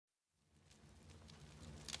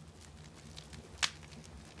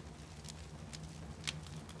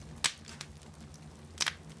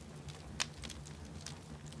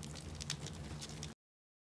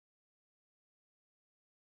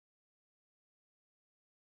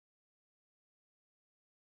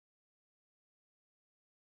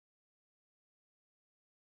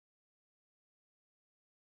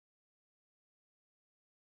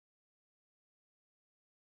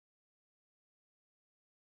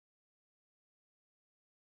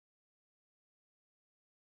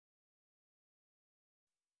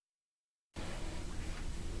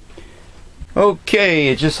Okay,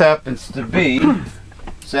 it just happens to be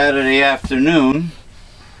Saturday afternoon,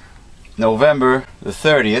 November the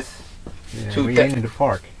 30th, Yeah, we ain't in the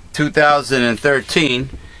park. 2013,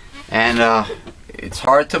 and it's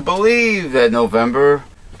hard to believe that November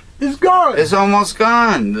It's gone. is almost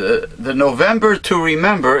gone. The November to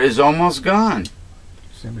remember is almost gone.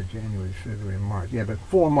 December, January, February, March. Yeah, but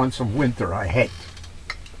 4 months of winter I hate.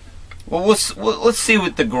 Well, let's see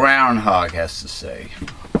what the groundhog has to say.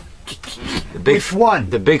 Which one?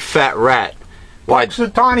 The big fat rat. Why?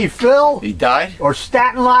 Punxsutawney Phil? He died? Or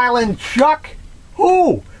Staten Island Chuck?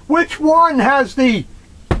 Who? Which one has the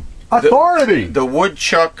authority? The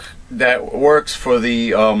woodchuck that works for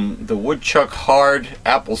the Woodchuck Hard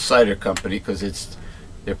Apple Cider Company, because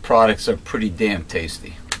their products are pretty damn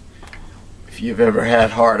tasty. If you've ever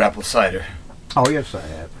had hard apple cider. Oh, yes, I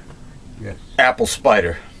have. Yes. Apple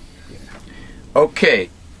Spider. Yeah. Okay,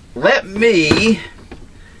 let me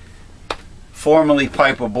formally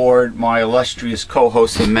pipe aboard my illustrious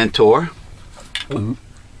co-host and mentor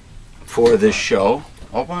for this show.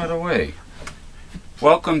 Oh, by the way,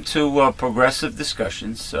 welcome to Progressive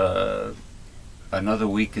Discussions. Another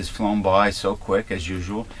week has flown by so quick, as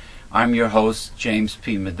usual. I'm your host, James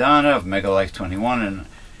P. Madonna of Megalife 21,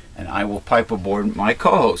 and I will pipe aboard my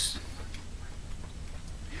co-host.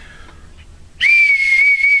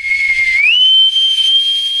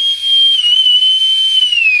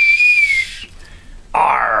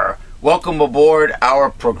 Welcome aboard our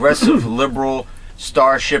progressive liberal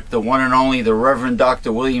starship, the one and only, the Reverend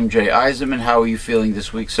Dr. William J. Eisenman. How are you feeling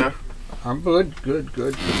this week, sir? I'm good.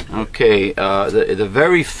 Okay, the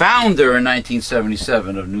very founder in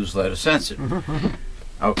 1977 of Newsletter Censored.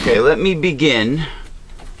 Okay, let me begin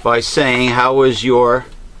by saying, how was your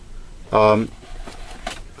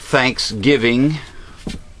Thanksgiving?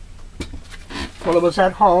 Well, it was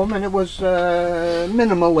at home, and it was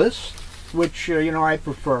minimalist, which, I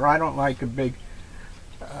prefer. I don't like a big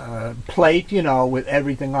plate, with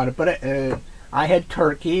everything on it. But I had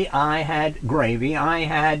turkey, I had gravy, I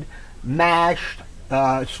had mashed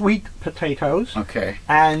sweet potatoes, okay,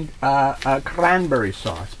 and cranberry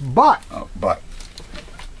sauce. But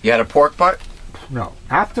you had a pork butt? No.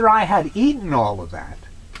 After I had eaten all of that,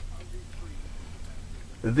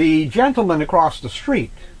 the gentleman across the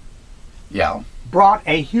street brought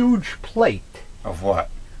a huge plate. Of what?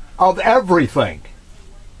 Of everything.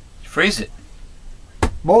 Freeze it.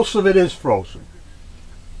 Most of it is frozen.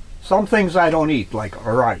 Some things I don't eat, like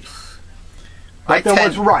rice. But there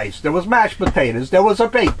was rice, there was mashed potatoes, there was a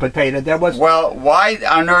baked potato, there was... Well, why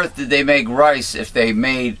on earth did they make rice if they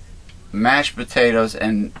made mashed potatoes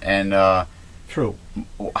and True.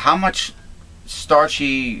 How much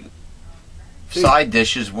starchy side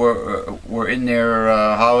dishes were in their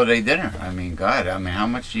holiday dinner? I mean, God, how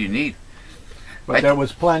much do you need? But there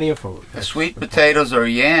was plenty of food. Sweet potatoes or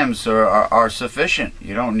yams are sufficient.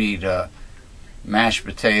 You don't need mashed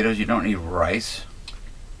potatoes. You don't need rice.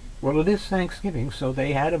 Well, it is Thanksgiving, so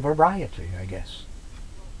they had a variety, I guess.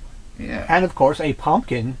 Yeah. And of course, a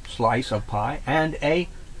pumpkin slice of pie and a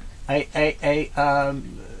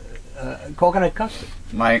coconut custard.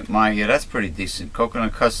 Yeah, that's pretty decent.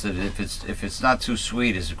 Coconut custard, if it's not too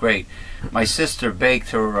sweet, is great. My sister baked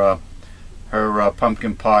her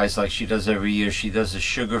pumpkin pies like she does every year. She does a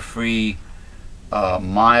sugar-free,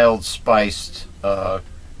 mild spiced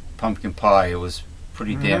pumpkin pie. It was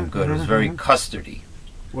pretty damn good. It was very custardy.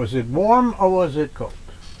 Was it warm or was it cold?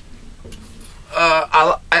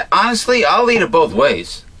 Honestly, I'll eat it both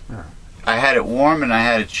ways. Yeah. I had it warm and I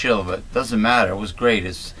had it chill, but it doesn't matter. It was great.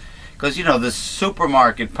 It's because the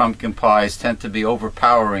supermarket pumpkin pies tend to be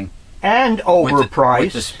overpowering. And overpriced.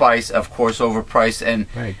 With the spice, of course, overpriced,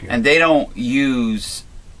 and they don't use.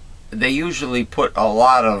 They usually put a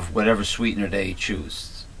lot of whatever sweetener they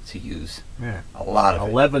choose to use. Yeah, a lot of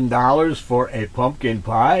 $11 for a pumpkin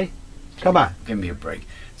pie. Come on, give me a break.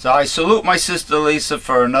 So I salute my sister Lisa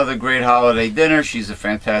for another great holiday dinner. She's a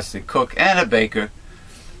fantastic cook and a baker.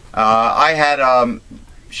 I had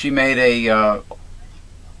she made it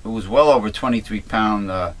was well over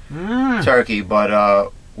 23-pound turkey,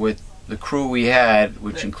 but with the crew we had,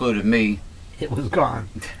 which included me, it was gone.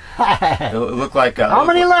 It looked like how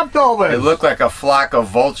many leftovers? It looked like a flock of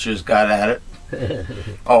vultures got at it.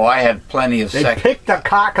 Oh, I had plenty of. They picked the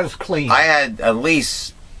carcass clean. I had at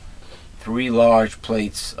least 3 large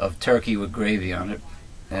plates of turkey with gravy on it,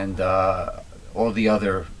 and all the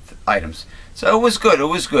other items. So it was good. It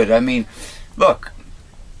was good. I mean, look,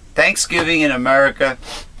 Thanksgiving in America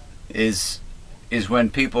is when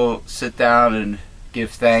people sit down and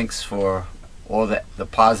give thanks for all the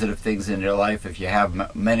positive things in their life, if you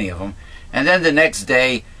have many of them, and then the next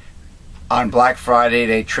day on Black Friday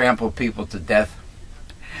they trample people to death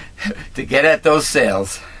to get at those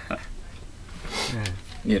sales.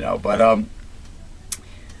 You know, but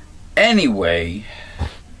anyway,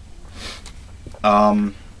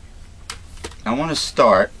 I want to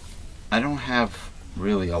start. I don't have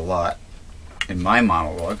really a lot in my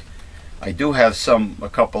monologue. I do have a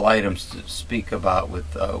couple items to speak about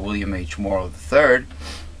with William H. Morrow III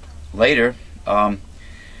later.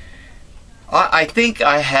 I think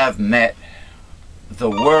I have met the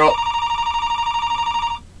world.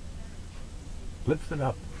 Lift it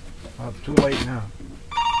up. Oh, too late now.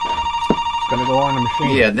 It's going to go on the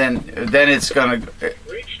machine. Yeah, then it's going to...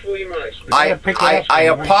 I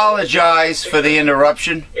apologize for the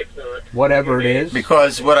interruption. Whatever it is.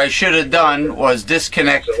 Because what I should have done was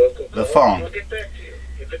disconnect the phone.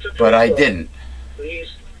 But I didn't.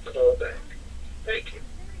 Please call back. Thank you.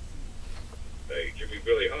 Hey, Jimmy,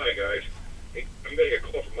 Billy, hi, guys. Hey, I'm getting a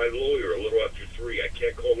call from my lawyer a little after 3. I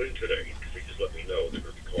can't call in today because they just let me know they're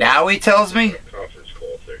going to be calling. Now he tells me? Conference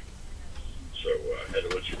call thing. So I had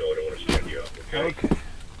to let you know I don't want to stand you up, okay? So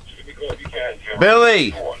give me a call if you can, Jimmy.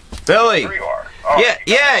 Billy! Billy!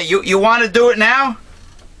 Yeah, you want to do it now?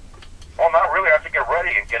 Well, not really. I have to get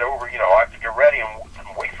ready and get over, I have to get ready and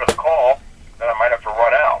wait for the call. Then I might have to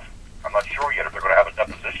run out. I'm not sure yet if they're going to have a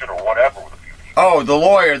deposition or whatever with a few people. Oh, the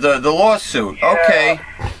lawyer, the lawsuit. Yeah. Okay.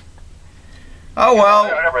 Oh, well.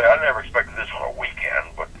 I never expected this on a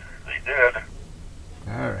weekend, but they did.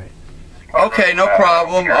 All right. Okay, no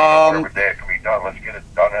problem. Every day it can be done. Let's get it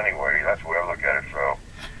done anyway. That's the way I look at it, so.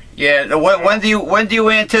 Yeah, when do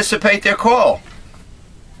you anticipate their call?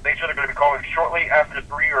 They said they're going to be calling shortly after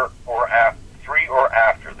 3 or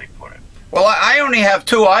after they put it. Well, I only have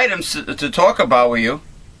 2 items to talk about with you.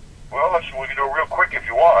 Well, we can do it real quick if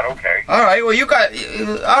you want. Okay. All right. Well, you got.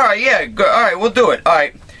 All right. Yeah. Good. All right. We'll do it. All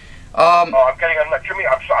right. I'm getting a Jimmy.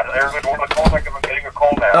 I'm sorry. There's one of the calls. I'm getting a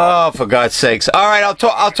call now. Oh, for God's sakes! All right.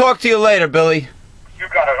 I'll talk to you later, Billy. You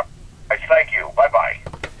got it. I thank you. Bye bye.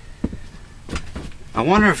 I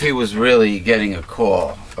wonder if he was really getting a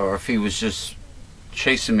call, or if he was just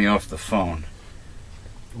chasing me off the phone.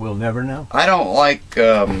 We'll never know. I don't like.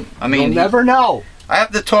 We'll never know. I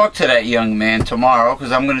have to talk to that young man tomorrow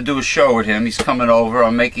because I'm going to do a show with him. He's coming over.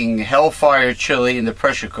 I'm making hellfire chili in the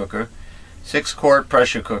pressure cooker, 6-quart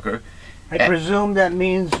pressure cooker. I presume that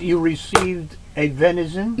means you received a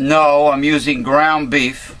venison? No, I'm using ground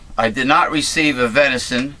beef. I did not receive a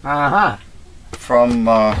venison. From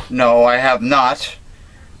no, I have not,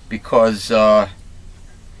 because I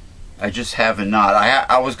just have not.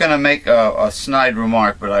 I was going to make a snide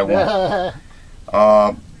remark, but I won't.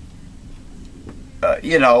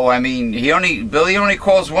 I mean, Billy only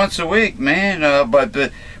calls once a week, man.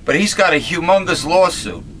 But he's got a humongous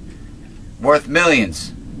lawsuit worth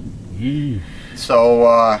millions.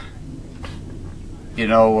 So,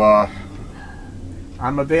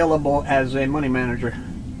 I'm available as a money manager.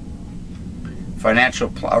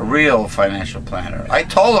 A real financial planner. I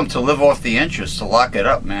told him to live off the interest, to lock it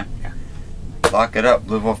up, man. Lock it up,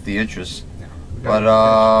 live off the interest. But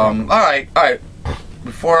all right.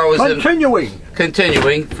 Before I was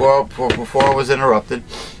continuing before I was interrupted.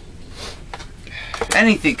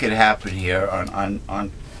 Anything could happen here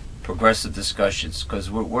on progressive discussions, because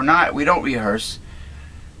we don't rehearse.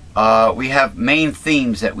 We have main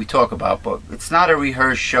themes that we talk about, but it's not a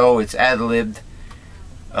rehearsed show. It's ad-libbed.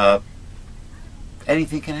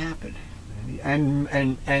 Anything can happen,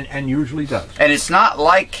 and usually does. And it's not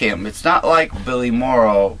like him. It's not like Billy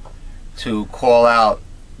Morrow to call out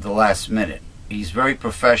the last minute. He's very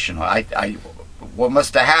professional. What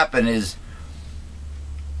must have happened is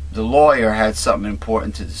the lawyer had something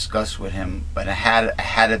important to discuss with him, but it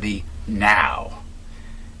had to be now.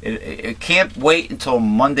 It can't wait until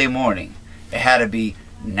Monday morning. It had to be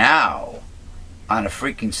now on a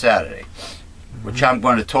freaking Saturday, which I'm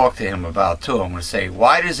going to talk to him about too. I'm going to say,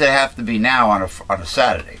 why does it have to be now on a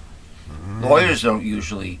Saturday? Lawyers don't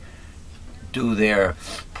usually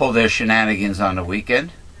pull their shenanigans on the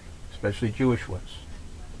weekend. Especially Jewish ones.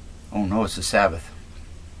 Oh no, it's the Sabbath.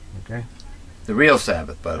 Okay. The real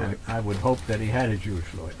Sabbath, by the way. I would hope that he had a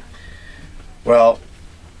Jewish lawyer. Well,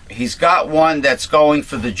 he's got one that's going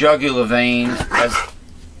for the jugular vein,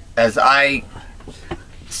 as I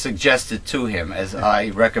suggested to him, as I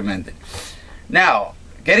recommended. Now,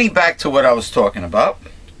 getting back to what I was talking about,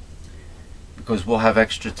 because we'll have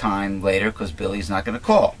extra time later, because Billy's not going to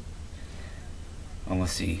call.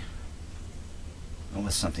 Unless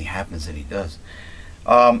something happens and he does.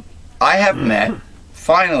 I have met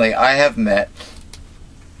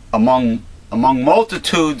among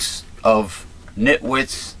multitudes of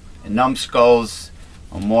nitwits and numbskulls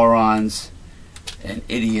and morons and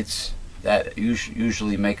idiots that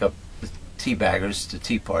usually make up the tea baggers, the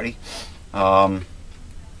Tea Party,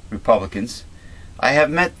 Republicans. I have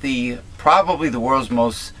met probably the world's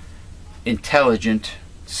most intelligent,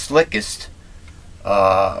 slickest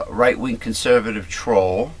right-wing conservative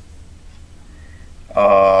troll,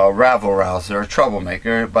 rabble-rouser, a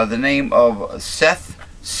troublemaker by the name of Seth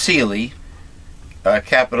Seeley,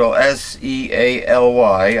 capital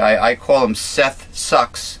S-E-A-L-Y. I call him Seth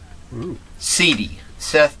Sucks. Seedy.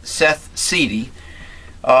 Seth Seedy.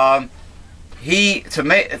 To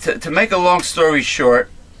make a long story short,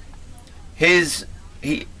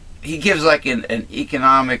 he gives like an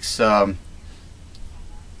economics.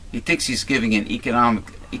 He thinks he's giving an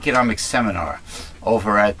economic seminar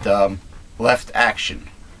over at Left Action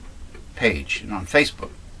page on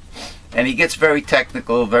Facebook, and he gets very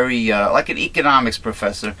technical, very like an economics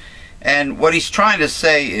professor. And what he's trying to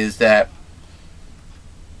say is that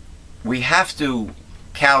we have to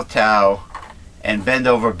kowtow and bend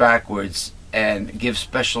over backwards and give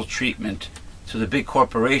special treatment to the big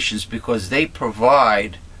corporations because they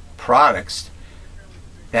provide products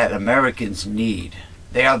that Americans need.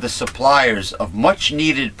 They are the suppliers of much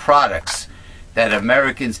needed products that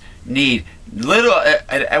Americans need.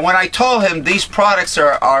 And when I told him these products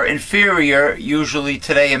are inferior usually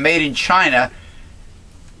today and made in China,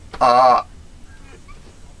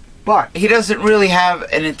 But he doesn't really have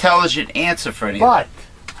an intelligent answer for anything. But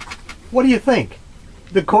what do you think?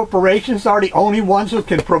 The corporations are the only ones who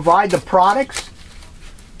can provide the products?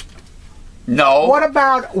 No. What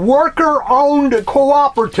about worker-owned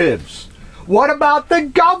cooperatives? What about the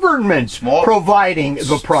government providing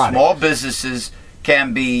the products? Small businesses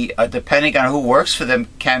can be, depending on who works for them,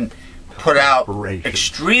 can put out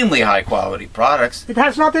extremely high-quality products. It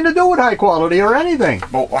has nothing to do with high quality or anything.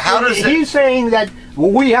 But how does He's saying that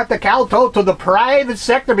we have to kowtow to the private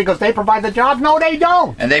sector because they provide the jobs. No, they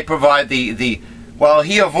don't. And they provide well,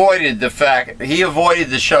 he avoided the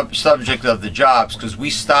subject of the jobs because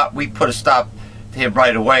we put a stop to him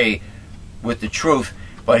right away with the truth.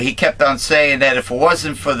 But he kept on saying that if it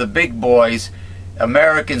wasn't for the big boys,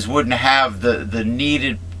 Americans wouldn't have the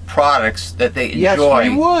needed products that they enjoy. Yes,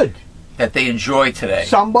 we would. That they enjoy today.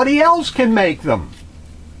 Somebody else can make them.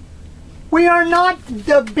 We are not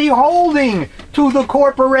beholding to the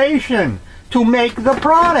corporation to make the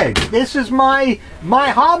product. This is my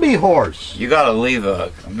hobby horse. You got to leave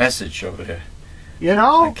a message over there. You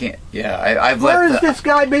know? I can't. Yeah, I've Where left. has this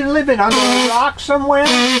guy been living? Under a rock somewhere?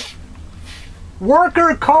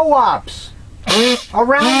 Worker co-ops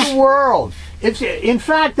around the world. In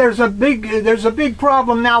fact, there's a big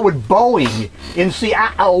problem now with Boeing in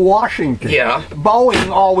Seattle, Washington. Yeah.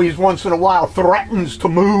 Boeing always once in a while threatens to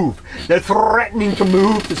move. They're threatening to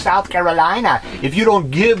move to South Carolina if you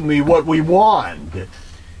don't give me what we want.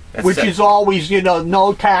 Which is always,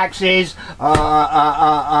 no taxes, low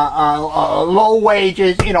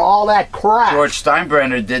wages, all that crap. George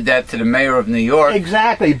Steinbrenner did that to the mayor of New York.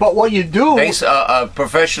 Exactly, but what you do...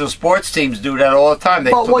 professional sports teams do that all the time.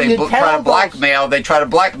 They try to blackmail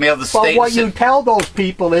the state. But what you tell those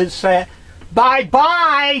people is,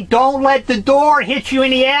 bye-bye, don't let the door hit you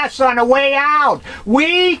in the ass on the way out.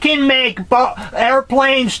 We can make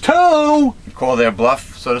airplanes too. You call their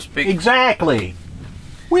bluff, so to speak? Exactly.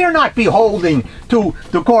 We are not beholden to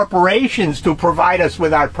the corporations to provide us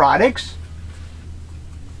with our products.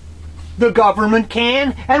 The government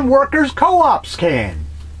can, and workers' co-ops can.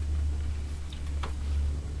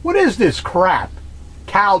 What is this crap?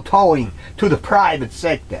 Kowtowing to the private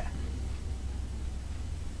sector.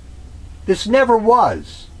 This never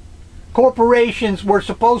was. Corporations were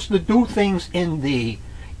supposed to do things in the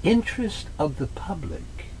interest of the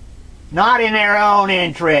public, not in their own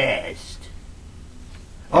interest.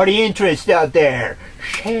 Or the interest out there,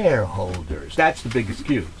 shareholders. That's the big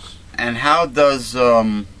excuse. And how does...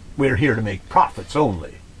 We're here to make profits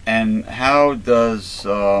only. And how does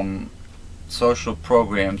social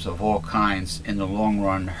programs of all kinds in the long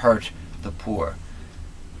run hurt the poor?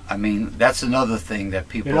 I mean, that's another thing that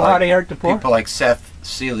people... how they hurt the poor? People like Seth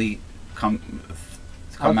Seeley come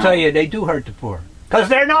I'll tell you, they do hurt the poor. Because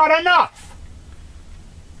they're not enough!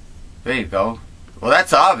 There you go. Well,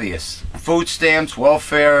 that's obvious. Food stamps,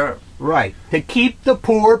 welfare. Right. To keep the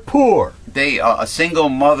poor poor. A single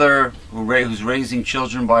mother who's raising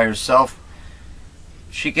children by herself,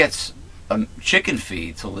 she gets a chicken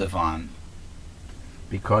feed to live on.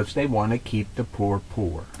 Because they want to keep the poor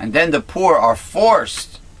poor. And then the poor are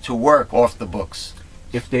forced to work off the books.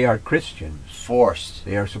 If they are Christians. Forced.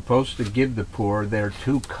 They are supposed to give the poor their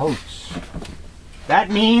 2 coats.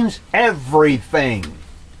 That means everything.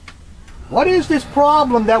 What is this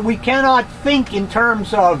problem that we cannot think in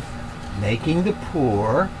terms of making the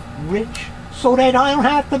poor rich so that I don't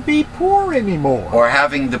have to be poor anymore. Or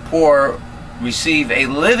having the poor receive a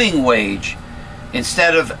living wage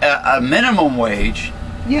instead of a minimum wage.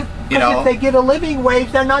 Yeah, You know. because if they get a living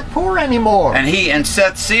wage, they're not poor anymore. And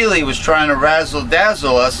Seth Seeley was trying to razzle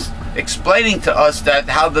dazzle us, explaining to us that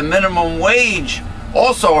how the minimum wage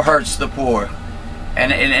also hurts the poor,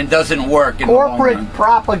 and doesn't work in the long Corporate run.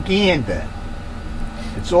 propaganda.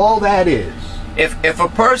 It's all that is. If a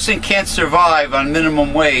person can't survive on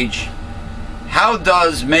minimum wage, how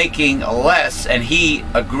does making less, and he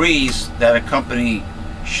agrees that a company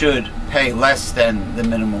should pay less than the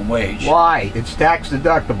minimum wage? Why? It's tax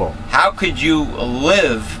deductible. How could you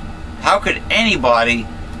live? How could anybody,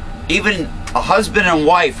 even a husband and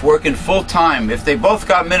wife working full time, if they both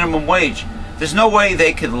got minimum wage, there's no way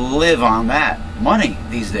they could live on that money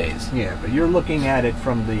these days. Yeah, but you're looking at it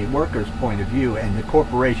from the worker's point of view, and the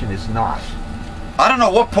corporation is not. I don't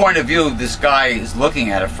know what point of view this guy is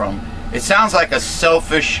looking at it from. It sounds like a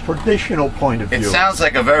selfish, Traditional point of view. it sounds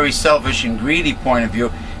like a very selfish and greedy point of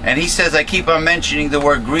view. And he says, I keep on mentioning the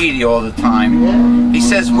word greedy all the time. Yeah. He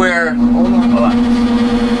says we're, Hold on. hold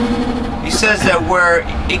on. He says that we're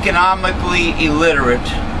economically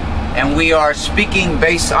illiterate and we are speaking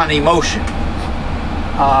based on emotion.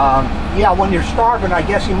 Yeah, when you're starving, I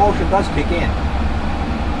guess emotion does kick in.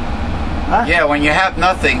 Huh? Yeah, when you have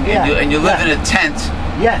nothing Yeah, and you live yeah. in a tent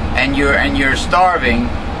Yeah. and you're starving,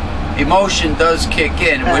 emotion does kick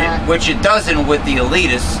in, which it doesn't with the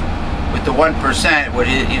elitists, with the 1%, with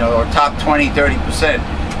or top 20, 30%.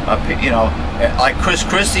 Like Chris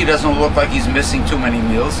Christie doesn't look like he's missing too many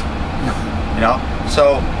meals.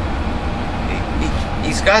 So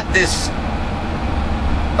he's got this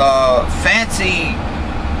fancy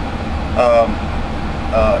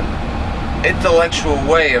intellectual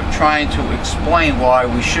way of trying to explain why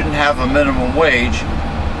we shouldn't have a minimum wage,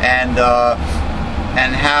 and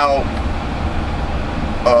how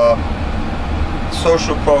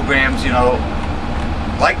social programs,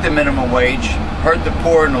 like the minimum wage, hurt the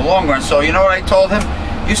poor in the long run. So you know what I told him?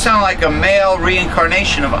 You sound like a male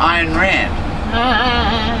reincarnation of Ayn Rand.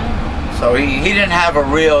 So he didn't have a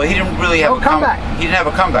real, he didn't really have No a comeback. He didn't have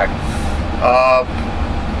a comeback.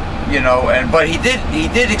 But he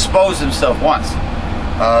did expose himself once.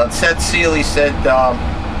 Seth Seeley said,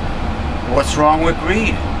 "What's wrong with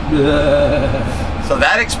greed?" So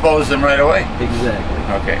that exposed him right away. Exactly.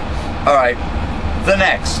 Okay. All right. The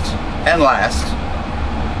next and last.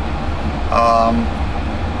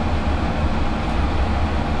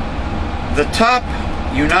 The top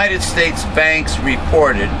United States banks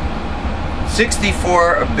reported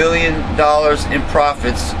 $64 billion in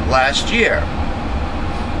profits last year.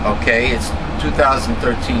 Okay, it's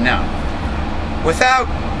 2013 now. Without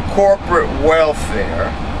corporate welfare,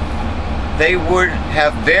 they would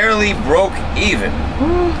have barely broke even.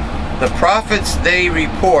 The profits they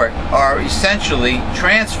report are essentially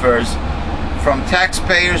transfers from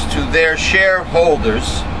taxpayers to their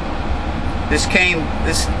shareholders. This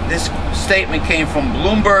statement came from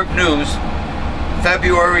Bloomberg News,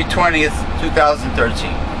 February 20th,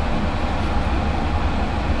 2013.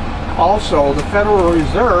 Also, the Federal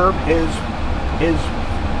Reserve is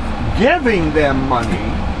giving them money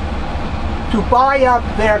to buy up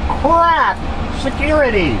their crap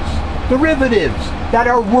securities, derivatives that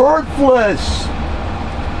are worthless.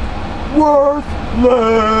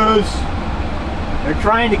 Worthless. They're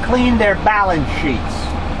trying to clean their balance sheets.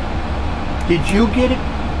 Did you get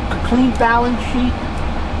a clean balance sheet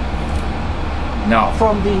No.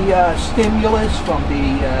 from the stimulus, from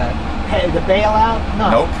the bailout?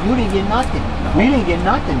 No. Nope. You didn't get nothing. No. We didn't get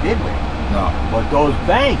nothing, did we? No. But those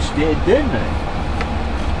banks did, didn't they?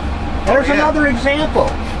 There's yeah. another example.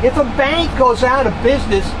 If a bank goes out of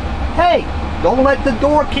business, hey, don't let the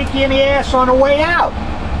door kick you in the ass on the way out.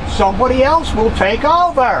 Somebody else will take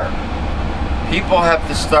over. People have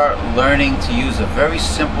to start learning to use a very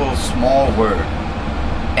simple, small word.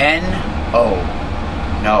 N-O.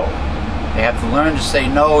 No. They have to learn to say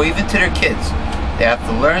no, even to their kids. They have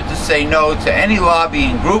to learn to say no to any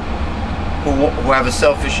lobbying group who have a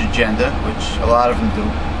selfish agenda, which a lot of them do.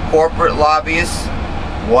 Corporate lobbyists,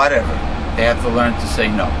 whatever. They have to learn to say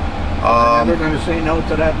no. They're going to say no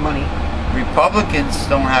to that money. Republicans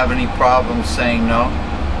don't have any problem saying no.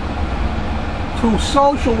 To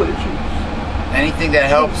social issues. Anything that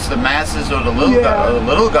helps the masses or the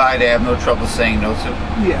little guy, they have no trouble saying no to.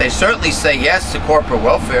 Yeah. They certainly say yes to corporate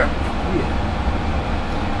welfare.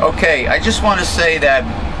 Yeah. Okay, I just want to say that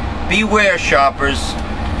beware, shoppers.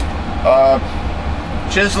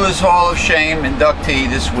 Chisler's Hall of Shame inductee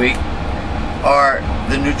this week are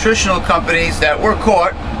the nutritional companies that were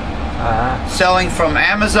caught selling from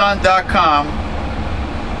Amazon.com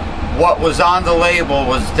what was on the label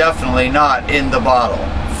was definitely not in the bottle.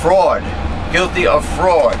 Fraud. Guilty of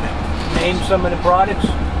fraud. Name some of the products.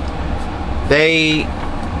 They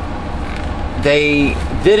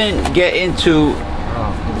didn't get into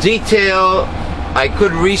detail. I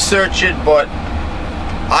could research it, but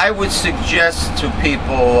I would suggest to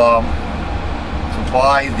people to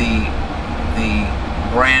buy the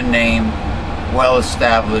brand name,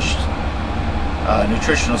 well-established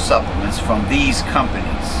nutritional supplements from these companies.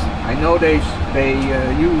 I know they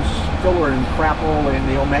use filler and crapple in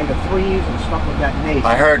the omega-3s and stuff of that nature.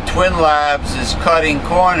 I heard Twin Labs is cutting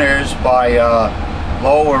corners by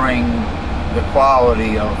lowering the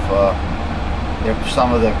quality of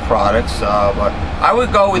some of their products, but I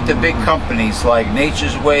would go with the big companies like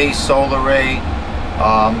Nature's Way, Solar Ray,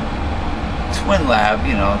 Twin Lab.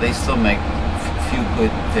 You know, they still make a few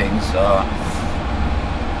good things.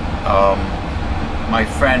 My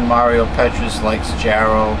friend Mario Petrus likes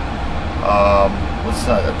Jarrow. What's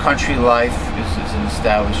that? Country Life is an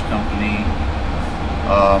established company.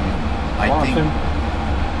 I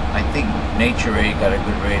think Nature Aid got a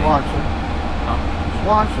good rating. Swanson. Huh?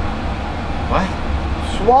 Swanson. What?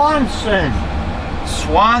 Swanson.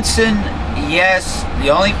 Swanson, yes.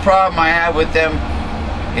 The only problem I have with them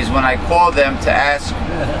is when I call them to ask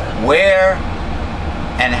where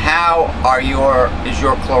and how is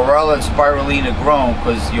your chlorella and spirulina grown,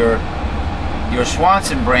 because your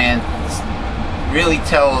Swanson brand really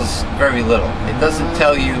tells very little. It doesn't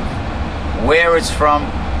tell you where it's from.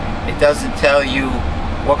 It doesn't tell you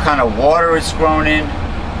what kind of water it's grown in.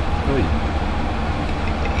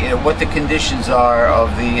 You know, what the conditions are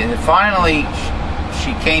of and finally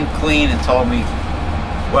she came clean and told me,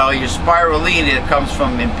 well, your spirulina comes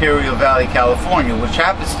from Imperial Valley, California, which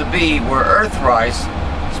happens to be where Earthrise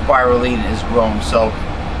spirulina is grown. So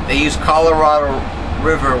they use Colorado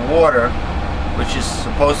River water, which is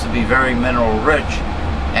supposed to be very mineral rich,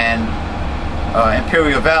 and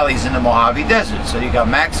Imperial Valley is in the Mojave Desert. So you got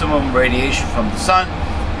maximum radiation from the sun,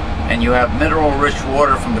 and you have mineral rich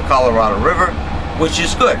water from the Colorado River, which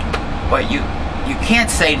is good. But you can't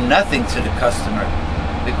say nothing to the customer,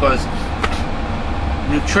 because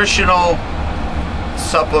nutritional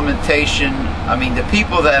supplementation, I mean, the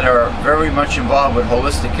people that are very much involved with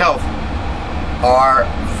holistic health are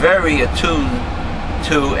very attuned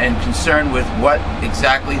to and concerned with what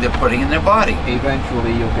exactly they're putting in their body.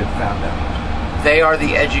 Eventually you'll get found out. They are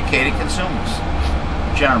the educated consumers.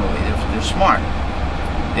 Generally, they're smart.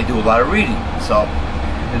 They do a lot of reading. So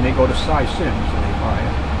and they go to Cy Sims and they buy it.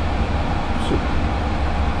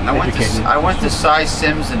 I went to Cy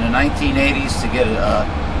Sims in the 1980s to get a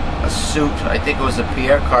suit. I think it was a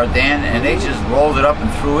Pierre Cardin, and they just rolled it up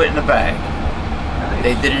and threw it in a bag. Nice.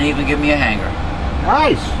 They didn't even give me a hanger.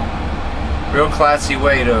 Nice. Real classy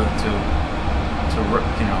way to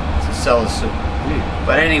sell a suit. Yeah.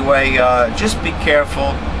 But anyway, just be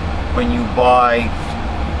careful when you buy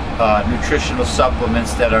nutritional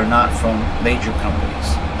supplements that are not from major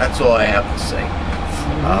companies. That's all I have to say.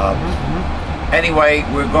 Anyway,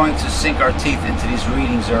 we're going to sink our teeth into these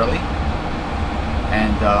readings early,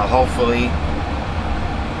 and hopefully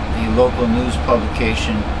the local news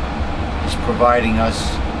publication is providing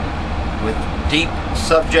us with deep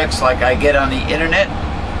subjects like I get on the internet,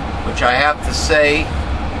 which I have to say,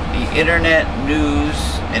 the internet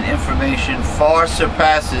news and information far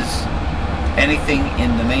surpasses anything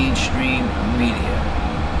in the mainstream media.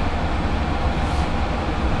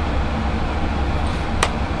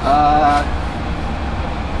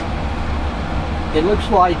 It looks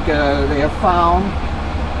like they have found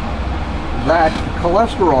that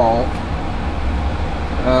cholesterol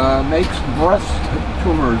makes breast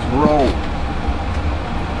tumors grow,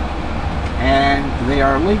 and they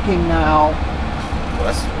are linking now.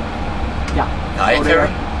 Cholesterol? Yeah. Dietary?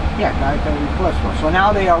 Dietary cholesterol. So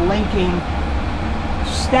now they are linking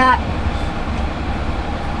statins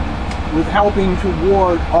with helping to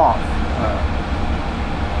ward off.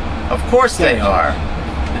 Of course they are.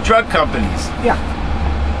 The drug companies. Yeah.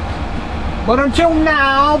 But until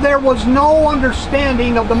now, there was no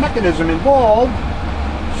understanding of the mechanism involved,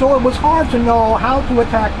 so it was hard to know how to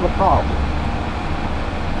attack the problem.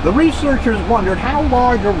 The researchers wondered how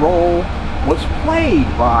large a role was played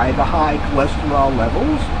by the high cholesterol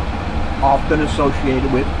levels, often associated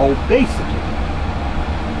with obesity.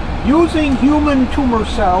 Using human tumor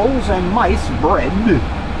cells and mice bred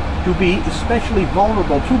to be especially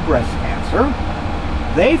vulnerable to breast cancer,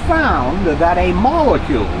 they found that a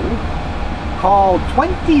molecule called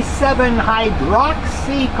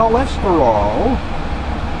 27-hydroxycholesterol,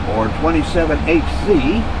 or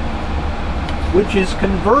 27-HC, which is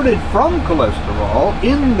converted from cholesterol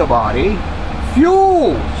in the body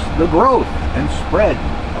fuels the growth and spread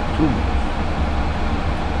of tumors.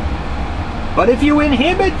 But if you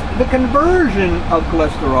inhibit the conversion of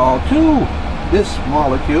cholesterol to this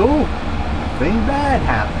molecule, nothing bad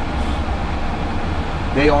happens.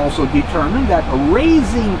 They also determined that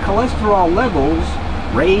raising cholesterol levels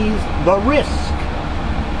raised the risk,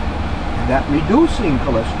 and that reducing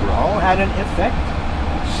cholesterol had an effect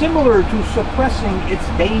similar to suppressing its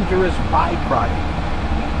dangerous byproduct,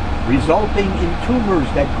 resulting in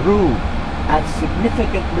tumors that grew at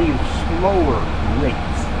significantly slower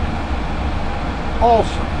rates.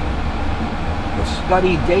 Also, the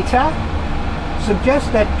study data suggests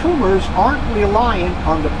that tumors aren't reliant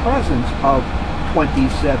on the presence of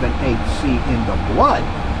 27-HC in the blood.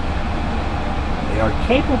 They are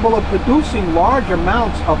capable of producing large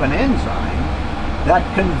amounts of an enzyme that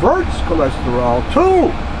converts cholesterol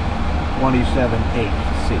to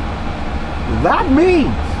 27-HC. That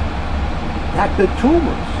means that the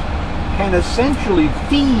tumors can essentially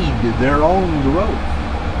feed their own growth.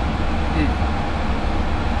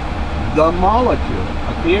 The molecule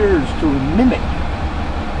appears to mimic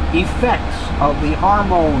effects of the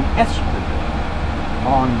hormone estrogen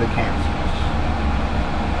on the cancers.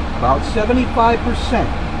 About 75%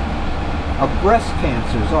 of breast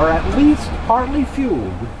cancers are at least partly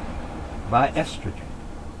fueled by estrogen.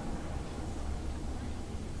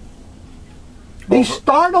 The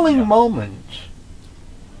startling moment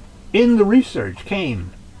in the research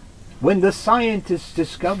came when the scientists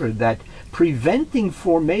discovered that preventing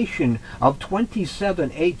formation of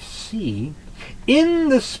 27-HC in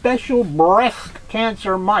the special breast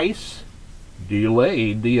cancer mice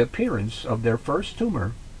delayed the appearance of their first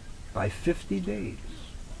tumor by 50 days.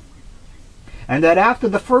 And that after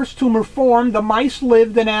the first tumor formed, the mice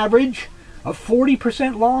lived an average of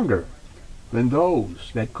 40% longer than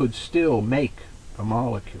those that could still make the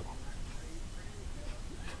molecule.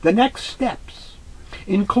 The next steps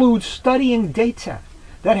include studying data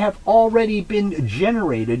that have already been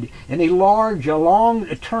generated in a large,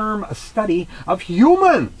 long-term study of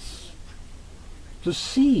humans to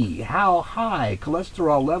see how high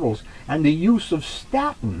cholesterol levels and the use of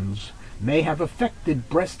statins may have affected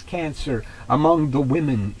breast cancer among the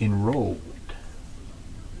women enrolled.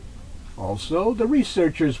 Also, the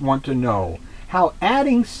researchers want to know how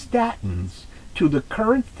adding statins to the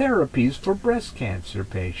current therapies for breast cancer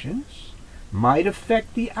patients might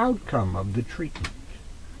affect the outcome of the treatment.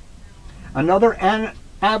 Another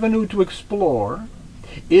avenue to explore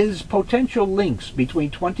is potential links between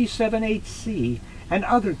 27-HC and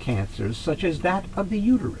other cancers, such as that of the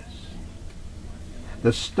uterus.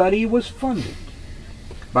 The study was funded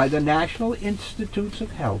by the National Institutes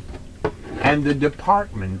of Health and the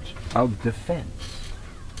Department of Defense.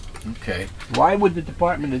 Okay. Why would the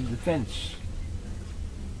Department of Defense,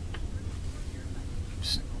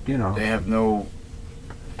 They have no...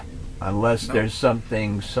 unless there's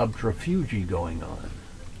something subterfuge going on.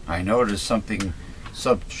 I know there's something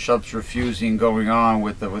subterfuging going on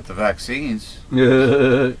with the vaccines,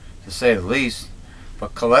 Yeah. to say the least.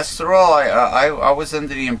 But cholesterol, I was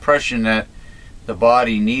under the impression that the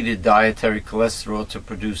body needed dietary cholesterol to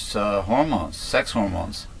produce hormones, sex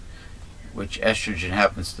hormones, which estrogen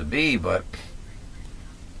happens to be. But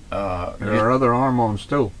There are other hormones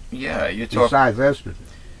too, yeah, you're talking. besides estrogen.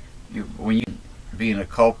 When you being a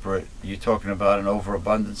culprit, you're talking about an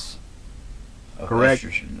overabundance of Correct.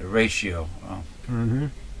 estrogen, the ratio. Oh. Mm-hmm.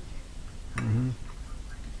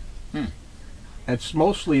 Mm-hmm. It's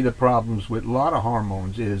mostly the problems with a lot of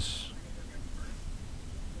hormones is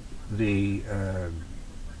the,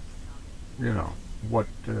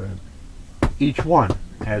 each one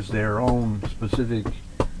has their own specific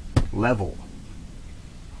level.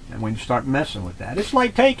 And when you start messing with that, it's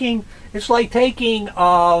like taking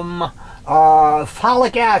folic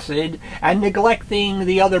acid and neglecting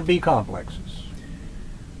the other B complexes.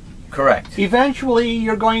 Correct. Eventually,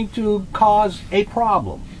 you're going to cause a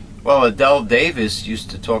problem. Well, Adele Davis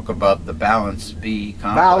used to talk about the balance B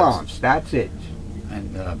complex. Balance, that's it.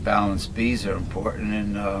 And balance Bs are important.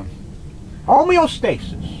 And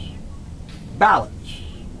Homeostasis. Balance.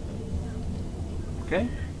 Okay?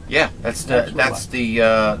 yeah, that's the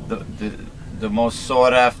most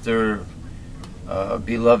sought after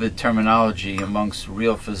beloved terminology amongst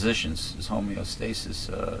real physicians is homeostasis.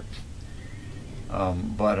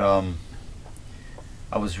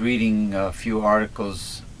 I was reading a few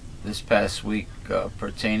articles this past week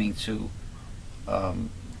pertaining to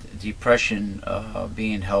depression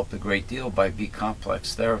being helped a great deal by B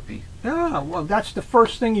complex therapy. Yeah, well, that's the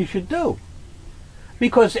first thing you should do.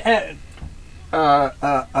 Because the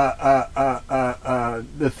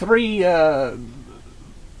three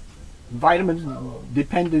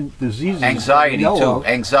vitamin-dependent diseases. Anxiety we know too. of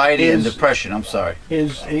Anxiety and is- depression. I'm sorry.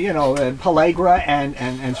 is pellagra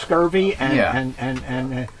and scurvy and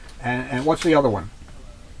Yeah. and what's the other one?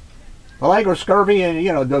 Pellagra, scurvy,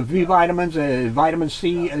 and the B vitamins, vitamin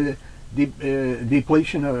C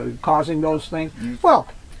depletion causing those things. Well,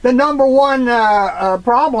 the number one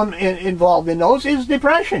problem involved in those is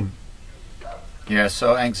depression. Yeah.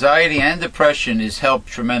 So anxiety and depression is helped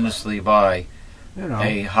tremendously by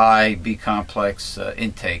a high B complex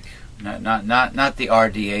intake. Not the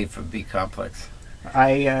RDA for B complex.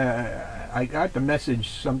 I got the message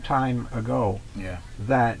some time ago Yeah.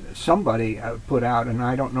 that somebody put out, and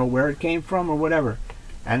I don't know where it came from or whatever,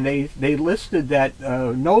 and they listed that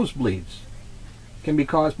nosebleeds can be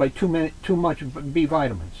caused by too much B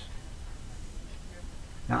vitamins.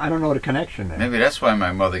 Now I don't know the connection there. Maybe that's why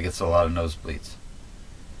my mother gets a lot of nosebleeds.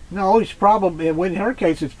 No, it's probably in her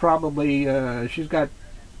case. It's probably she's got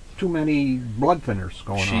too many blood thinners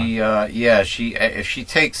going on. If she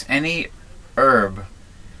takes any herb,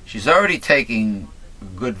 she's already taking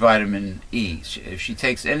good vitamin E. If she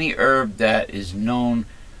takes any herb that is known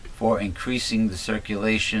for increasing the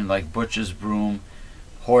circulation, like butcher's broom,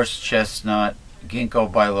 horse chestnut,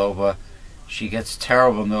 ginkgo biloba, she gets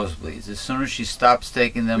terrible nosebleeds. As soon as she stops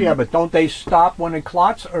taking them, Yeah, but don't they stop when it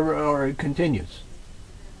clots, or it continues?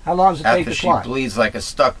 How long does it take after to she clot? bleeds like a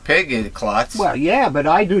stuck pig, it clots. Well, yeah, but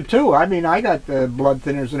I do too. I mean, I got blood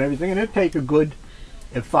thinners and everything, and it take a good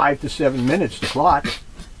 5 to 7 minutes to clot.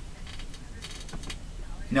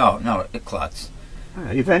 No, it clots.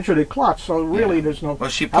 Eventually it clots, so really Yeah. there's no... Well,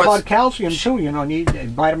 she How puts about calcium too? Need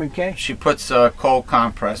vitamin K? she puts cold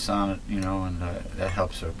compress on it, and that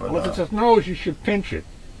helps her. But Well, if it's a nose, you should pinch it,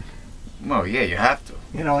 well, yeah, you have to.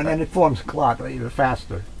 and then it forms a clot even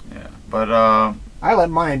faster. Yeah, but I let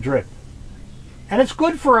mine drip. And it's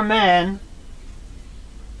good for a man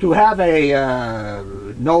to have a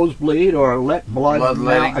nosebleed or let blood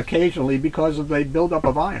Bloodletting. out occasionally because of the buildup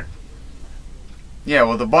of iron. yeah,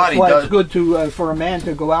 well, the body That's why does. it's good to for a man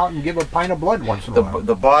to go out and give a pint of blood once in a while.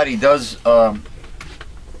 The body does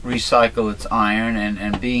recycle its iron,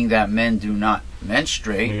 and being that men do not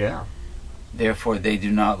menstruate, Yeah. therefore they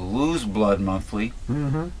do not lose blood monthly,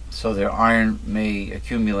 Mm-hmm. so their iron may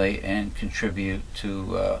accumulate and contribute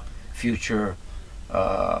to future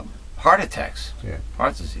heart attacks, Yeah.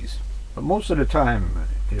 heart disease. But most of the time,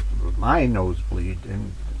 if my nosebleed,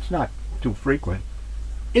 and it's not too frequent,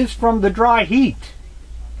 is from the dry heat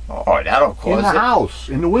Oh, that'll cause in the it. house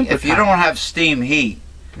in the winter. If you don't have steam heat,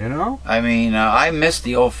 I mean, I miss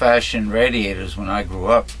the old-fashioned radiators when I grew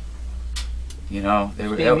up. They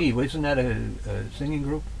were Steam Heat, isn't that a singing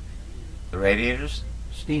group? the radiators.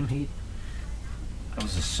 Steam Heat. That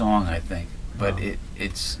was a song, I think. But Oh.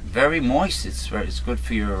 it's very moist. It's good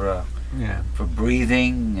for your Yeah. for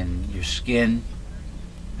breathing and your skin.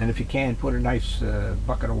 And if you can, put a nice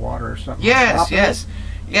bucket of water or something. on Yes, top of yes.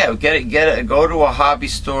 Yeah, get it. Go to a hobby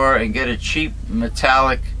store and get a cheap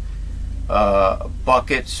metallic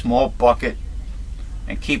bucket, small bucket,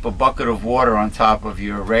 and keep a bucket of water on top of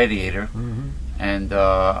your radiator. it. Mm-hmm. And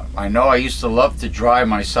I know I used to love to dry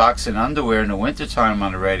my socks and underwear in the wintertime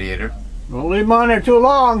on the radiator. Don't leave them on there too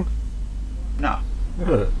long. No,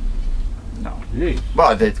 Ugh. no. Geez.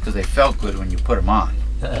 Well, because they felt good when you put them on.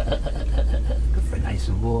 Good for nice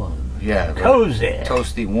and warm. Yeah, Cozy.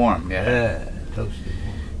 toasty warm. Yeah. Toasty.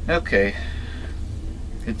 Okay.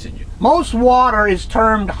 Continue. Most water is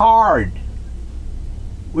termed hard,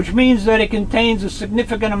 which means that it contains a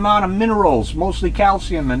significant amount of minerals, mostly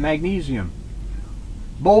calcium and magnesium,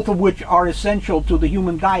 both of which are essential to the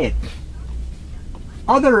human diet.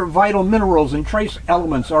 Other vital minerals and trace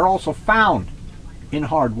elements are also found in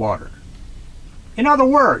hard water. In other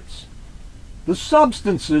words, the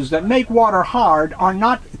substances that make water hard are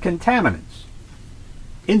not contaminants.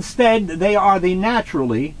 Instead, they are the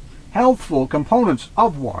naturally healthful components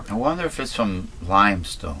of water. I wonder if it's from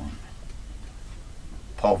limestone,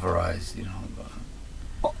 pulverized.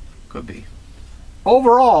 Could be.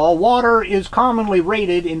 Overall, water is commonly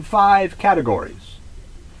rated in 5 categories.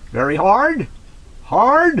 Very hard,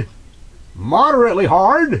 hard, moderately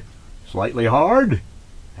hard, slightly hard,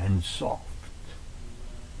 and soft.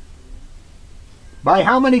 By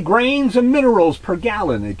how many grains of minerals per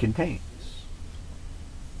gallon it contains.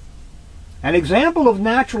 An example of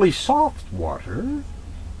naturally soft water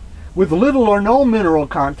with little or no mineral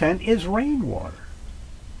content is rainwater.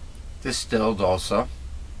 Distilled also.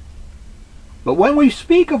 But when we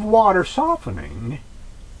speak of water softening,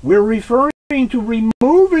 we're referring to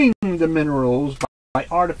removing the minerals by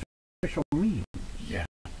artificial means. Yeah.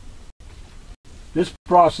 This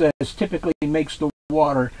process typically makes the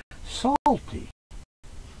water salty.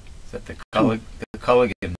 Is that the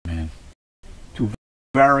Culligan man? To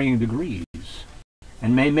varying degrees,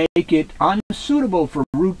 and may make it unsuitable for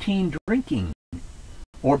routine drinking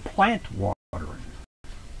or plant watering.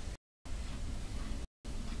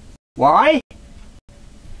 Why?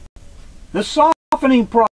 The softening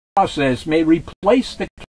process may replace the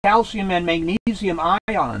calcium and magnesium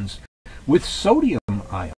ions with sodium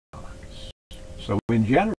ions. So in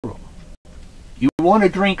general, you want to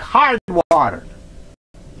drink hard water.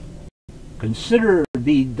 Consider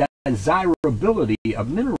the desirability of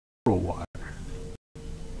mineral water,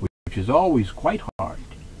 which is always quite hard.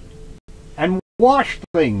 And wash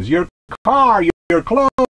things, your car, your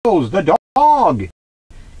clothes, the dog,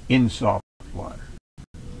 in soft water.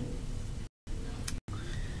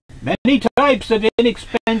 Many types of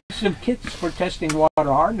inexpensive kits for testing water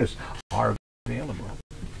hardness are available.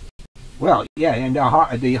 Well, yeah, and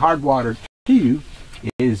the hard water too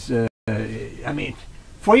is, I mean,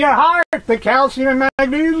 for your heart, the calcium and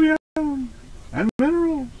magnesium and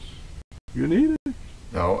minerals. You need it.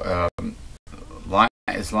 So,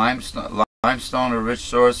 is limestone a rich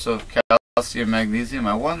source of calcium and magnesium?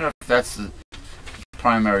 I wonder if that's the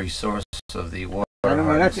primary source of the water. I don't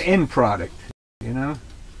know. That's an end product, you know.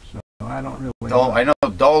 So I don't really know. I know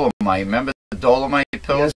dolomite. Remember the dolomite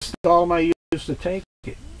pills? Yes, dolomite used to take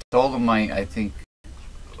it. Dolomite, I think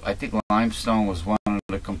limestone was one of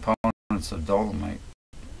the components of dolomite.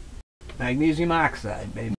 Magnesium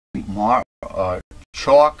oxide, maybe.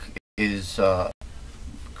 Chalk is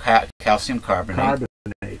calcium carbonate.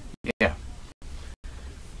 Carbonate. Yeah.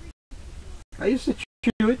 I used to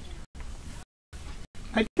chew it.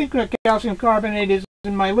 I think that calcium carbonate is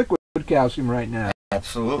in my liquid calcium right now.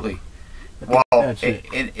 Absolutely. Well,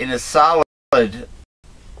 in a solid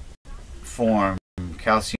form,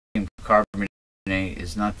 calcium carbonate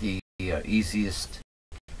is not the easiest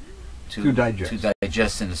to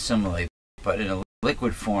digest and assimilate, but in a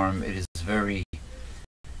liquid form, it is very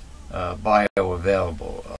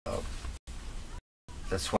bioavailable.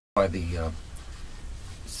 That's why the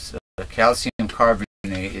calcium carbonate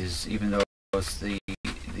is, even though it's the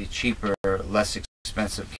cheaper, less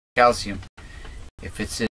expensive calcium, if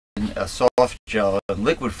it's in a soft gel in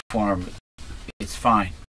liquid form, it's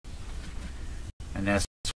fine, and that's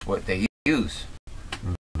what they use.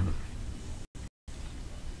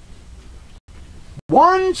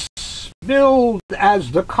 Once billed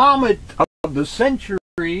as the comet of the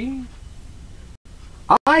century,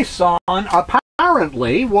 Ison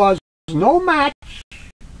apparently was no match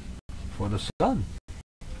for the sun.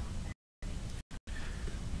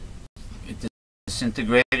 It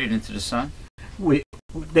disintegrated into the sun?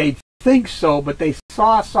 They think so, but they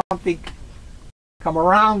saw something come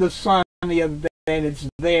around the sun the other day, and it's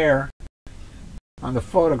there on the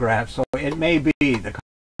photograph, so it may be the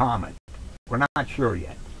comet. We're not sure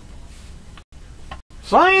yet.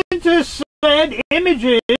 Scientists said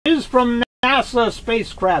images from NASA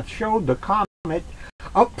spacecraft showed the comet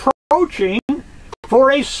approaching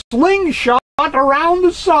for a slingshot around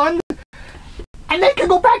the sun, and they can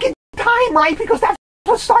go back in time, right? Because that's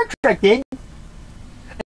what Star Trek did.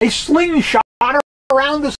 A slingshot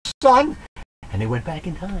around the sun, and they went back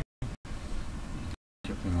in time.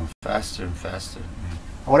 Kept going faster and faster.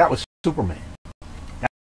 Oh, that was Superman.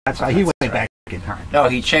 That's how he went back in time. No,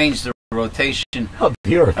 he changed the rotation of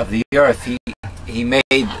the Earth. He made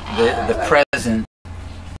the present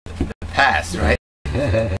the past, right?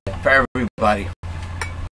 For everybody.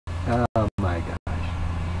 Oh my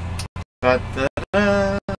gosh. But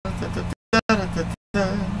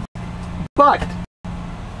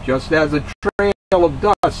just as a trail of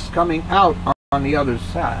dust coming out on the other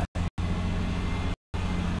side.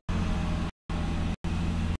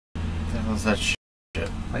 What was that shit?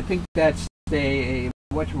 I think that's a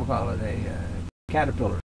whatchamacallit, a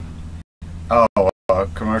caterpillar. Oh, a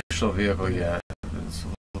commercial vehicle, yeah.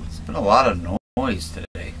 It's been a lot of noise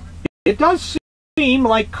today. It does seem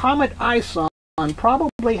like Comet Ison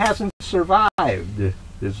probably hasn't survived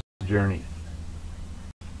this journey.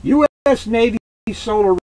 U.S. Navy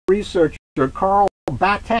solar researcher Carl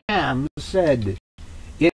Batam said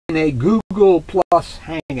in a Google Plus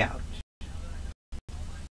hangout,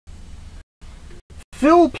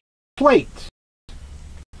 Phil Plait,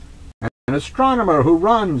 an astronomer who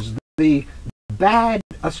runs the Bad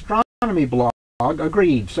Astronomy blog,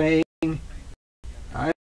 agreed, saying,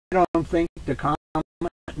 I don't think the comet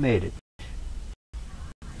made it.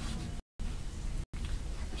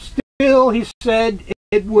 Still, he said,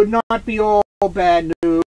 it would not be all bad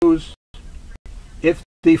news if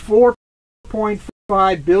the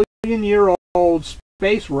 4.5 billion year old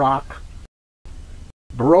space rock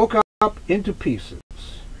broke up into pieces.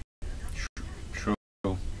 True.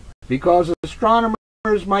 because astronomers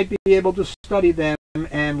might be able to study them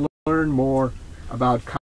and learn more about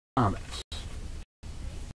comets.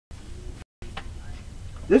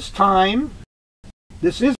 This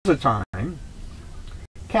is a time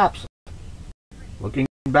capsule, looking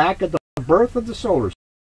back at the birth of the solar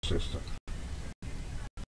system.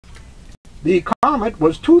 The comet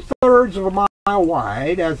was 2/3 of a mile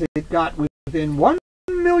wide as it got within 1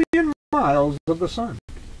 million miles of the sun,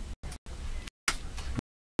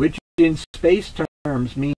 which in space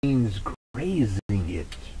terms means grazing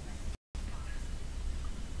it.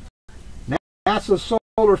 NASA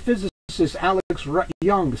solar physicist Alex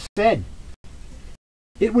Young said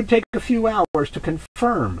it would take a few hours to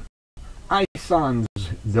confirm ISON's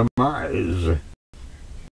demise,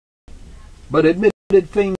 but admitted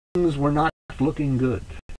things were not looking good.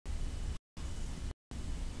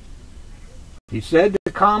 He said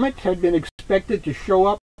the comet had been expected to show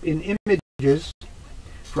up in images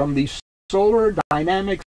from the Solar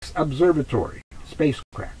Dynamics Observatory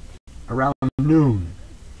spacecraft around noon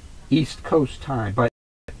East Coast time, but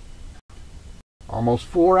almost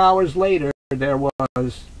 4 hours later there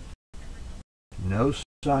was no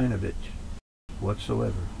sign of it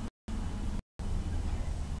whatsoever.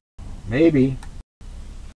 Maybe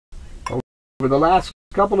over the last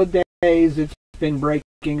couple of days it's been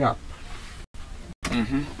breaking up.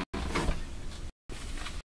 Mm-hmm.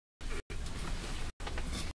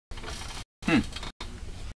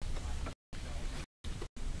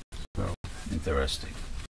 So interesting.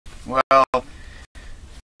 Well,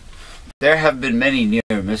 there have been many near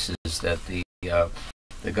misses that the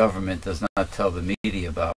government does not tell the media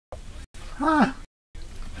about. Huh.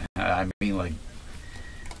 I mean, like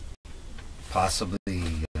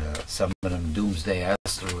possibly some of them doomsday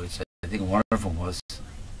asteroids. I think one of them was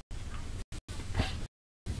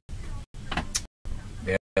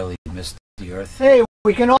barely missed the Earth. Hey,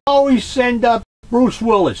 we can always send up Bruce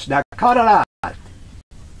Willis. Now cut it out.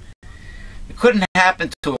 It couldn't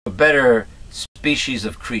happen to a better species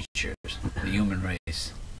of creatures, the human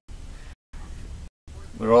race.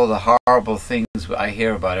 With all the horrible things I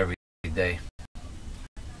hear about every day.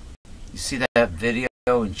 You see that video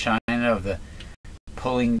in China of the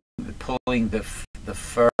pulling the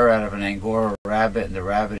fur out of an Angora rabbit, and the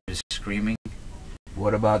rabbit is screaming?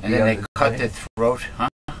 What about and the then other they cut day? their throat, huh?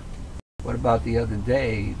 What about the other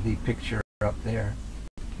day, the picture up there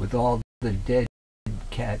with all the dead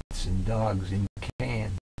cats and dogs in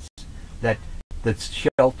cans that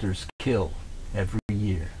shelters kill every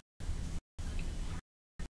year?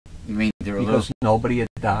 You mean they're a Because little, nobody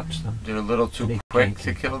adopts them. they're a little too They quick can't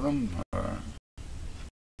to keep kill them? Or?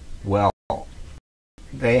 Well,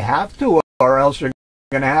 they have to, or else you're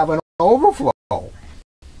going to have an overflow.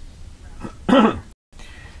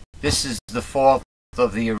 This is the fault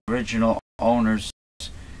of the original owners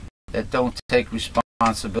that don't take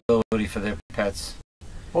responsibility for their pets.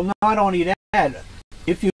 Well, not only that,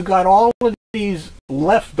 if you got all of these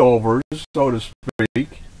leftovers, so to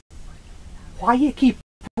speak, why you keep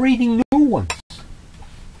breeding new ones?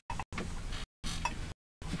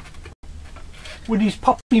 With these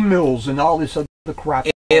puppy mills and all this other crap.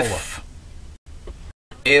 If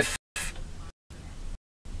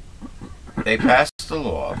they passed the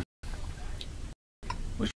law,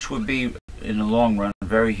 which would be in the long run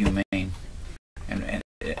very humane, and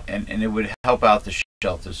it would help out the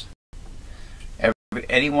shelters.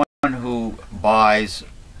 Anyone who buys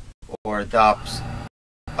or adopts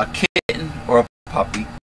a kitten or a puppy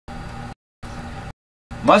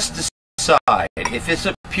must decide, if it's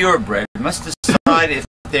a purebred, must decide if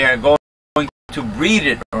they are going to breed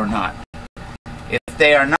it or not. If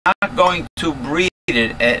they are not going to breed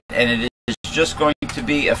it and it is just going to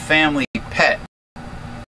be a family pet,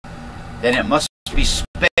 then it must be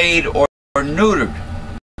spayed or neutered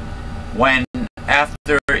when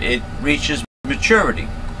after it reaches maturity.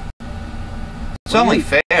 It's only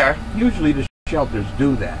fair. Usually the shelters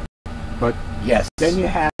do that. But Yes. then you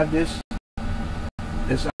have this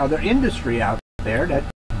other industry out there that's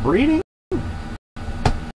breeding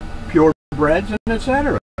purebreds and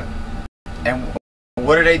etc. And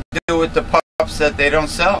what do they do with the pups that they don't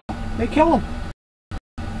sell? They kill them.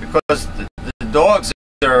 Because the dogs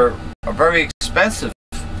are very expensive.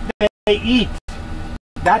 They eat.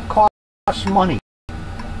 That costs money.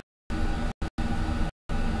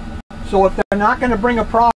 So if they're not going to bring a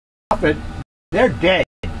profit, they're dead.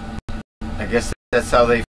 I guess that's how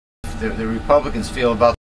the Republicans feel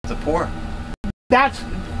about the poor.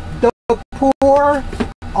 The poor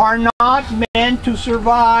are not meant to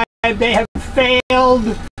survive. They have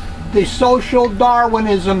failed the social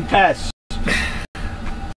Darwinism test.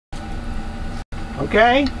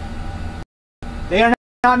 Okay? They are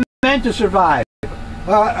not meant to survive.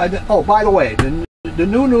 Oh, by the way, the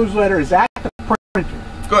new newsletter is at the printer.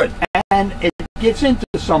 Good. And it gets into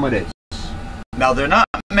some of this. Now, they're not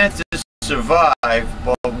meant to survive,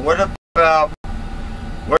 but what about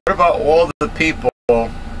all the people?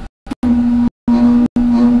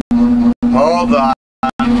 Hold on.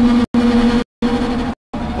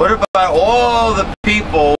 What about all the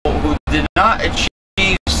people who did not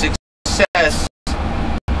achieve success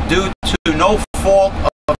due to no fault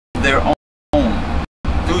of their own?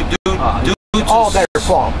 All their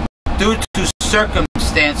fault. Due to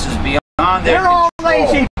circumstances beyond their They're all control.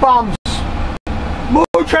 lazy bums.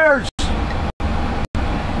 Moochers.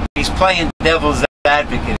 He's playing devil's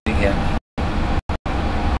advocate again.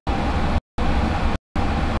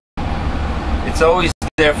 It's always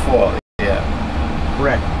their fault, yeah.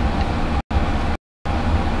 Correct.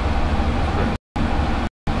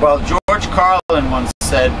 Well, George Carlin once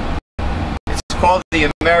said, it's called the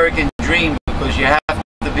American dream because you have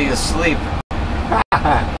to be asleep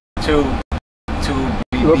to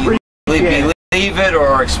believe it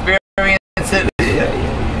or experience it.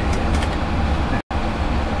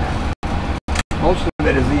 Most of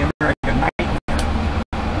it is the American nightmare.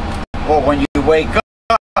 Well, when you wake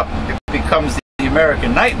up, it becomes the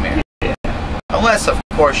American nightmare. Yeah. Unless, of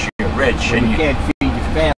course, you're rich When and you can't feed your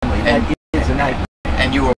family. That is a nightmare.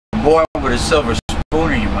 and you were born with a silver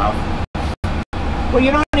spoon in your mouth. Well,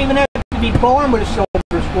 you don't even have to be born with a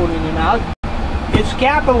silver spoon in your mouth. It's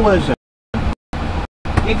capitalism.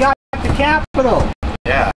 You got the capital.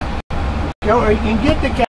 Yeah. You can get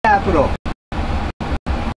the capital.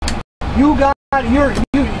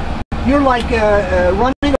 You're like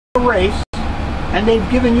running a race, and they've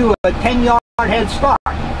given you a 10-yard head start.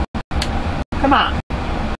 Come on.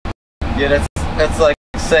 Yeah, that's like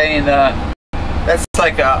saying that's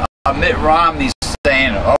like a Mitt Romney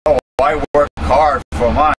saying, "Oh, I work hard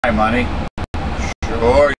for my money."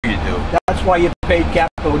 Sure you do. That's why you paid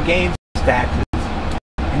capital gains taxes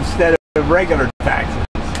instead of regular taxes.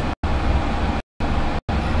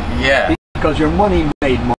 Yeah. Because your money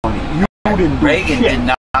made money. You didn't do Reagan shit.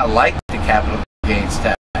 did not like the capital gains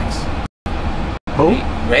tax. Who?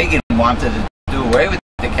 Reagan wanted to do away with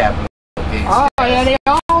the capital gains Oh, tax. yeah, they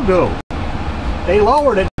all do. They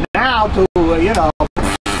lowered it now to,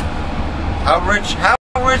 How rich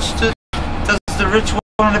does the rich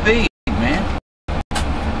want to be, man?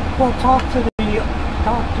 Well, talk to the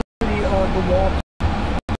Wall.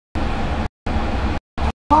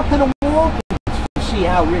 Talk to the Waltons to see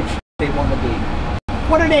how rich they want to be.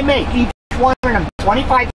 What do they make? Each one of them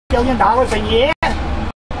 $25 billion a year?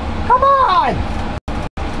 Come on!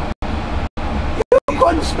 You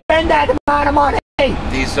couldn't spend that amount of money.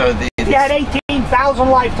 These are You had 18,000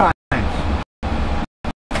 lifetimes.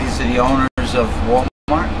 These are the owners of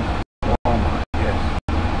Walmart. Walmart, yes.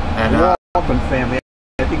 And The Walton family.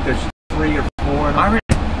 I think there's 3 or 4 of them.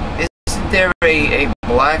 isn't there a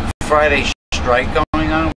Black Friday strike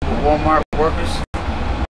going on with Walmart workers?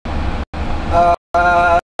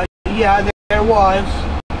 Yeah, there was.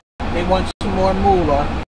 They want some more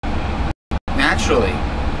moolah. Naturally,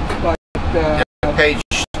 But,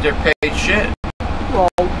 they're paid shit. well,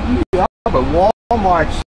 yeah, but Walmart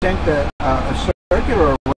sent a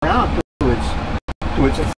circular around to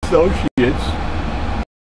its associates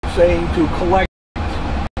saying to collect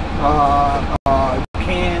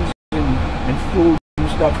cans and food and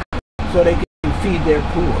stuff so they can feed their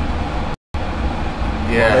poor.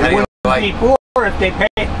 Yeah, They wouldn't be poor if they paid.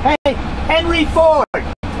 Hey, Henry Ford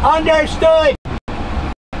understood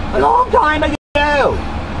a long time ago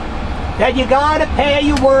that you gotta pay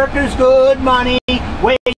your workers good money,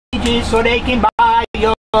 wages, so they can buy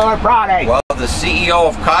your product. Well, the CEO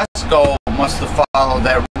of Costco must have followed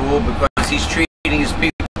that rule because he's treating his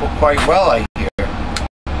people quite well, I hear.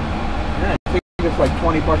 Yeah, I think it's like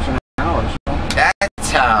 $20 an hour. So.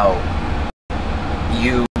 That's how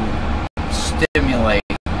you stimulate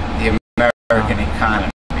the American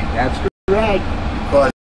economy. That's correct.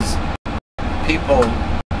 Because people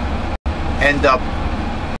end up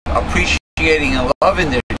appreciating and loving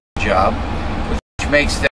their job, which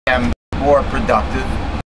makes them more productive,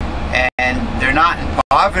 and they're not in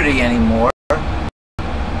poverty anymore,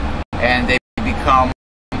 and they become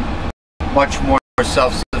much more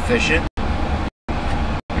self-sufficient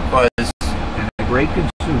because And a great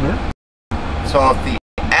consumer. so if the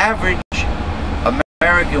average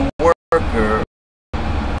American worker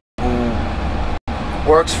who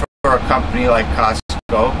works for a company like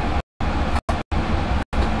Costco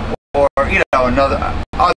or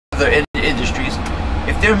other industries,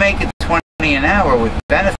 if they're making $20 an hour with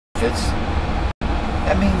benefits,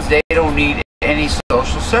 that means they don't need any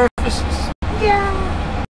social services.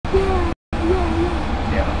 Yeah.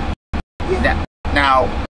 Now,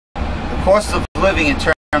 the cost of living in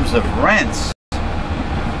terms of rents,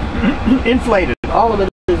 Inflated. All of it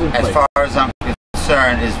is inflated. as far as I'm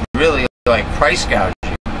concerned, is really like price gouging.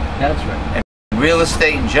 That's right. And real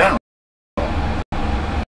estate in general.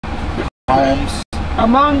 Homes.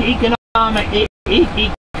 Among economists,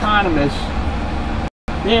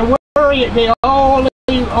 they all the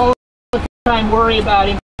time worry about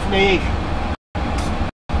inflation.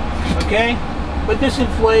 Okay? But this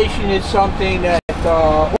inflation is something that, if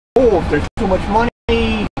there's too much money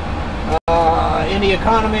in the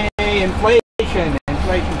economy, inflation.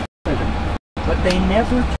 But they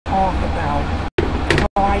never talk about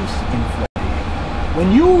price inflation.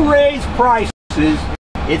 When you raise prices,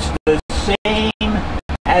 it's the same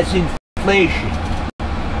as inflation.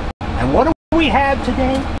 And what do we have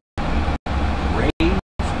today? Raised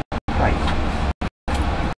prices.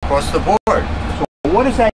 Across the board. So what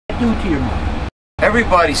does that do to your money?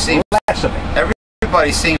 Everybody seems Less of it.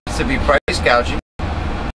 Everybody seems to be price gouging.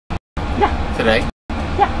 Yeah. Today.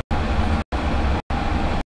 Yeah.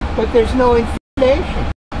 But there's no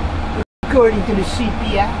inflation, according to the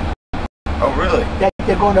CPI. Oh, really? That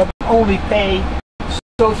they're going to only pay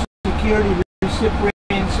Social Security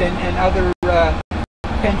recipients and other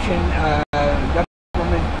pension,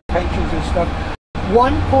 government pensions and stuff,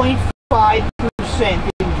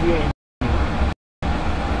 1.5% in January.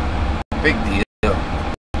 Big deal.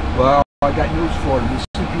 Well, I got news for you. The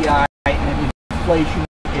CPI and inflation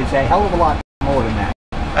is a hell of a lot more than that.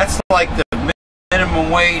 That's like the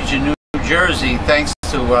minimum wage in New Jersey, thanks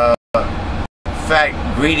to fat,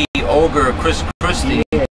 greedy ogre Chris Christie,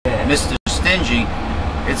 Yeah. Mr. Stingy.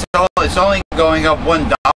 It's only going up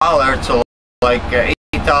 $1 to like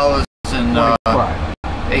 $8 and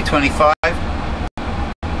 $8.25.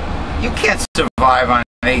 You can't survive on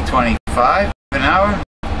 $8.25 an hour.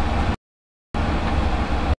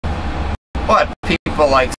 But people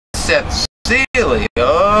like Seth Seeley,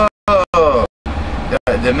 the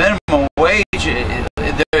minimum wage,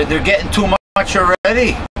 they're getting too much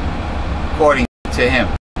already, according to him.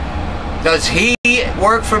 Does he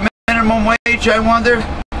work for minimum wage, I wonder?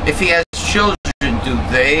 If he has children, do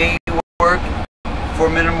they work for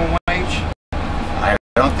minimum wage? I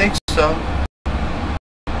don't think so.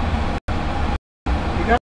 You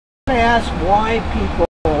got to ask why people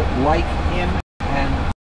like him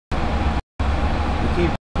and the Tea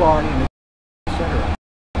Party, etc.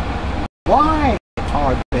 Why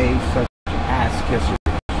are they such ass kissers?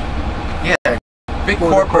 Yeah, big For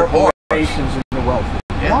corporate the whores. corporations and the wealthy.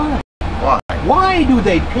 Yeah. Why? Why? Why do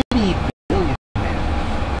they pity billionaires?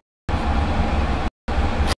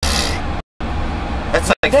 That's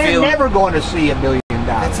like They're feeling. never going to see $1 billion.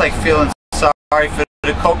 That's like feeling sorry for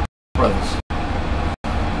the Koch brothers.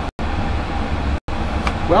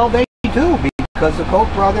 Well, they do, because the Koch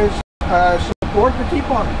brothers support the Tea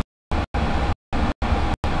Party.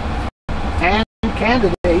 And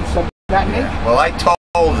candidates of that nature. Yeah. Well, I told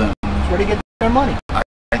them. That's where they get their money. I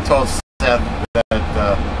told Seth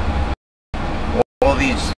that all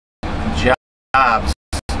these jobs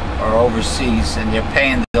are overseas, and they're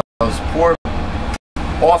paying those poor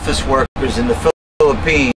office workers in the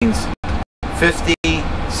Philippines 50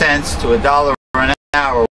 cents to $1 an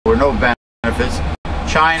hour with no benefits.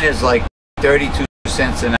 China is like 32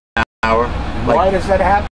 cents an hour. Why does that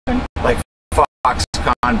happen? Like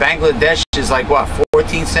Foxconn. Bangladesh is like what,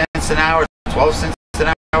 14 cents an hour, 12 cents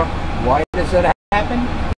an hour? Why does that happen?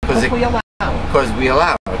 Because we allow it. Because we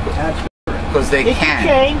allow it. That's correct. Because they It can. could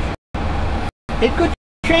change. It could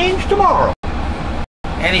change tomorrow.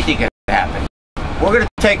 Anything can happen. We're going to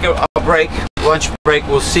take a break, lunch break.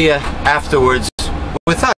 We'll see you afterwards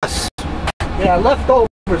with us. Yeah, leftovers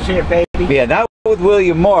here, baby. Yeah, not with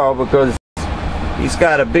William Morrow, because he's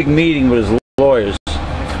got a big meeting with his lawyers.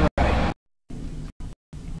 That's right.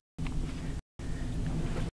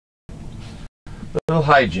 Little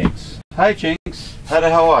hijinks. Hijinks, how the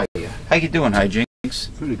hell are you? How you doing, hijinks?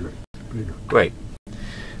 Pretty great. Pretty good. Great.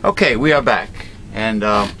 Okay, we are back. And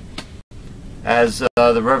as the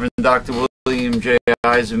Reverend Dr. William J.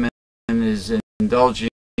 Eisenman is indulging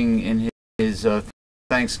in his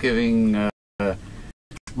Thanksgiving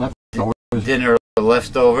dinner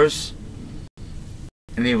leftovers,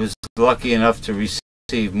 and he was lucky enough to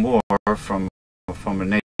receive more from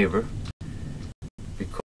a neighbor,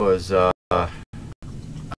 because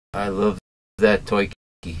I love that turkey.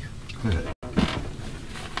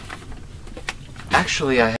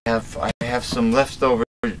 Actually, I have some leftover.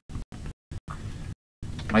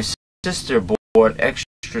 My sister bought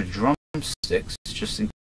extra drumsticks just in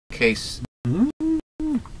case the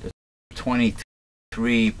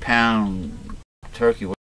 23-pound turkey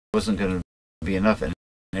wasn't going to be enough, and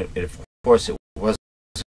of course it wasn't.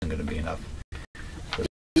 going to be enough.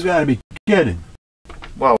 You got to be kidding.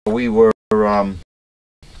 Well, we were 1,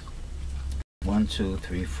 2,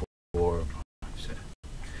 3, 4, 5, 6.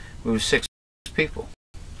 We were 6 people.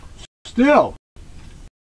 Still.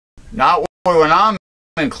 Not when I'm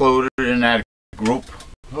included in that group.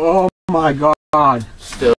 Oh my God.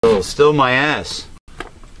 Still my ass.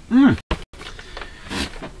 Mm.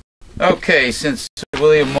 Okay, since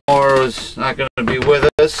William Moore is not going to be with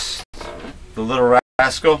us, the little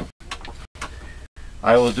rascal,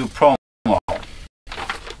 I will do promo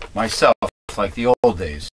myself, like the old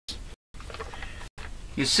days.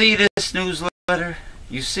 You see this newsletter?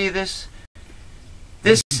 You see this?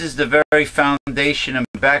 This is the very foundation and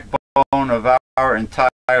backbone of our entire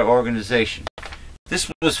organization.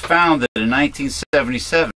 This was founded in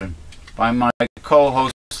 1977 by my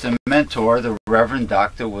co-host and mentor, the Reverend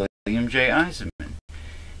Dr. William J. Eisenman.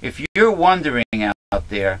 If you're wondering out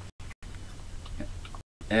there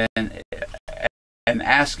and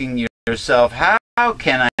asking yourself, how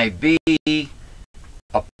can I be a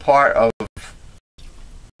part of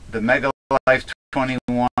the Mega Life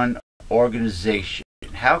 21 organization?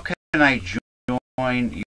 How can I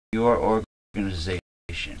join your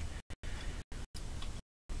organization?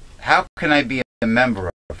 How can I be a member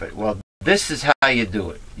of it? Well, this is how you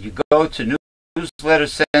do it. You go to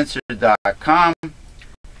newslettercensored.com.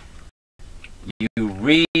 You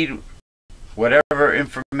read whatever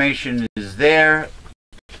information is there,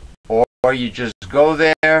 or you just go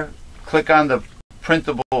there, click on the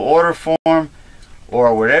printable order form,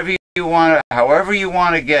 or whatever you want, however you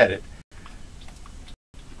want to get it.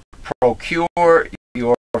 Procure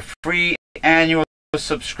your free annual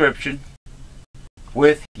subscription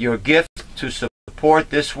with your gift to support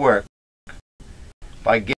this work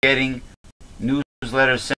by getting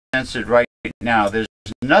Newsletter Censored right now. There's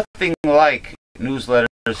nothing like Newsletter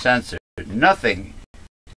Censored. Nothing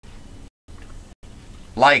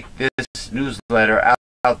like this newsletter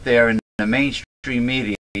out there in the mainstream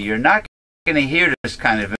media. You're not going to hear this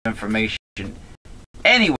kind of information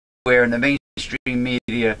anywhere in the mainstream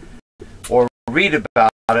media or read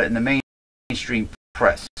about it in the mainstream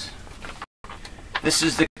press. This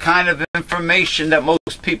is the kind of information that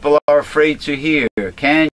most people are afraid to hear.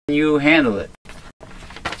 Can you handle it?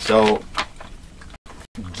 So,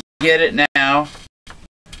 get it now.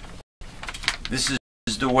 This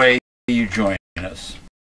is the way you join us.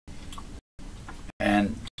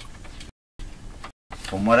 And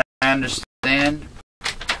from what I understand,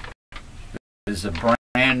 there's a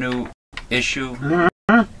brand new issue.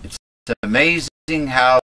 It's amazing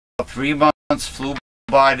how 3 months flew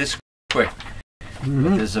by this quick.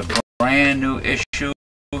 But there's a brand new issue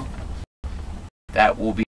that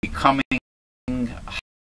will be coming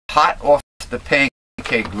hot off the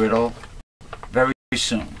pancake griddle very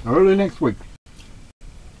soon. Early next week.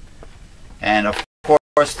 And of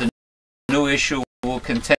course, the new issue will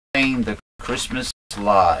contain the Christmas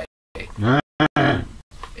lie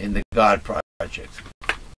in the God Project.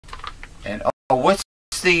 And what's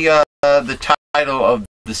the title of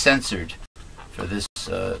the censored for this?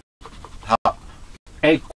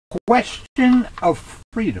 A question of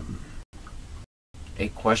freedom. A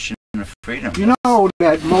question of freedom. You know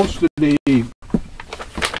that most of the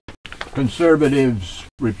conservatives,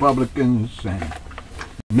 Republicans, and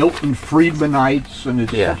Milton Friedmanites, and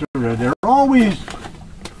etc., they're always,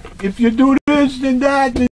 if you do this, then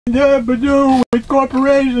that, then that, but do with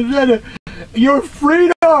corporations, etc., your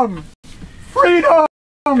freedom! Freedom!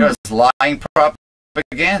 Because lying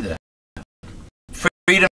propaganda.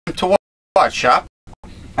 Freedom to what, Shop?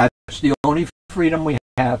 That's the only freedom we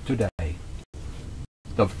have today.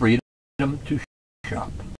 The freedom to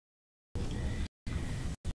shop.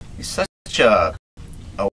 It's such a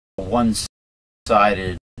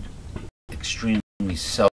one-sided, extremely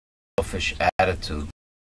selfish attitude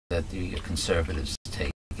that the conservatives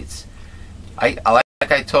take. It's I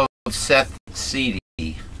told Seth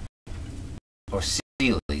Seeley,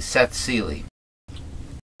 Seth Seeley.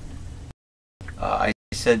 I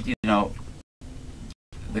said, you know,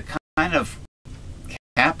 the kind of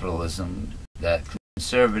capitalism that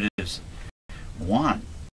conservatives want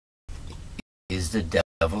is the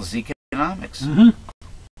devil's economics.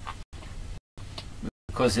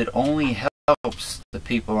 Because it only helps the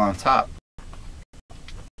people on top.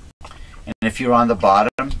 And if you're on the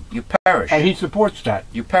bottom, you perish. And he supports that.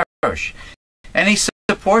 You perish. And he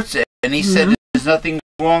supports it. And he said there's nothing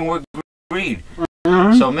wrong with greed.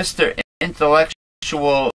 So Mr.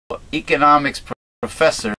 Intellectual Economics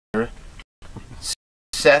Professor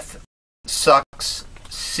Seth Sucks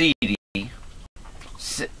Seedy,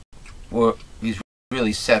 or he's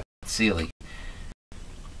really Seth Seeley,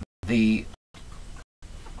 the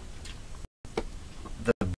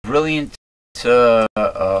brilliant,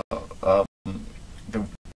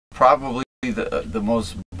 probably the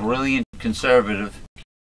most brilliant conservative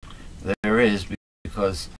there is,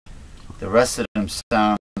 because the rest of them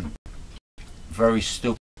sound very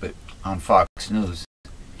stupid on Fox News.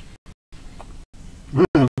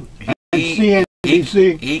 He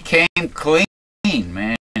came clean,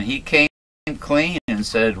 man. He came clean and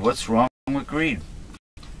said, "What's wrong with greed?"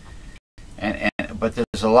 But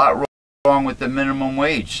there's a lot wrong with the minimum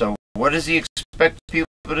wage. So what does he expect people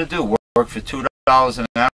to do? Work for $2 an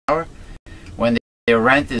hour when their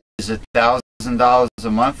rent is $1,000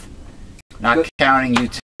 a month, not counting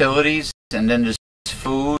utilities, and then there's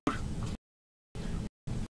food.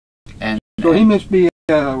 And so he must be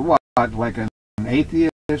what, like an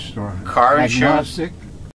atheist or car insurance? Agnostic?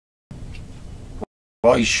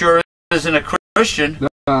 Well, he sure isn't a Christian.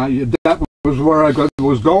 That was where I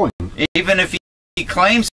was going. Even if he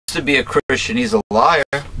claims to be a Christian, he's a liar.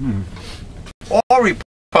 All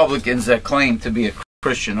Republicans that claim to be a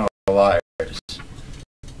Christian are liars.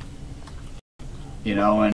 You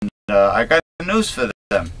know, and I got news for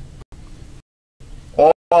them.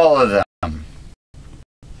 All of them,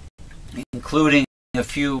 including a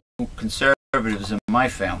few conservatives in my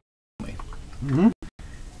family.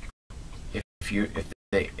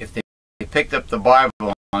 If they picked up the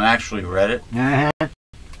Bible and actually read it,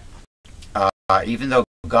 even though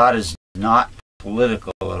God is not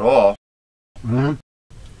political at all,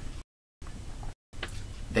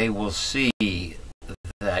 they will see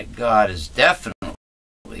that God is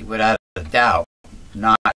definitely, without a doubt,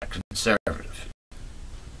 not conservative.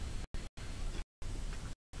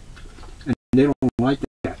 And they don't like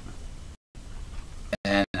that.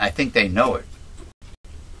 And I think they know it.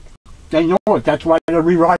 They know it. That's why they're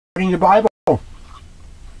rewriting the Bible.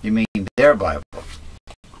 You mean their Bible?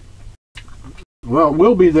 Well, it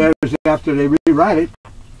will be theirs after they rewrite it.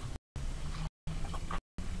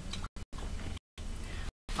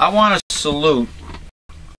 I want to salute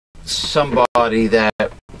somebody that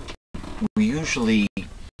we usually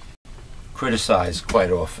criticize quite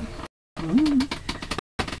often.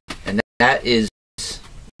 And that is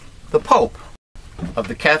the Pope of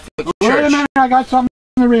the Catholic Church. Wait a minute, I got something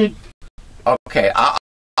to read. Okay,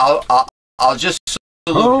 I'll just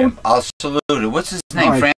salute him. I'll salute him. What's his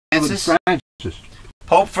name? Right. Francis? Francis.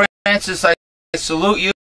 Pope Francis, I salute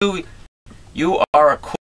you. You are a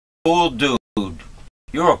cool dude.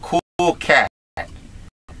 You're a cool cat.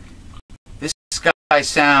 This guy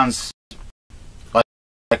sounds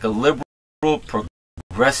like a liberal,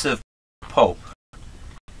 progressive pope.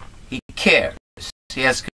 He cares. He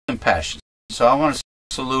has compassion. So I want to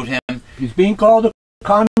salute him. He's being called a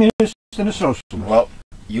communist and a socialist. Well,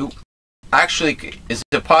 actually, is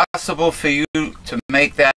it possible for you to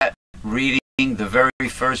make that reading the very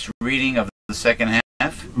first reading of the second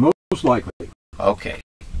half? Most likely. Okay.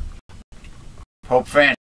 Pope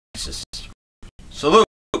Francis. Salute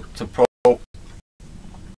to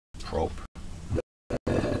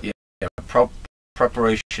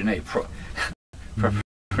Preparation A.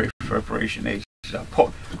 Preparation A.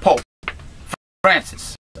 Pope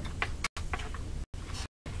Francis.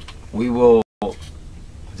 We will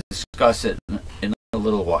discuss it in a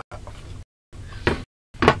little while.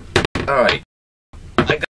 Alright.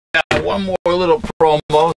 I got one more little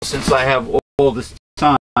promo since I have all this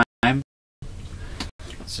time.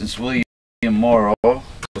 Since William Morrow was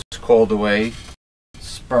called away,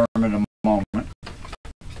 spur in a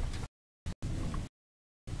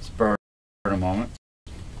moment.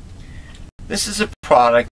 This is a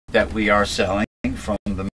product that we are selling from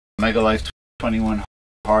the Mega Life 21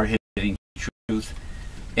 Hard-Hitting Truth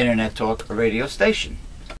Internet Talk Radio station.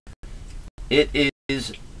 It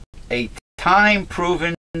is a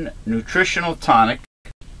time-proven nutritional tonic.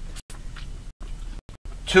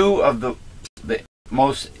 Two of the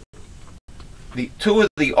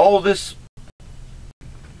oldest,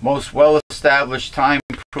 most well-established,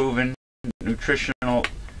 time-proven nutritional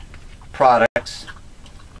products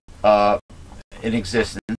in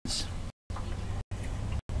existence.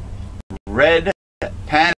 Red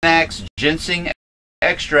Panax ginseng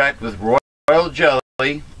extract with royal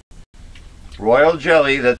jelly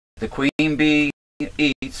that the queen bee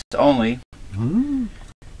eats only.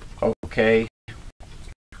 Okay.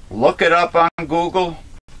 Look it up on Google.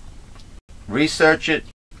 Research it.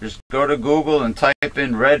 Just go to Google and type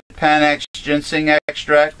in Red Panax ginseng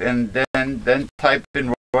extract and then type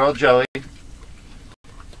in royal jelly.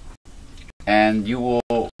 And you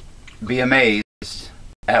will be amazed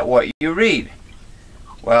at what you read.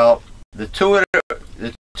 Well, the two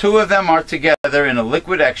of them are together in a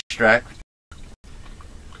liquid extract.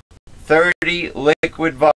 30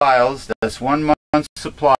 liquid vials. That's 1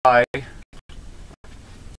 supply,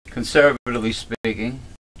 conservatively speaking,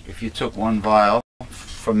 if you took one vial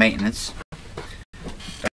for maintenance.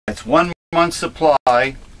 That's 1 month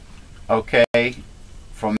supply, okay,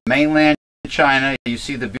 from mainland China. You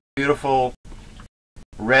see the beautiful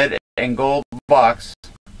red and gold box.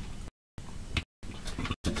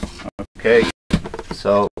 Okay,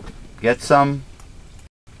 so get some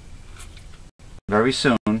very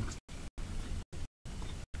soon.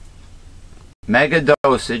 Mega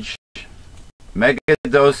dosage,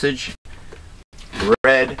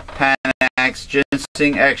 red Panax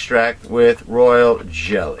ginseng extract with royal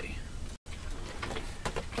jelly.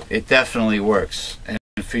 It definitely works. And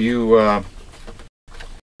for you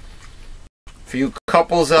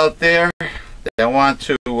couples out there that want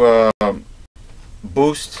to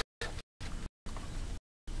boost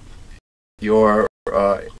your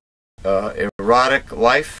erotic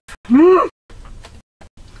life,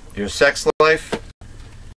 your sex life,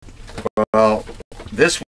 well,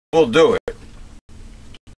 this will do it.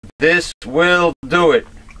 This will do it.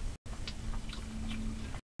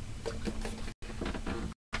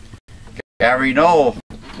 Gary Knoll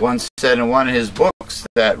once said in one of his books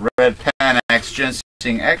that red Panax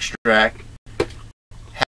ginseng extract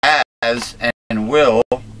has and will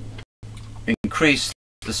increase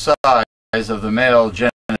the size of the male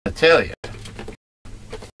genitalia,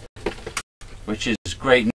 which is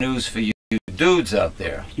great news for you dudes out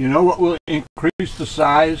there. You know what will increase the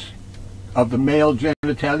size of the male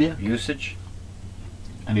genitalia? Usage?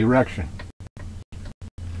 An erection.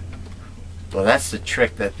 Well, that's the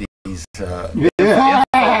trick that these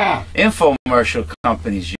infomercial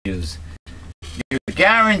companies use. You're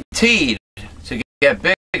guaranteed to get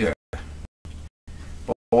bigger.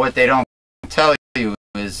 But what they don't tell you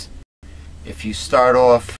is if you start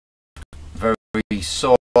off very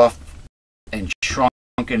soft and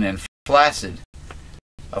shrunken and flaccid,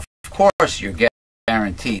 of course you're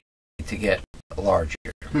guaranteed to get larger.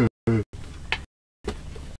 You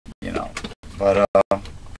know, but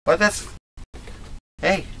that's,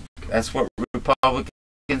 hey, that's what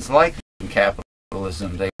Republicans like in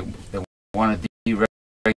capitalism. They want to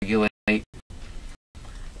deregulate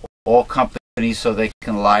all companies so they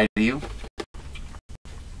can lie to you.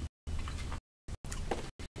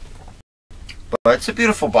 But it's a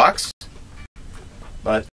beautiful box.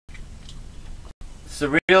 But it's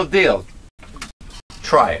the real deal.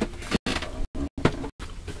 Try it.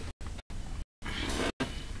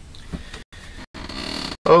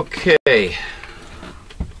 Okay.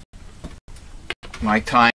 My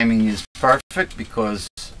timing is perfect because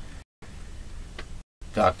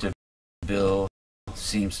Dr. Bill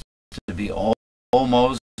seems to be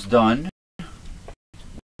almost done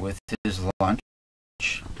with his lunch.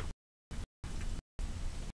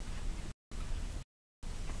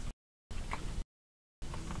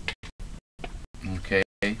 Okay.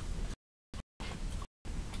 If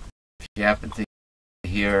you happen to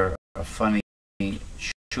hear a funny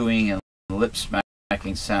chewing and lip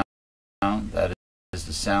smacking sound, that is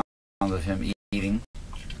the sound of him eating.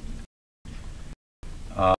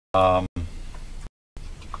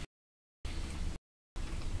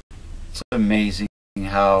 It's amazing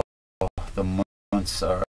how the months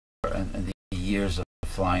are and the years are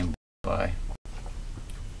flying by.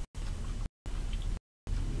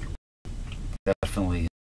 Definitely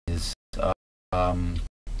is.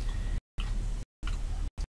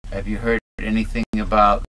 Have you heard anything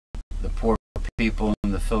about the poor people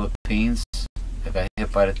in the Philippines that got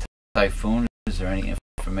hit by the typhoon? Is there any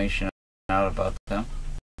information out about them?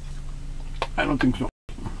 I don't think so.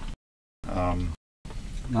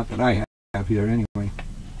 Not that I have here anyway.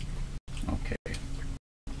 Okay.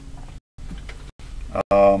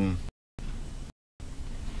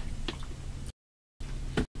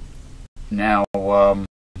 Now,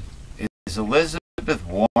 is Elizabeth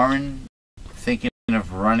Warren thinking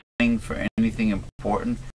of running for anything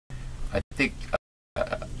important? I think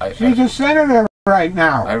she's a senator right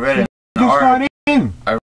now. I read I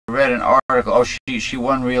read an article. Oh, she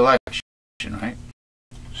won re-election, right?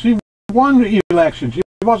 She won the election. She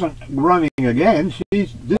wasn't running again.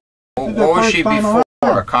 What was she before?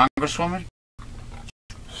 A congresswoman?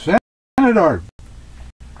 Senator.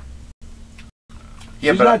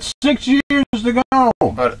 Yeah, she's got 6 years to go.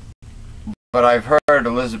 But I've heard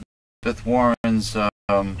Elizabeth Warren's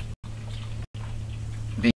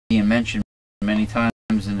being mentioned many times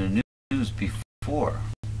in the news before.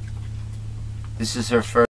 This is her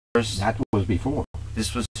first. That was before.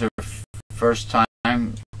 This was her first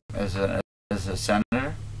time as a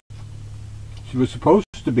senator. She was supposed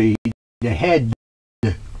to be the head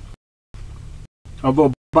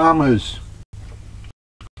of Obama's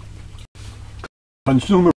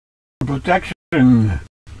consumer protection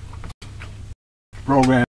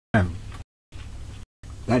program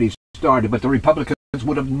that he started, but the Republicans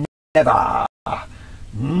would have never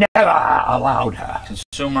allowed her.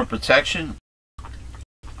 Consumer protection?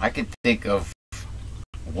 I can think of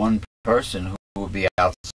one person who would be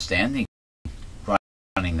outstanding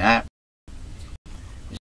running that.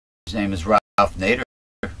 His name is Ralph Nader.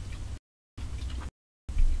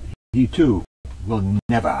 He too will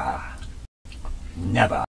never.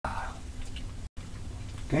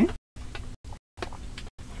 Okay?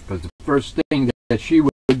 Because the first thing that she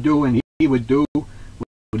would do and he would do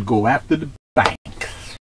would go after the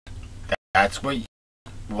banks. That's what,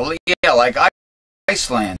 well, yeah, like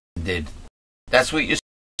Iceland did. That's what you're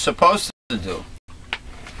supposed to do.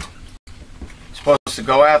 You're supposed to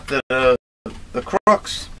go after the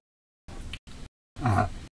crooks.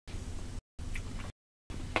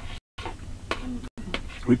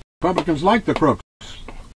 Republicans like the crooks.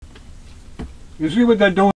 You see what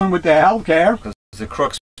they're doing with their health care? Because the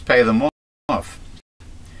crooks pay them off.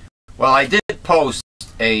 Well, I did post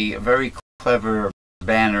a very clever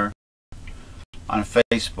banner on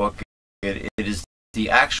Facebook. It is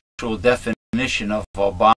the actual definition of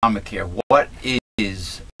Obamacare. What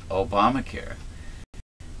is Obamacare?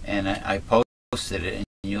 And I posted it, and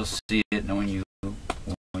you'll see it when you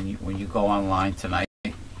go online tonight.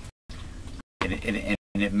 And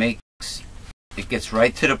it gets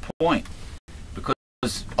right to the point, because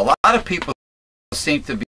a lot of people seem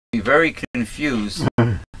to be very confused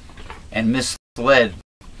and misled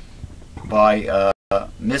by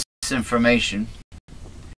misinformation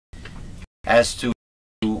as to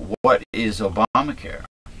what is Obamacare.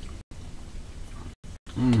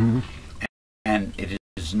 Mm-hmm. And it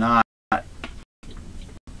is not.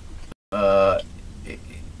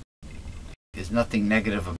 There's nothing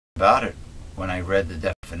negative about it when I read the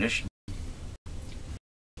definition.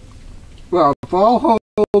 Well, if all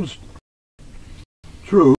holds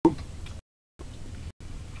true,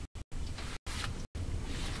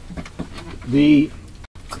 the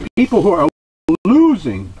people who are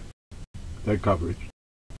losing their coverage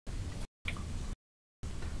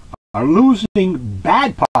are losing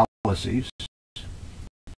bad policies,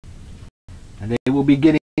 and they will be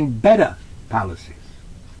getting better policies.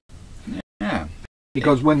 Yeah.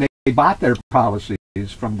 Because when they bought their policies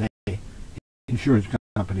from the insurance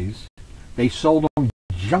companies, they sold them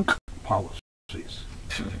junk policies.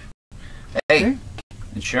 Hey, Okay?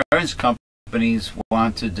 Insurance companies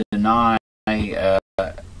want to deny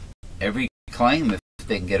every claim if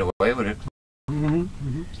they can get away with it.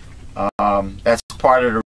 Mm-hmm. Mm-hmm. That's part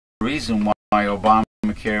of the reason why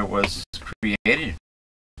Obamacare was created.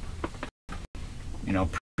 You know,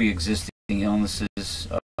 pre-existing illnesses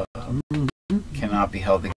cannot be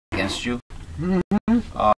held against you.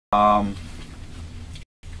 Mm-hmm.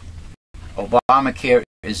 Obamacare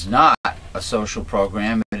is not a social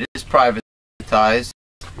program. It is privatized.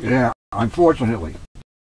 Yeah, unfortunately.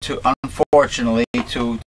 Unfortunately,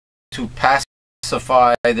 to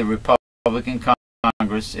pacify the Republican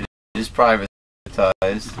Congress, it is privatized.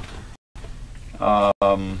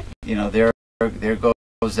 You know, there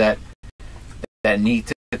goes that need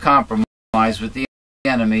to compromise with the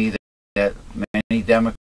enemy that many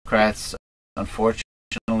Democrats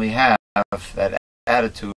unfortunately have, that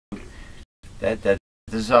attitude, that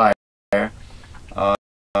desire,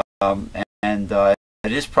 and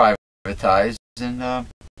it is privatized, and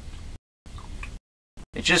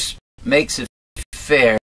it just makes it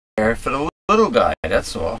fair for the little guy,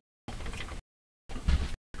 that's all.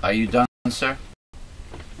 Are you done, sir?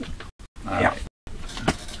 All right.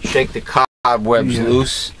 Shake the cobwebs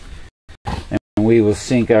loose, and we will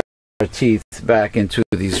sink our teeth back into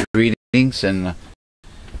these readings, and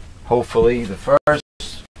hopefully the first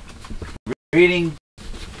reading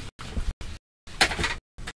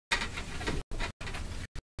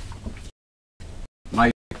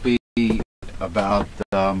might be about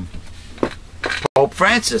Pope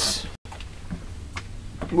Francis.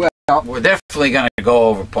 Well, We're definitely going to go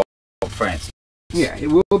over Pope Francis. yeah, it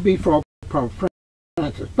will be for Pope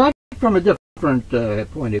Francis, but from a different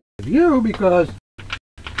point of view, because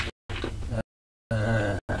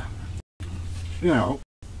you know,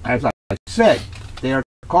 as I said, they are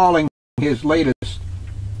calling his latest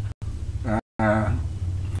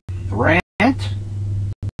rant,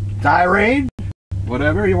 tirade,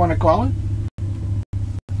 whatever you want to call it,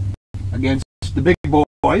 against the big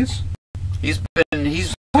boys. He's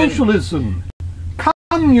been Socialism,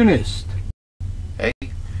 communist. hey,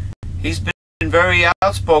 he's been very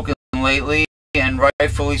outspoken lately, and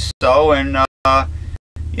rightfully so. And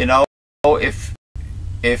you know, if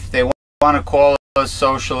they want to call us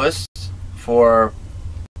socialists for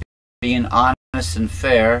being honest and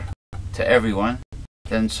fair to everyone,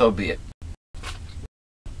 then so be it.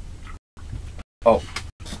 Oh,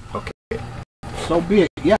 okay. So be it,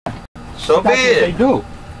 yeah. So be That's what they it. do.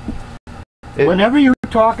 Whenever you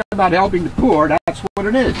talk about helping the poor, that's what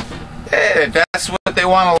it is. Hey, that's what they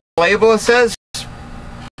want to label us as.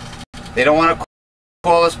 They don't want to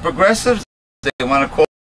call us progressives. They want to call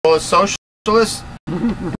us socialists.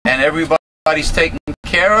 And everybody's taken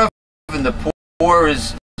care of, and the poor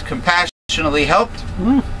is compassionately helped.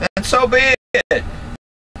 Then so be it.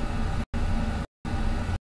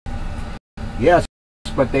 Yes,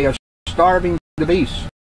 but they are starving the beast.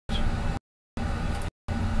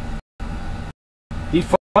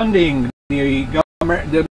 Defunding the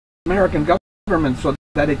American government so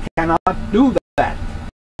that it cannot do that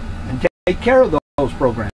and take care of those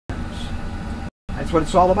programs. That's what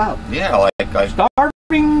it's all about. Yeah, like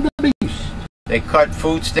starving the beast. They cut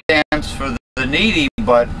food stamps for the needy,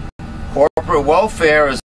 but corporate welfare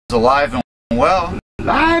is alive and well.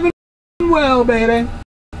 Alive and well, baby.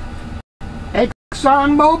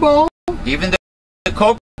 ExxonMobil. Even the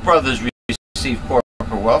Koch brothers receive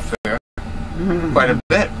corporate welfare quite a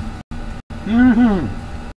bit.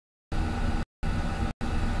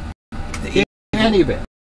 Any bit.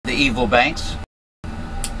 The evil banks.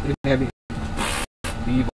 The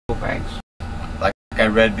evil banks. Like I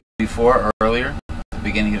read before earlier, at the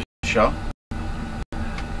beginning of the show.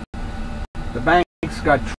 The banks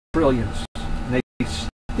got trillions. And they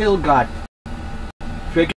still got.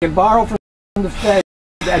 They can borrow from the Fed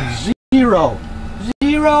at zero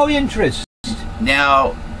interest.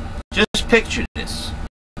 Now, just picture this.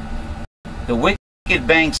 The wicked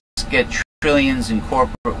banks get trillions in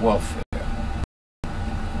corporate welfare.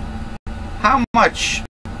 How much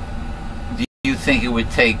do you think it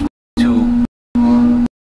would take to...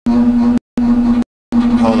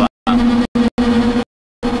 Hold on.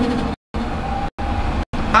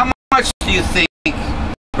 How much do you think,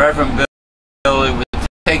 Reverend Bill, it would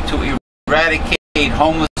take to eradicate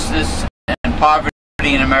homelessness and poverty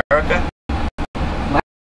in America?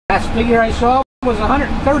 Last figure I saw was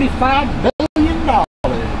 $135 billion.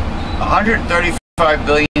 $135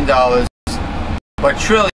 billion, but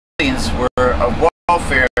trillions were of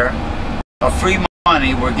welfare, of free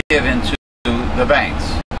money were given to the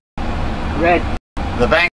banks. Red. The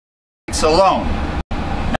banks alone,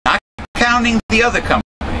 not counting the other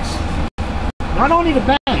companies. Not only the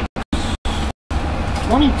banks,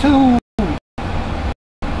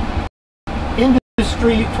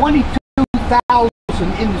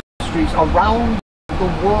 22,000 industries around the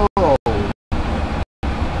world.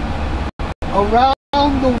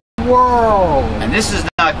 Around the world. And this is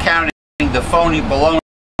not counting the phony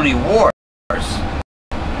baloney wars.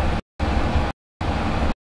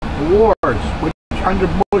 The wars, which under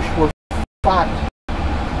Bush were fought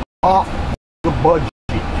off the budget.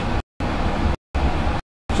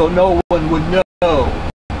 So no one would know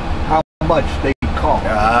how much they cost.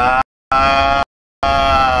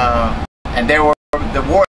 And there were the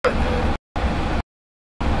war.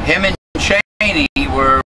 Him and Cheney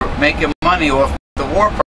were making money off the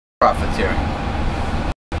war profiteering.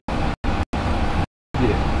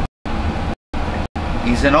 Yeah.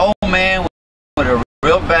 He's an old man with a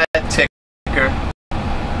real bad ticker,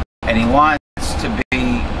 and he wants to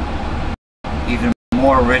be even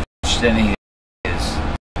more rich than he is.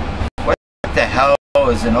 What the hell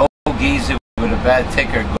is an old geezer with a bad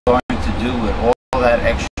ticker going to do with all that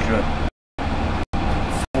extra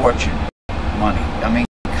fortune money? I mean,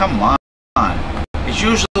 come on. It's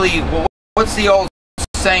usually, what's the old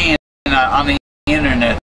saying on the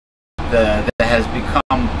internet that has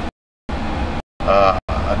become a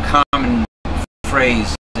common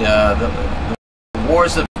phrase? The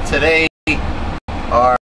wars of today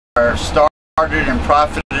are started and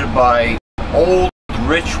profited by old,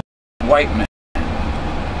 rich white men.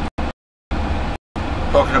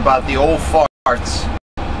 Talking about the old farts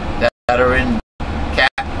that are in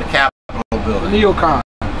the Capitol building. The neocons.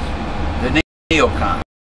 The neocons.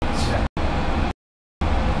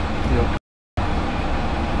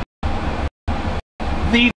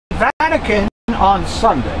 The Vatican on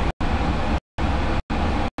Sunday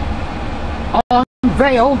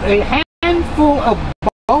unveiled a handful of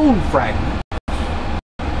bone fragments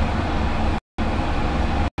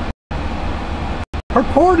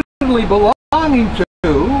purportedly belonging to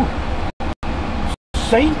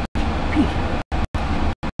Saint Peter.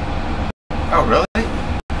 Oh, really?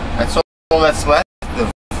 That's all that's left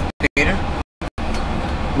of Peter?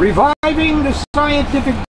 Reviving the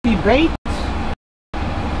scientific debate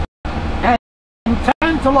and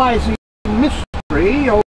tantalizing mystery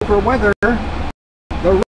over whether the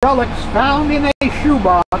relics found in a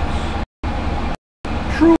shoebox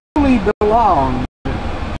truly belonged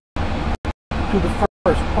to the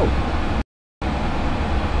first pope.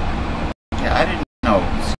 Yeah, I didn't know.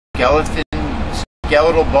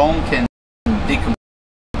 Skeletal bone can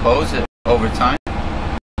decompose it over time. I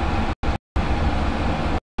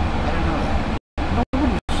didn't know that.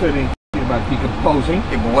 Nobody said anything about decomposing.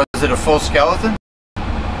 Yeah, but was it a full skeleton?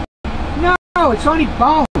 No, it's only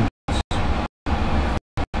bones.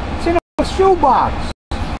 It's in a shoebox.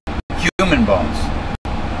 Human bones.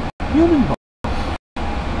 Human bones.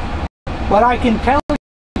 But I can tell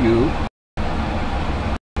you,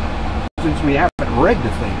 since we haven't read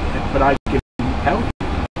the thing yet, but I can tell you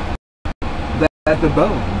that the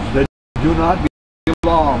bones that do not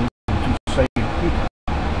belong to Saint Peter,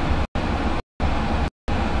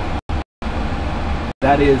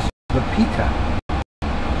 that is the Peter,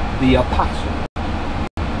 the apostle.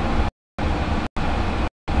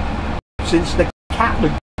 Since the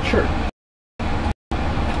Catholic Church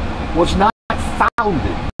was not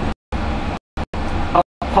founded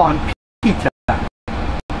upon Peter,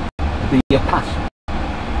 the apostle,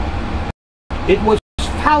 it was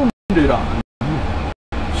founded on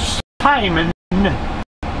Simon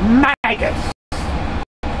Magus,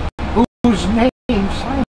 whose name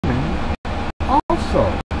Simon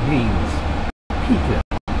also means Peter,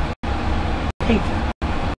 Peter,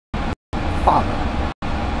 Father.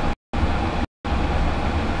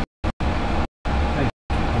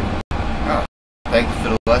 Thank you for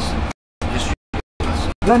the lesson. History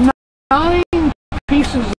lesson. The 9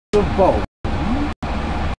 pieces of bone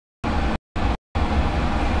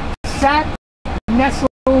sat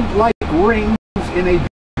nestled like rings in a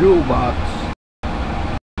jewel box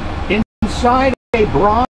inside a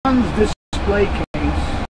bronze display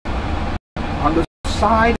case on the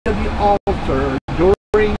side of the altar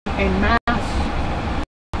during a mass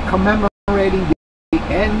commemorating the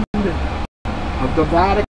end of the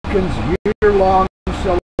Vatican's year-long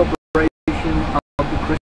celebration of the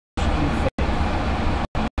Christian faith.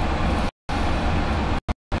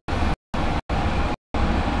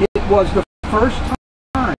 It was the first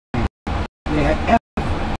time they had ever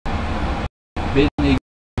been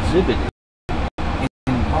exhibited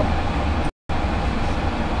in public.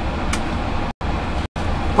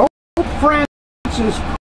 Pope Francis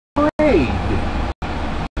prayed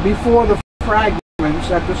before the fragments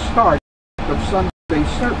at the start of Sunday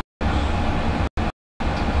service,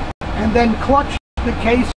 and then clutched the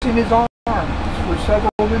case in his arms for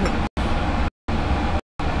several minutes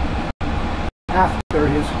after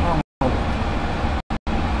his homily.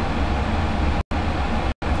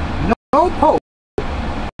 No pope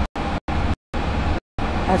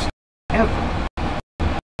has ever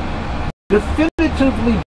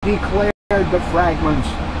definitively declared the fragments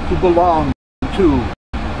to belong to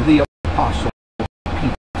the apostle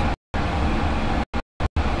Peter.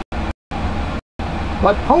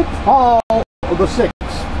 But Pope Paul VI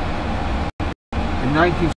in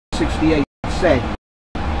 1968 said,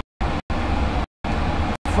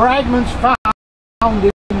 fragments found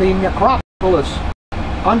in the necropolis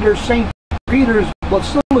under St. Peter's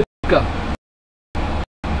Basilica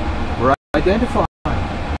were identified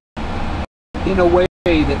in a way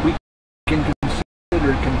that we can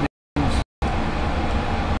consider convincing.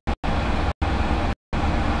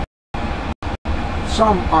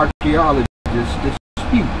 Some archaeologists dispute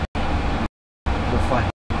the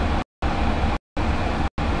fact.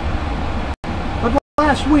 But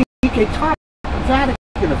last week, a top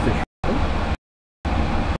Vatican official,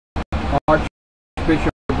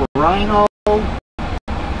 Archbishop Rhino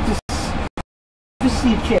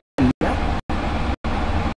Fisichella,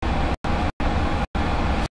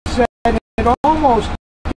 said it almost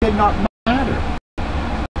did not matter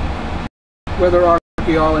whether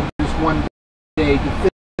archaeologists one day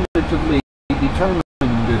definitively determined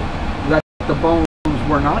that the bones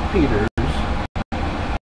were not Peter's,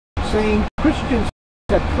 saying Christians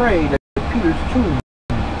had prayed at Peter's tomb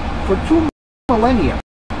for 2 millennia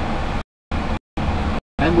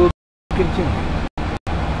and will continue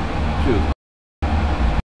to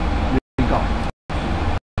regard.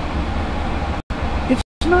 It's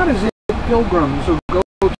not as if pilgrims who go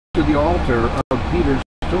to the altar of Peter's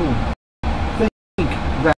tomb think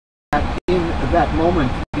that in that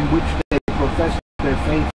moment in which they profess their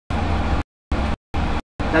faith,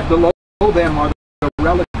 that below them are the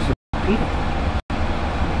relics of Peter,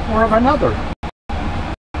 or of another,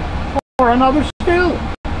 or another still.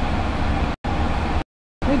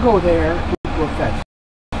 They go there to profess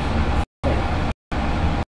faith.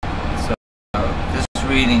 So this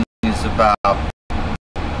reading is about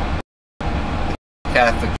the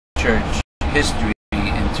Catholic Church history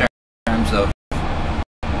in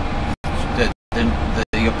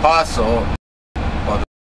apostle, or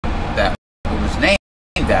that it was named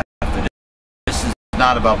after. This is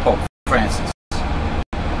not about Pope Francis.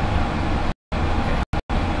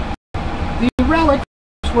 The relics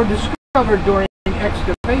were discovered during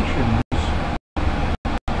excavations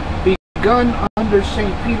begun under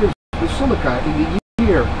St. Peter's Basilica in the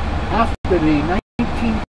year after the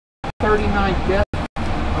 1939 death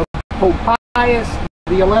of Pope Pius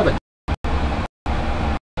XI,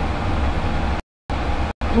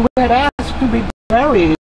 who had asked to be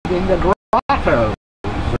buried in the grottos,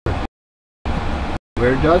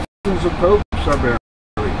 where dozens of popes are buried.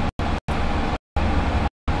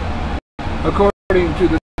 According to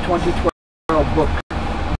the 2012 book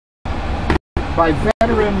by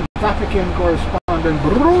veteran Vatican correspondent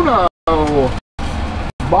Bruno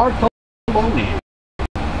Bartoloni,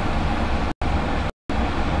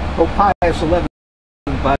 Pope Pius XI,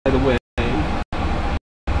 by the way,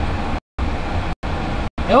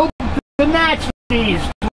 helped the Nazis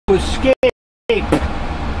to escape.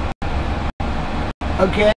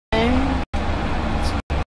 Okay?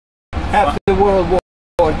 After World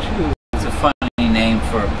War II. It's a funny name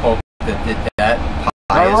for a pope that did that.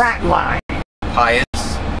 A rat line. Pious.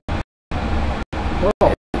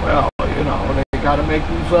 Oh, well, you know, they got to make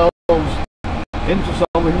themselves into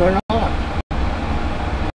something they're not.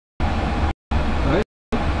 Right?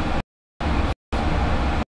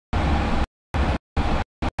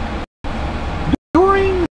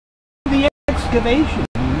 During the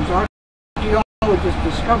excavations, archaeologists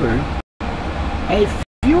discovered a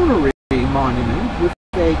funerary monument with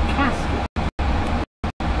a casket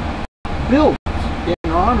built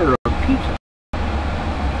in honor of Peter,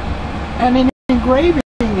 and an engraving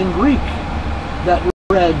in Greek that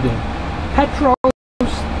read Petros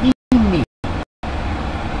Imi,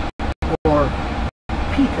 or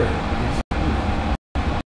Peter is he.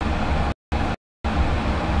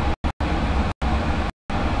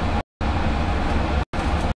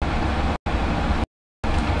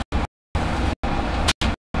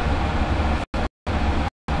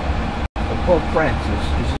 Pope Francis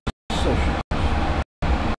is a socialist,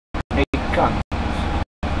 a communist,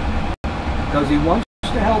 because he wants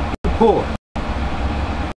to help the poor,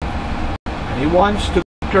 and he wants to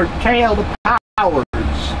curtail the powers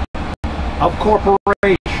of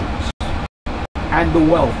corporations and the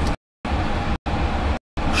wealthy.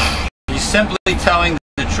 He's simply telling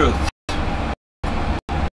the truth.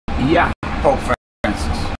 Yeah. Pope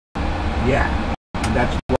Francis. Yeah. And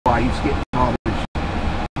that's why he's getting all this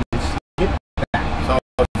hit back. So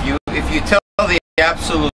if you tell the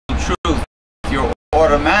absolute truth, you're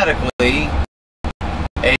automatically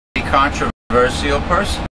a controversial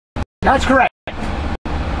person. That's correct.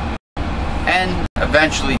 And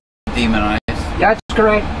eventually demonized. That's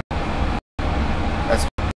correct. That's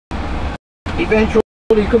Eventually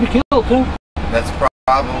he could be killed too. That's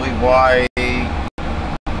probably why,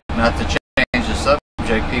 not to change the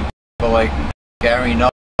subject, people like Gary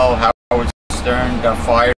Null, Howard Stern got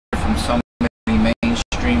fired from so many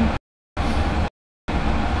mainstream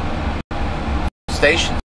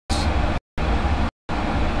stations.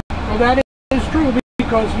 Well, that is true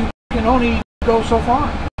because you can only go so far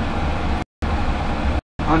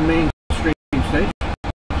on mainstream stations.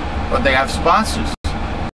 But they have sponsors.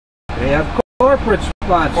 They have corporate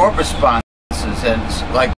sponsors. Corporate sponsors, and it's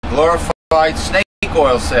like glorified snake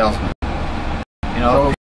oil salesmen. You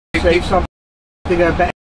know, So say something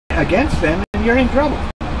against them, and you're in trouble.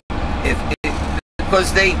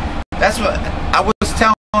 Because that's what I was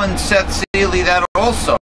telling Seth Seeley that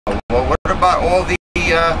also. Well, what about all the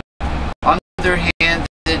underhanded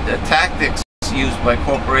tactics used by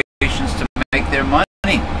corporations to make their money?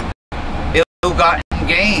 Ill-gotten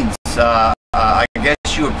gains. I guess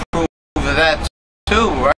you approve of that too,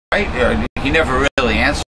 right? He never really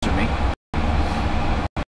answered me.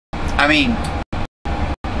 I mean,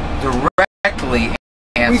 directly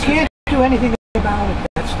answered. We can't do anything about it.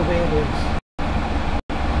 That's the way it is.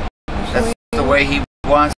 That's the way he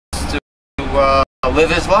wants to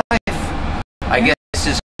live his life. I guess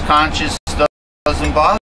his conscience doesn't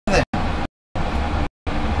bother him.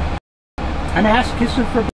 And ask Kisser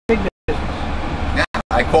for big business. Yeah,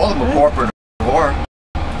 I call him a corporate whore.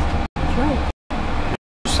 That's right.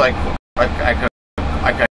 Just like I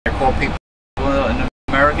call people in the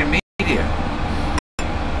American media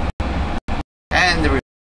and the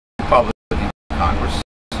Republican Congress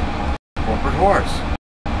corporate whores.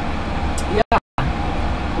 Yeah.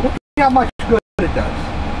 Look how much good it does.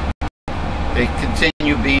 They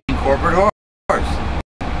continue being corporate whores.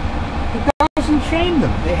 It doesn't shame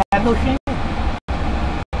them. They have no shame.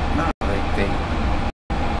 No,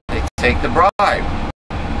 they take the bribe.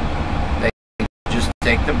 They just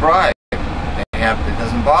take the bribe. It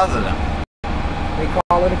doesn't bother them. They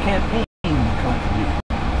call it a campaign contribution.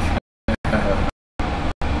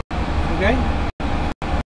 Okay?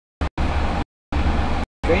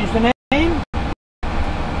 Change the name.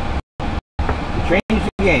 Change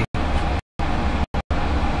the game.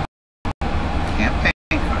 Campaign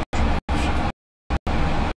contribution.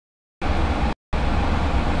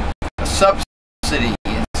 A subsidy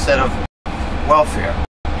instead of welfare.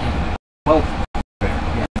 Welfare.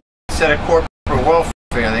 Yeah. Instead of corporate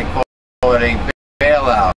welfare, they call it a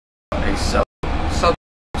bailout, a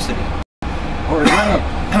subsidy. Or a grant.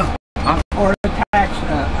 Or a tax.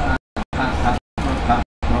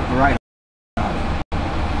 Right.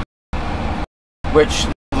 Which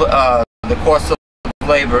the cost of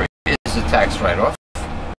labor is a tax write-off,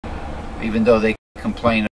 even though they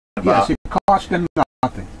complain about. Yes, it costs them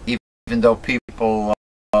nothing. Even though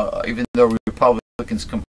even though Republicans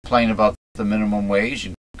complain about the minimum wage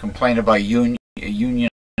and complain about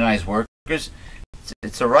unionized workers,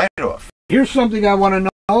 it's a write-off. Here's something I want to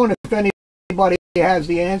know, and if anybody has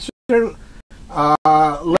the answer,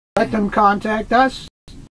 let them contact us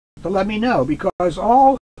to let me know, because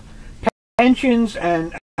all pensions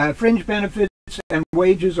and fringe benefits and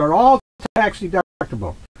wages are all tax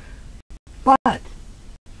deductible. But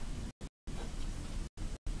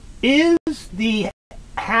is the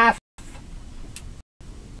half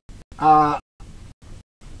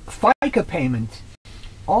FICA payment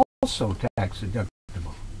also tax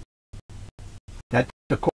deductible that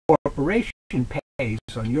the corporation pays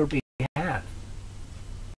on your behalf?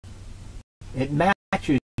 It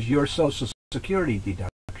matches your Social Security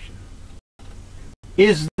deduction.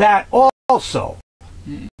 Is that also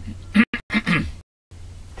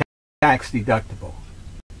tax deductible?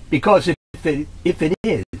 Because if it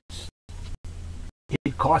is,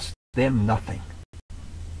 it costs them nothing.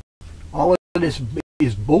 All of this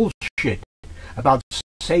is bullshit about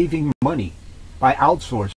saving money by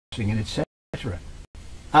outsourcing and etc.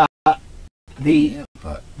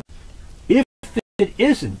 If it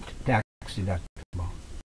isn't tax deductible,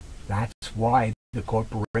 that's why the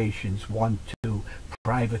corporations want to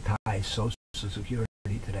privatize Social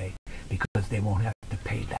Security today, because they won't have to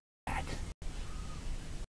pay that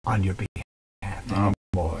on your behalf. Oh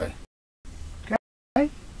boy. Okay?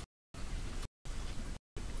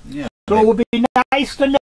 Yeah. So it would be nice to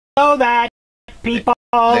know that, people.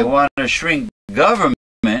 They want to shrink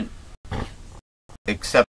government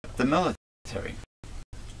except the military.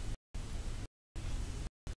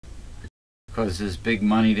 Because there's big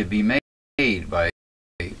money to be made by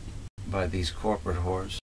these corporate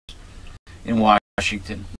whores in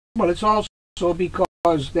Washington. Well, it's also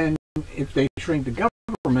because then if they shrink the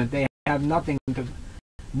government, they have nothing to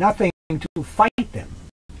fight them.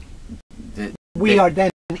 We are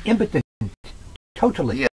then impotent,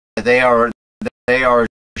 totally. Yeah, they are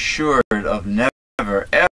assured of never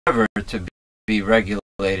ever to be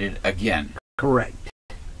regulated again. Correct.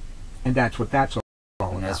 And that's what that's all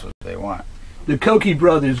about. And that's what they want. The Koch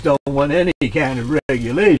brothers don't want any kind of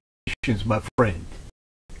regulations, my friend.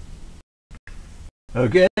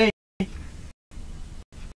 Okay?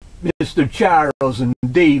 Mr. Charles and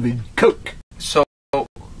David Koch. So,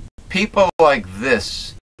 people like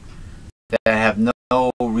this that have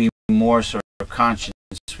no remorse or conscience,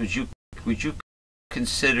 would you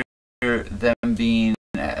consider them being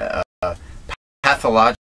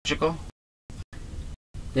pathological?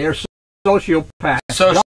 They're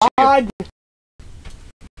sociopaths.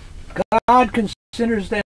 God considers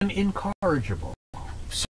them incorrigible.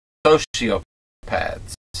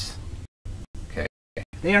 Sociopaths. Okay.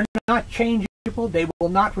 They are not changeable. They will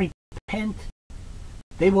not repent.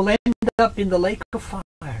 They will end up in the lake of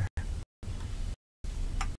fire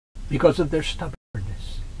because of their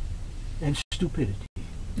stubbornness and stupidity.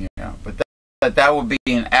 Yeah, but that would be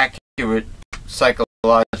an accurate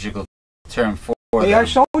psychological term for them. They are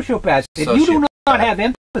sociopaths. If you do not have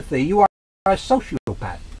empathy, you are a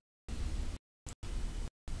sociopath.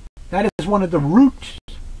 That is one of the roots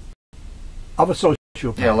of a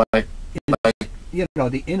sociopath. Yeah, like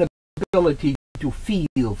the inability to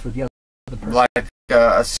feel for the other person. Like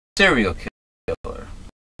a serial killer.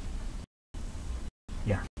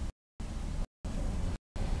 Yeah.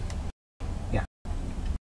 Yeah.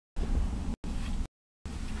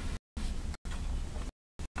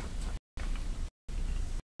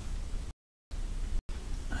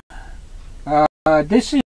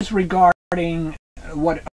 This is regarding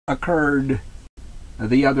what occurred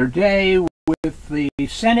the other day with the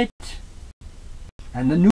Senate and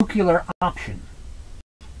the nuclear option.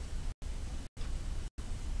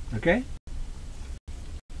 Okay?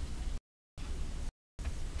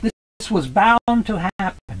 This was bound to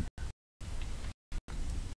happen.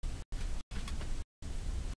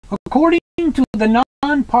 According to the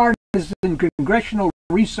Nonpartisan Congressional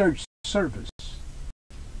Research Service,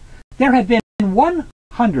 there have been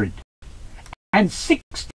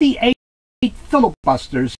 168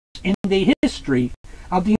 filibusters in the history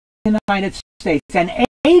of the United States, and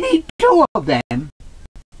 82 of them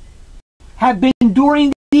have been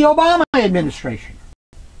during the Obama administration.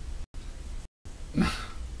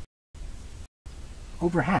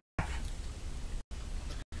 Over half.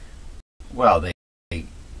 Well, they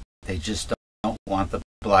just don't want the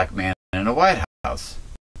black man in the White House.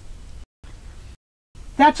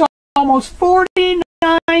 That's almost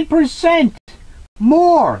 49%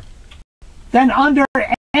 more than under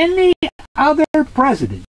any other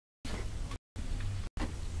president.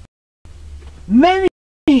 Many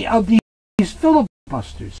of these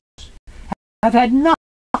filibusters have had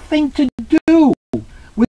nothing to do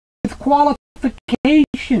with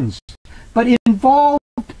qualifications, but involved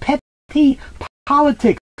petty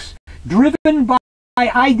politics driven by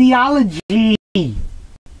ideology and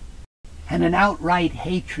an outright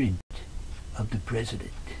hatred of the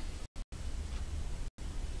president.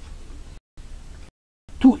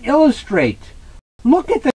 To illustrate, look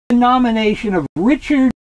at the nomination of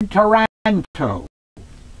Richard Taranto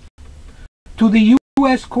to the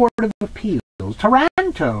U.S. Court of Appeals.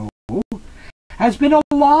 Taranto has been a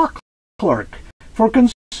law clerk for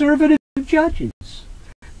conservative judges,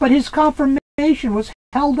 but his confirmation was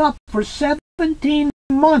held up for 17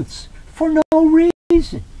 months for no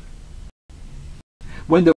reason.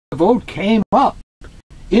 When the vote came up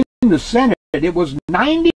in the Senate, it was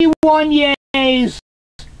 91 yeas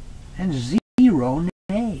and 0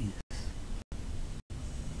 nays.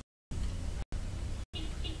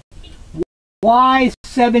 Why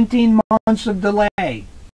 17 months of delay?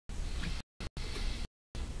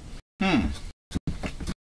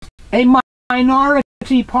 A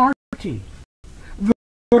minority party, the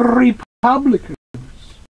Republicans,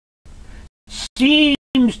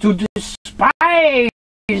 seems to despise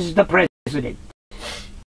the president.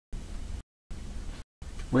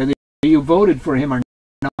 Whether you voted for him or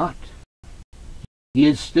not, he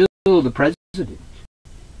is still the president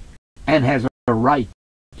and has a right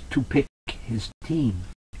to pick his team.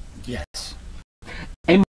 Yes.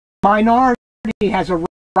 A minority has a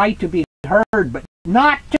right to be heard, but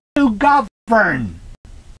not to govern.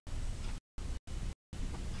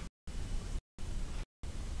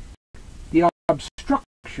 The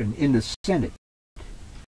obstruction in the Senate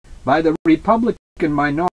by the Republican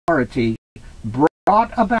minority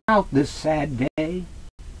brought about this sad day.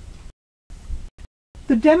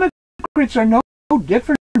 The Democrats are no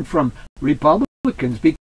different from Republicans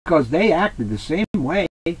because they acted the same way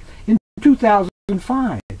in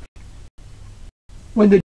 2005 when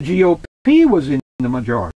the GOP was in the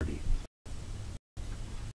majority.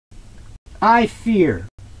 I fear,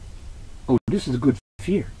 oh, this is a good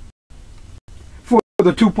fear, for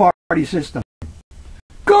the two-party system.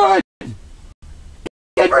 Good!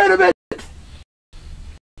 Get rid of it!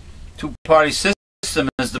 Two-party system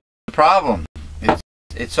is the problem.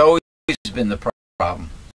 It's always been the problem.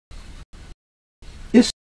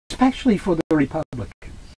 Especially for the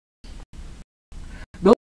Republicans.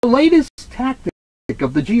 The latest tactic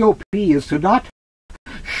of the GOP is to not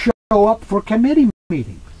show up for committee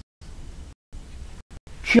meetings.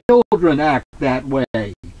 Children act that way.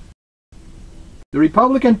 The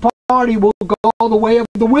Republican Party will go the way of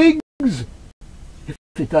the Whigs if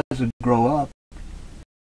it doesn't grow up.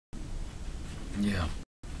 Yeah.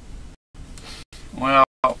 Well,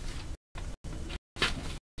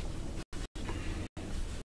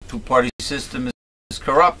 two-party system is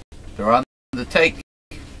corrupt. They're on the take.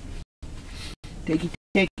 Takey.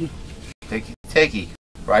 Takey.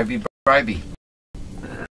 Bribey.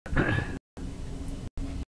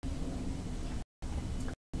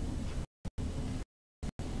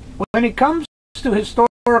 When it comes to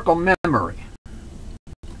historical memory,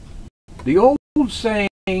 the old saying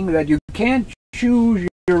that you can't choose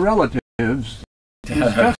your relatives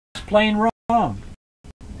is just plain wrong.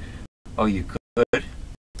 Oh, you could?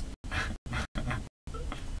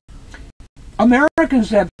 Americans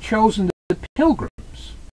have chosen the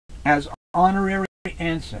Pilgrims as honorary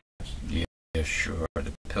ancestors. Yeah, sure,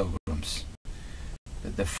 the Pilgrims.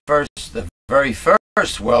 The very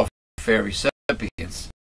first welfare recipients.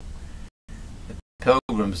 The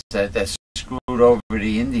Pilgrims that screwed over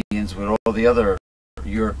the Indians with all the other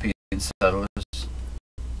European settlers.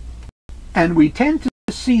 And we tend to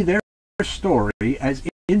see their story as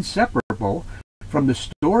inseparable from the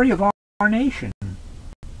story of our nation.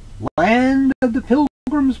 Land of the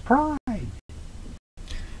Pilgrim's pride.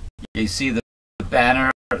 You see the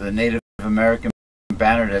banner, the Native American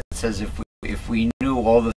banner that says, if we knew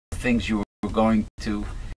all the things you were going to,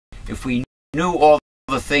 if we knew all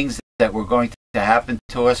the things that were going to happen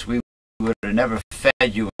to us, we would have never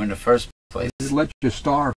fed you in the first place. Just let you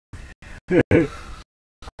starve.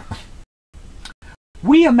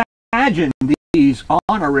 We imagine these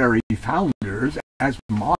honorary founders as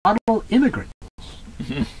model immigrants,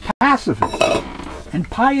 pacifists, and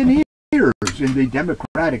pioneers in the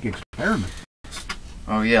democratic experiment.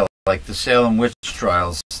 Oh yeah, like the Salem witch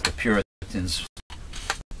trials, the Puritans.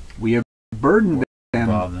 We have burdened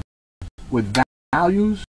them with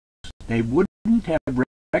values they wouldn't have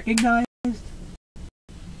recognized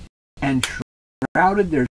and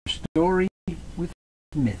shrouded their story with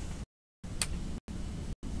myth.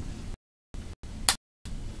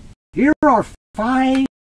 Here are 5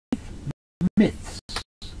 myths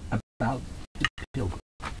about the Pilgrims.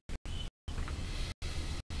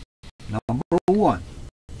 Number 1.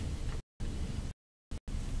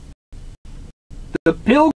 The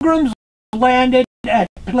Pilgrims landed at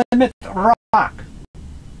Plymouth Rock.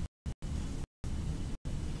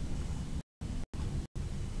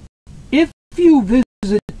 If you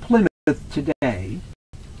visit Plymouth today,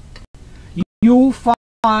 you'll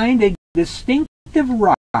find a distinctive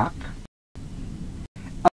rock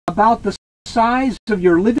about the size of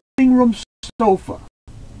your living room sofa,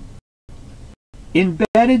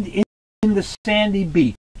 embedded in the sandy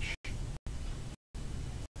beach.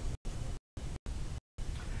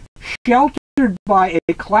 Sheltered by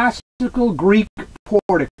a classical Greek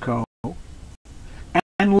portico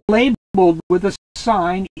and labeled with a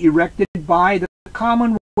sign erected by the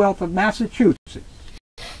Commonwealth of Massachusetts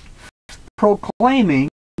proclaiming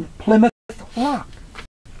Plymouth Rock.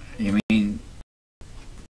 You mean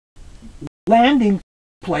landing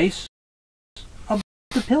place of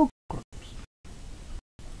the Pilgrims.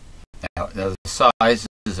 Now the size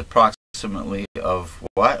is approximately of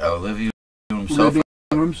what? A living room sofa? Living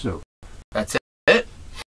room sofa. That's it?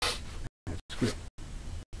 That's good.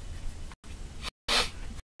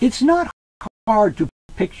 It's not hard to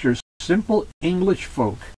picture simple English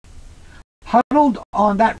folk huddled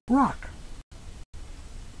on that rock,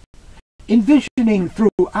 envisioning through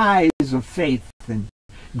eyes of faith and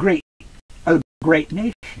a great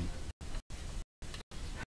nation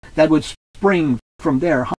that would spring from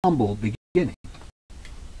their humble beginning.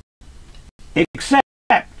 Except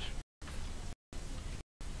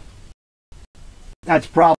that's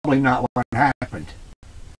probably not what happened.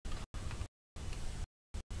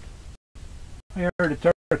 I heard a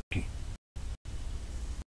turkey.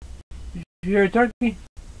 Did you hear a turkey?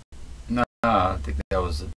 No, I think that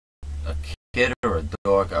was a kid or a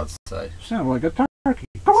dog outside. Sounded like a turkey.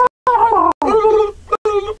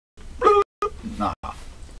 Nah.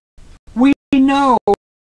 We know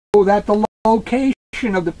that the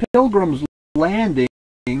location of the Pilgrims' landing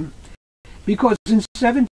because in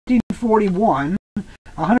 1741,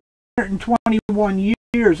 121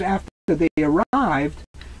 years after they arrived,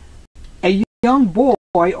 a young boy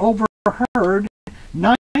overheard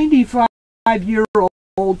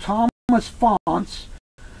 95-year-old Thomas Fonts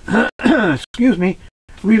excuse me,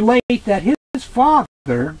 relate that his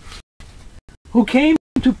father, who came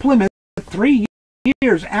to Plymouth 3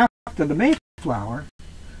 years after the Mayflower,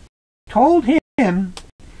 told him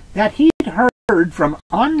that he'd heard from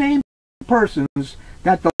unnamed persons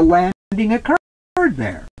that the landing occurred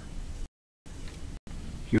there.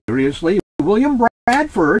 Curiously, William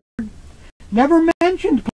Bradford never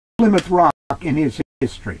mentioned Plymouth Rock in his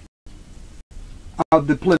history of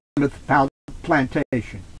the Plymouth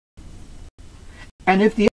plantation. And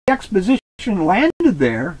if the exposition landed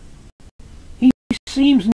there, he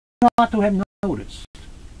seems not to have noticed.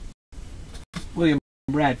 William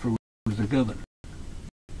Bradford was the governor.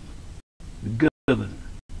 The governor.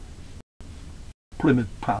 Plymouth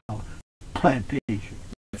plantation.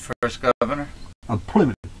 The first governor? Of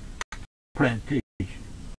Plymouth plantation.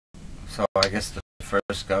 So I guess the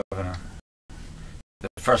first governor. The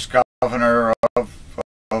first governor of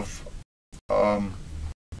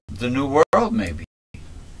the New World, maybe.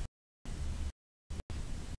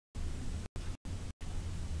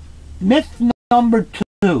 Myth number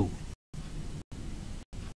 2.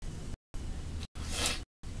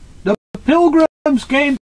 The Pilgrims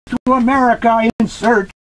came to America in search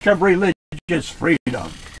of religious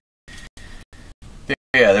freedom.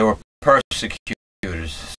 Yeah, they were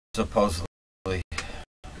persecutors, supposedly.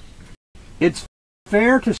 It's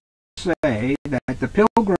fair to say that the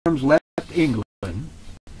Pilgrims left England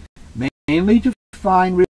mainly to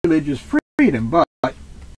find religious freedom, but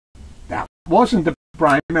that wasn't the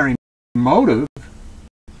primary motive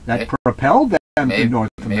that propelled them to North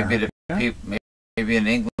America. Maybe in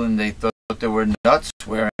England they thought they were nuts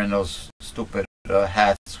wearing those stupid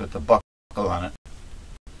hats with the buckle on it.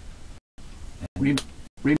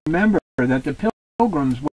 Remember that the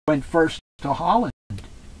Pilgrims went first to Holland,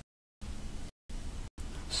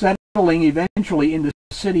 settling eventually in the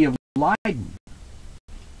city of Leiden.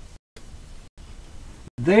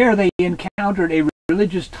 There they encountered a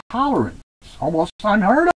religious tolerance almost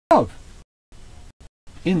unheard of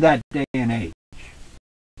in that day and age.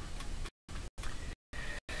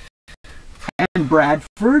 And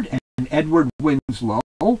Bradford and Edward Winslow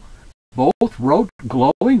both wrote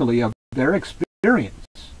glowingly of their experience.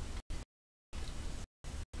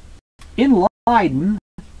 In Leiden,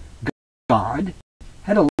 God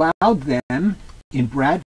had allowed them, in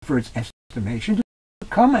Bradford's estimation, to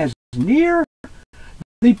come as near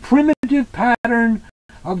the primitive pattern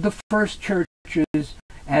of the first churches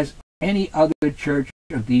as any other church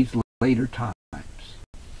of these later times.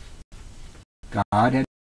 God had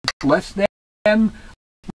blessed them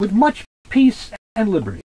with much peace and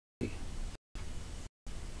liberty.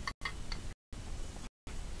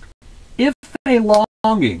 If a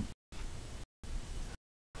longing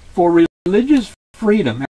for religious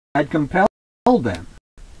freedom had compelled them,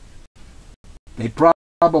 they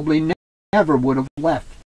probably never would have left.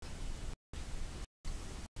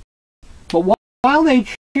 But while they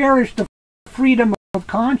cherished the freedom of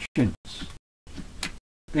conscience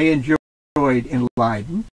they enjoyed in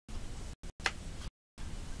Leiden,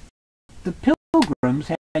 the Pilgrims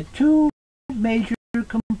had two major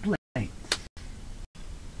complaints.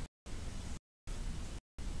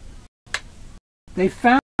 They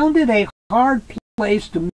found it a hard place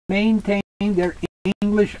to maintain their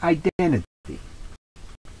English identity,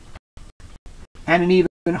 and an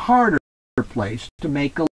even harder place to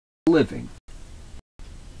make a living.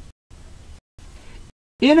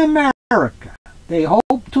 In America, they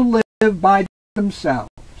hoped to live by themselves,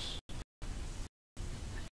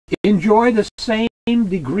 enjoy the same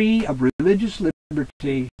degree of religious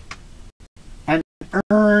liberty, and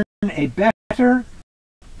earn a better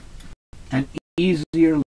and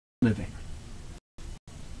easier living.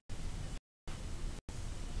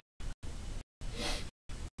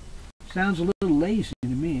 Sounds a little lazy to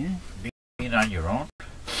me, eh? Being on your own?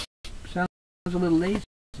 Sounds a little lazy.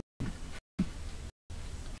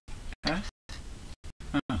 Huh?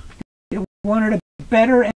 Huh. They wanted a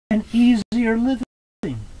better and easier living.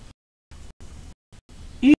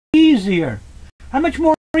 Easier. How much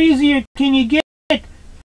more easier can you get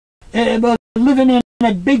living in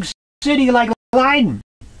a big city like Leiden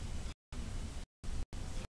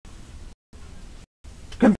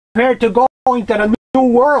compared to going to the New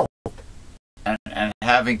World and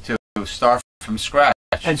having to start from scratch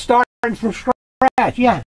and starting from scratch,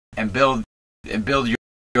 yeah, and build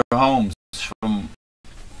your homes from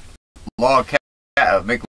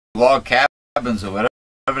make log cabins or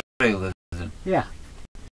whatever they live in. Yeah.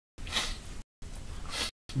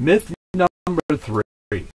 Myth number 3.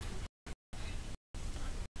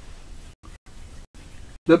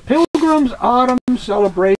 The Pilgrims' Autumn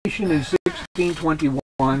celebration in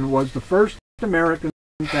 1621 was the first American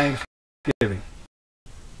Thanksgiving.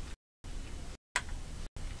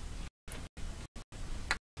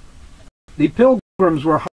 The Pilgrims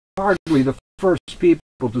were hardly the first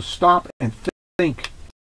people to stop and thank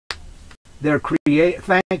their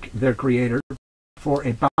Creator for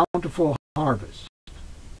a bountiful harvest.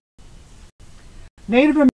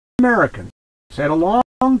 Native Americans had a long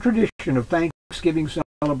tradition of Thanksgiving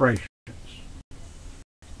celebrations.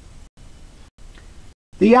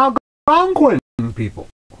 The Algonquin people,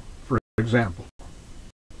 for example,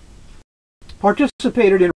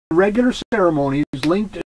 participated in regular ceremonies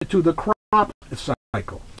linked to the crop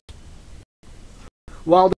cycle,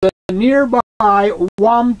 while the nearby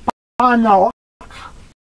Wampanoag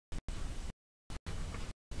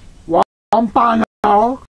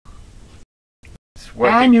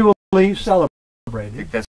annually celebrated. I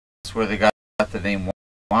think that's where they got the name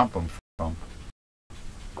wampum from.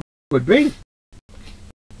 Could be.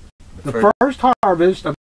 The first harvest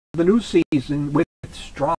of the new season with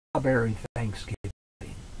strawberry Thanksgiving.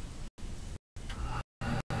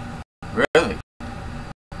 Really?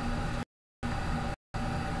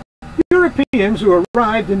 Europeans who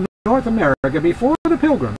arrived in North America before the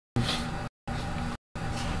Pilgrims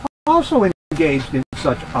also engaged in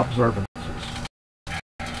such observances.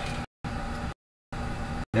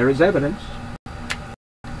 There is evidence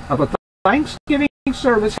of a Thanksgiving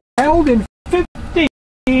service held in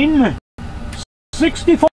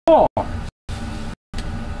 1564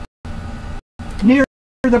 near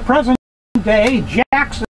the present-day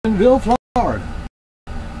Jacksonville, Florida.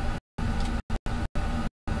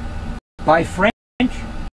 by French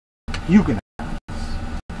Huguenots.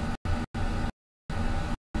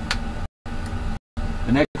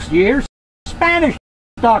 The next year, Spanish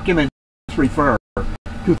documents refer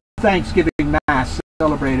to Thanksgiving Mass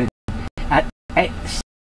celebrated at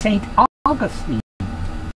St. Augustine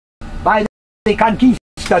by the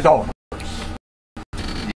conquistadors.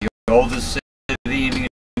 The oldest city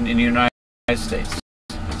in the United States,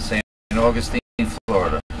 St. Augustine,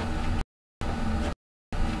 Florida.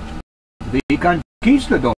 The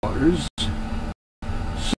conquistadors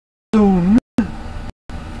soon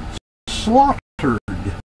slaughtered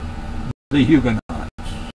the Huguenots.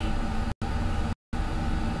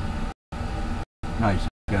 Nice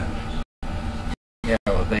guys. Yeah,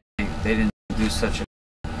 well, they didn't do such a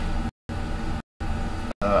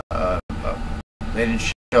they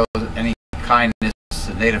didn't show any kindness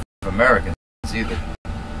to Native Americans either.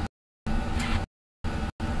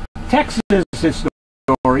 Texas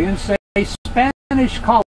historians say Spanish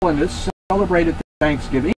colonists celebrated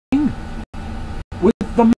Thanksgiving with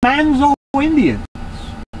the Manzo Indians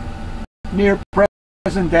near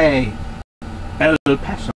present-day El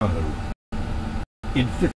Paso in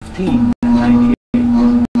 1598.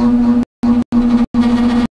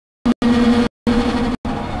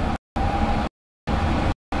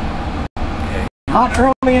 Not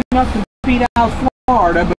early enough to beat out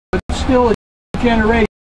Florida, but still a generation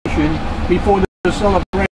before the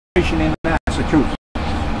celebration in Massachusetts.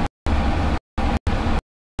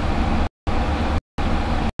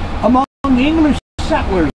 Among English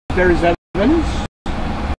settlers, there is evidence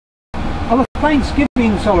of a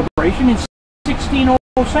Thanksgiving celebration in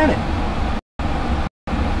 1607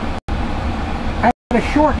 at a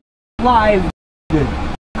short-lived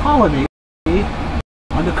colony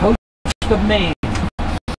on the coast of Maine.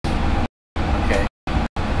 Okay.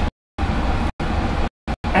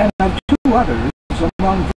 And of two others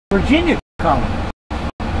among Virginia colonies,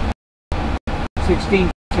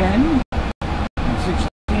 1610 and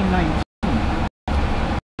 1619.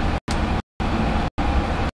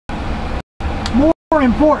 More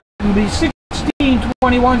important, the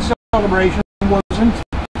 1621 celebration wasn't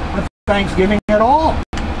a Thanksgiving at all.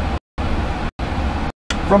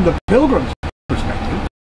 From the Pilgrims' perspective,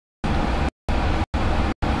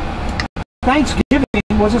 Thanksgiving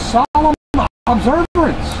was a solemn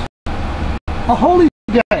observance, a holy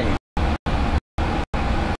day,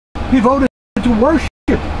 devoted to worship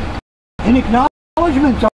in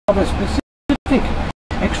acknowledgement of a specific,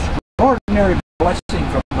 extraordinary blessing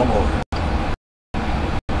from the Lord.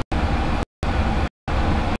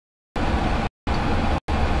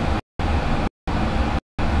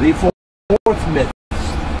 The fourth myth.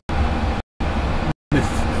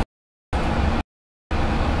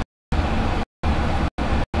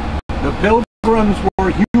 The Pilgrims were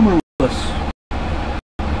humorless,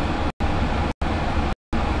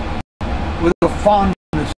 with a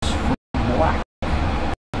fondness for black.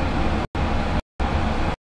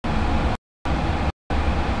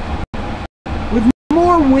 With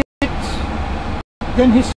more wit than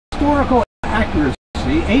historical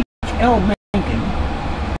accuracy, H.L. Mencken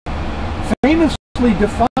famously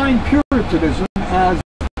defined Puritanism as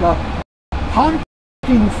the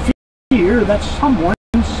haunting fear that someone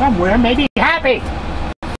somewhere may be happy.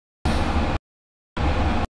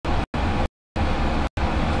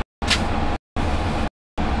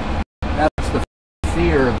 That's the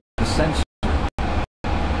fear of the censor.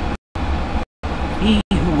 He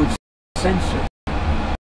who would censor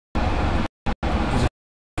is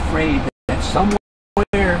afraid that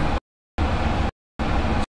somewhere,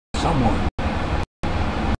 someone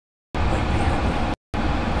might be happy.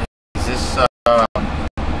 Is this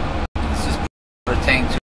pertain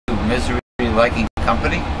to misery-liking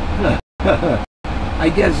company?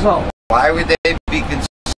 I guess so. Why would they be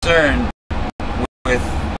concerned with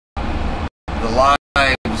the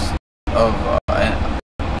lives of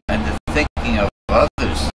and the thinking of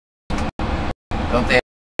others? Don't they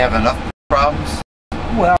have enough problems?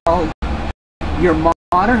 Well, your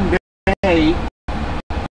modern day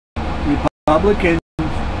Republican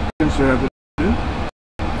conservative,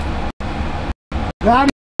 that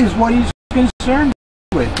is what he's concerned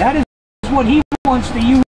with. That is what he wants to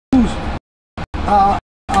use the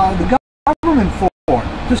government for,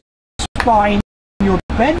 to spy in your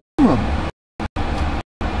bedroom.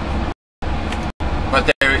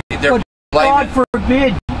 But they're But God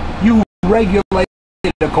forbid you regulate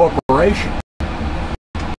a corporation.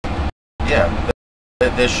 Yeah,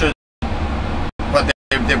 they should. But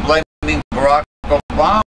they're blaming Barack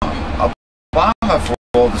Obama for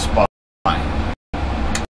all the spying.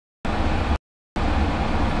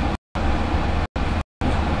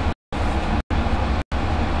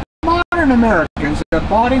 Americans have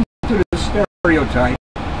bought into the stereotype.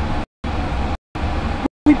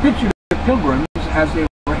 We pictured the pilgrims as they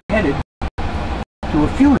were headed to a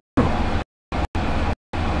funeral.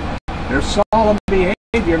 Their solemn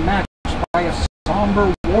behavior matched by a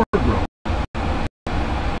somber wardrobe.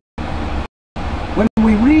 When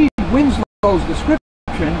we read Winslow's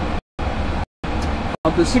description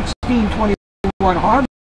of the 1621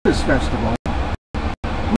 Harvest Festival,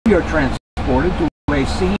 we are transported to a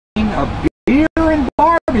scene of beer and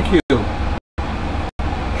barbecue,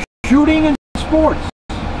 shooting and sports.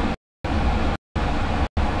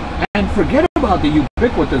 And forget about the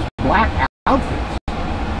ubiquitous black outfits.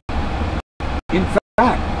 In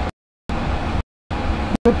fact,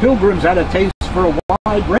 the pilgrims had a taste for a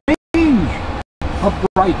wide range of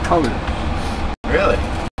bright colors. Really?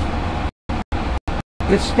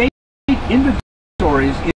 The state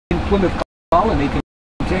inventories in Plymouth Colony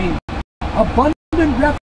contain abundant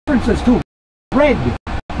references to red,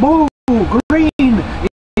 blue, green,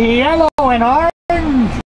 yellow, and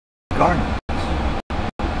orange garments.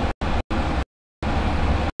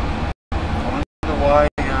 I wonder why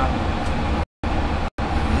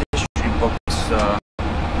history books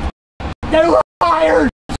They're liars!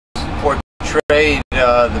 portrayed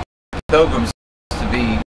the pilgrims to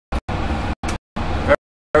be very,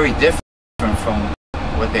 very different from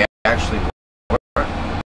what they actually were.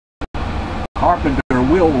 Carpenter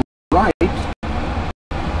Will Wright,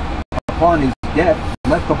 upon his death,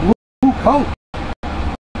 left a blue coat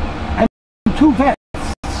and 2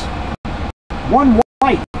 vests, one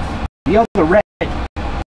white, the other red.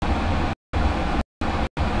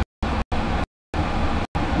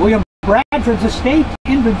 William Bradford's estate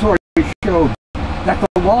inventory showed that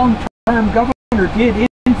the long-term governor did,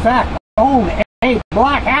 in fact, own a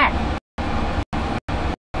black hat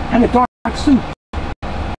and a dark suit.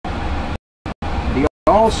 He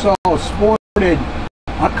also sported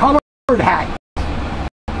a colored hat,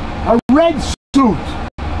 a red suit,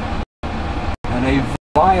 and a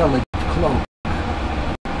violet cloak.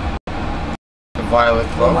 The violet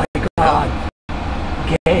Oh cloak. my God!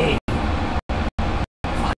 Gay.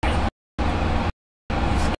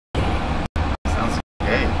 Sounds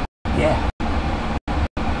gay. Yeah.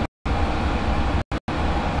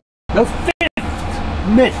 The 5th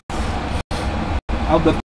myth of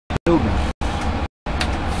the Pilgrims.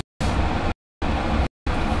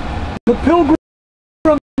 The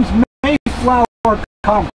Pilgrim's Mayflower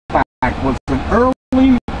Compact was an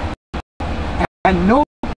early and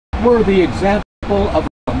noteworthy example of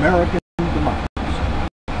American democracy.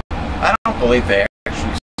 I don't believe they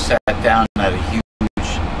actually sat down at a huge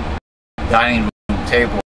dining room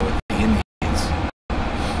table with the Indians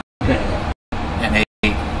and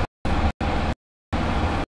ate.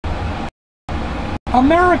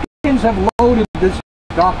 Americans have loaded this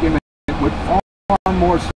document with far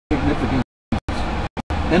more significance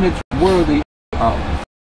than it's worthy of.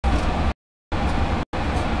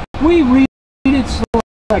 We read it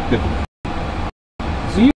selectively,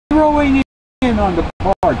 zeroing in on the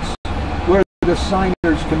parts where the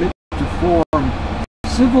signers commit to form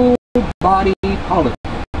civil body politics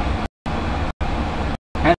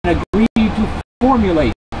and agree to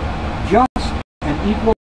formulate just and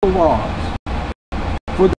equal laws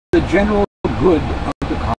for the general good of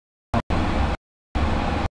the colony.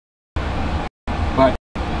 But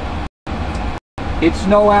it's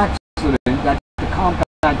no accident that the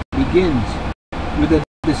compact begins with a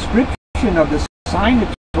description of the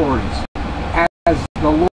signatories as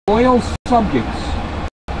the loyal subjects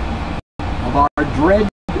of our dread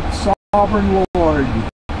sovereign lord,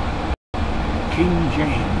 King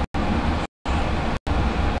James.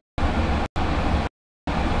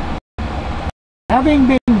 Having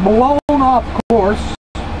been blown off course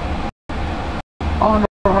en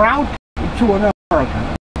route to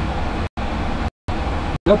America,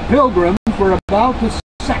 the Pilgrims were about to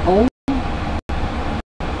settle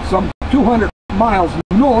some 200 miles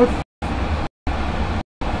north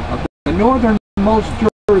of the northernmost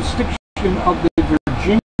jurisdiction of the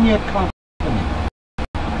Virginia Colony,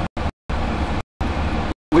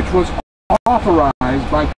 which was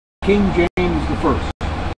authorized by King James I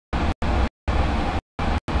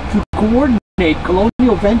to coordinate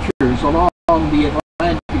colonial ventures along the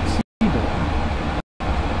Atlantic seaboard.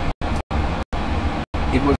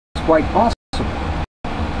 It was quite possible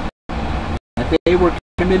that they were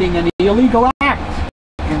committing an illegal act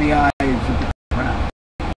in the eyes of the crown.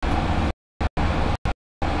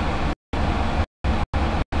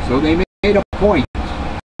 So they made a point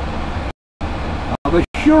of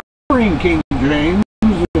assuring King James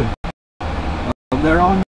of their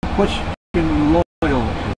unquestioned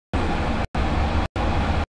loyalty.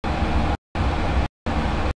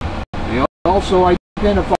 also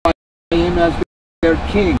identify him as their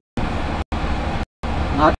king,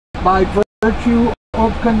 not by virtue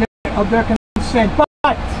of their consent, but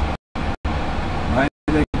by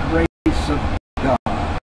the grace of God.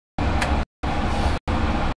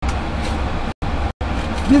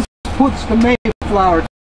 This puts the Mayflower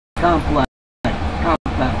compound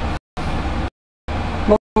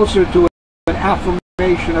closer to an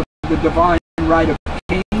affirmation of the divine right of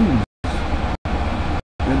kings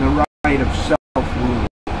than the right of self-rule.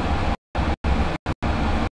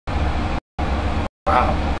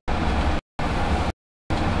 Wow.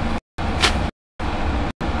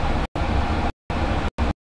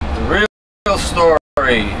 The real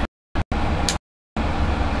story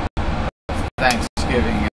of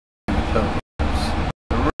Thanksgiving in the Pilgrims.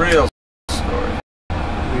 The real story.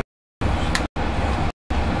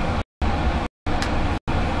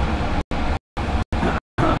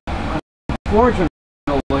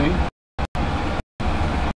 Unfortunately,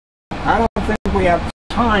 I don't think we have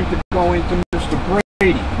time to go into Mr.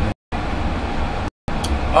 Brady.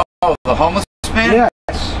 Oh, the homeless man?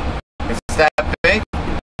 Yes. Is that big?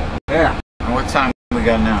 Yeah. And what time we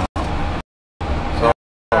got now? So,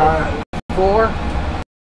 4.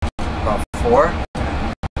 about 4?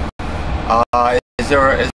 Is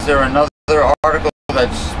there another article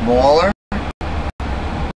that's smaller?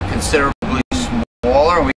 Considerably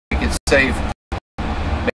smaller? We could save,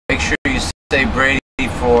 make sure you save Brady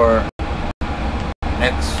for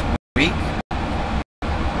next week.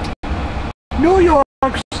 New York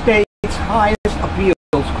State's highest appeals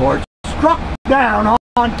court struck down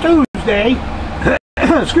on Tuesday,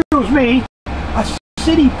 excuse me, a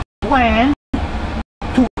city plan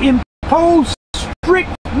to impose strict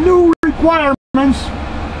new requirements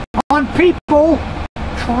on people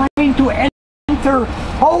trying to enter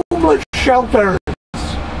homeless shelters.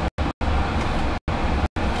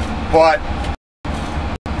 But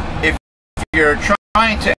if you're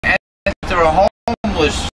trying to enter a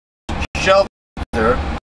homeless shelter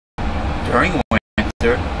during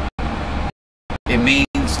winter, it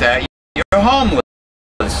means that you're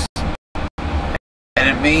homeless. And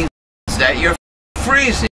it means that you're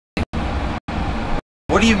freezing.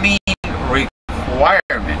 What do you mean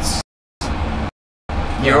requirements?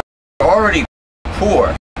 You're already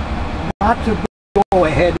poor. Not to go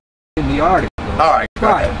ahead in the article. All right, go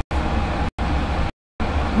ahead.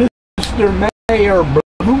 Mr. Mayor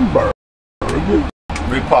Bloomberg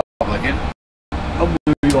Republican of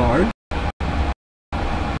New York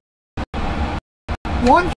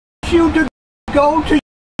wants you to go to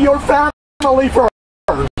your family first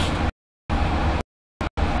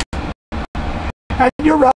and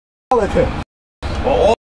your relatives.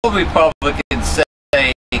 Well, all Republicans say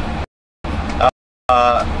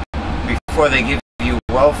before they give you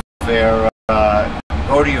welfare,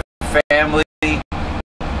 go to your family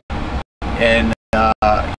and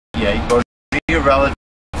you go to your relatives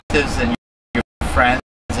and your friends,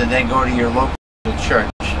 and then go to your local church.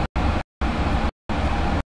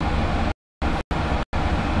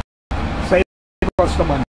 Save us the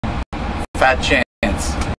money. Fat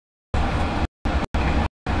chance.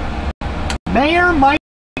 Mayor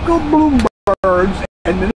Michael Bloomberg's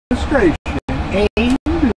administration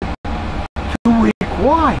aimed to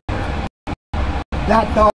require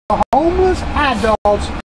that the homeless adults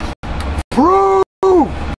prove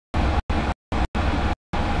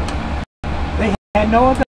they had no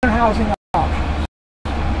other housing options.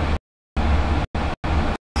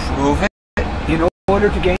 Prove it? In order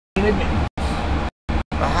to gain admittance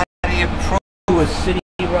How do you prove? to a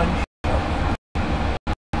city-run shelter.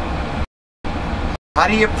 How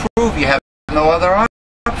do you prove you have no other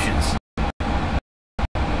options?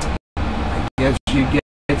 I guess you get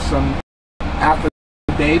some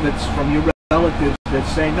affidavits from your relatives that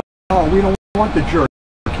say, no, we don't want the jerk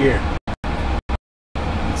here.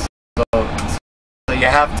 So you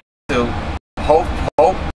have to hope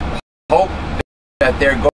that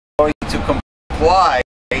they're going to comply,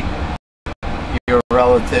 your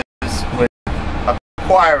relatives, with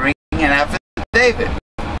acquiring an affidavit.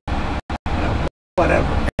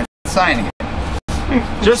 Whatever. And signing it.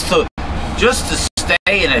 Just to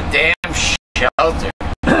stay in a damn shelter.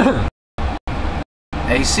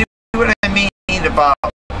 Now you see what I mean about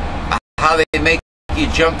how they make you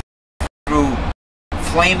jump through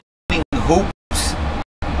flaming hoops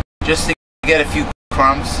just to get a few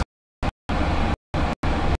crumbs?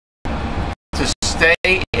 To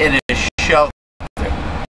stay in a shelter.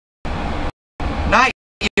 Not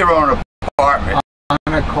your own apartment.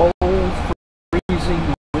 On a cold,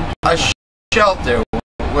 freezing winter. A shelter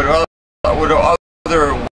with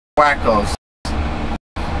other wackos.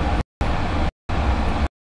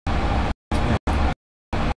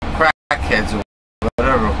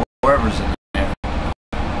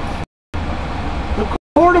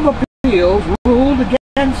 of Appeals ruled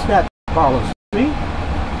against that policy,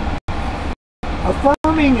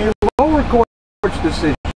 affirming a lower court's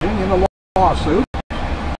decision in a lawsuit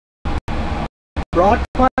brought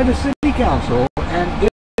by the City Council and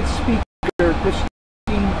its Speaker,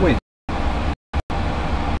 Christine Quinn.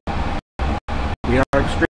 We are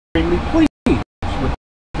extremely pleased with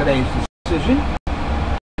today's decision,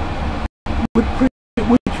 which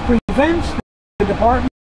prevents the Department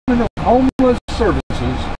of Homeless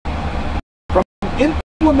Services from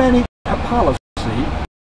implementing a policy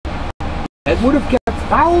that would have kept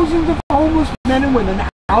thousands of homeless men and women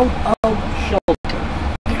out of shelter.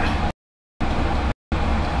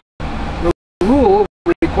 The rule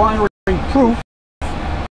requiring proof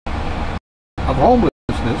of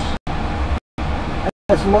homelessness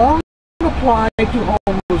has long applied to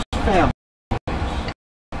homeless families.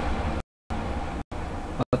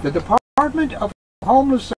 But the Department of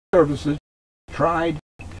Homeless Services tried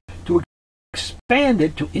to expand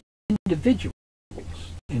it to individuals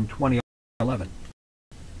in 2011.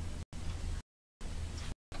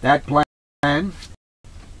 That plan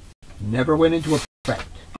never went into effect.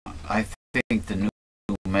 I think the new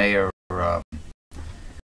mayor,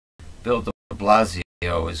 Bill de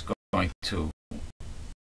Blasio, is going to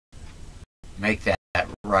make that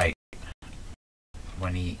right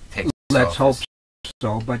when he takes Let's hope office.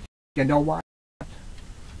 so, but you know what?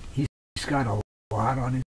 He's got a lot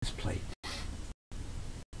on his plate.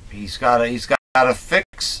 He's got to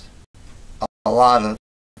fix a lot of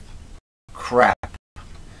crap.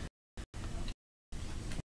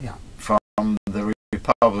 Yeah. From the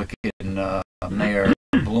Republican Mayor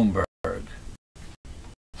Bloomberg.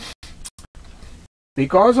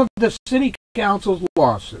 Because of the City Council's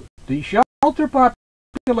lawsuit, the shelter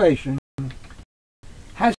population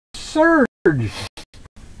has surged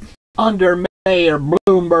under Mayor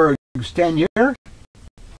Bloomberg's tenure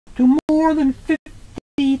to more than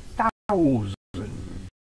 50,000.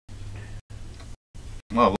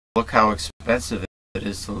 Well, look how expensive it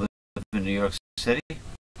is to live in New York City.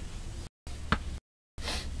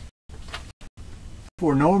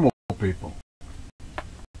 For normal people,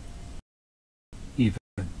 even,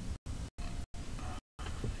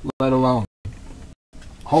 let alone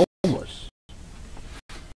homeless.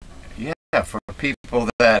 Yeah, for people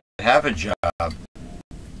that have a job.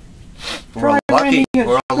 Try We're lucky. renting a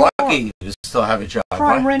We're store. lucky to still have a job.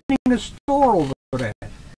 Try right? renting a store over there.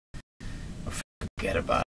 Forget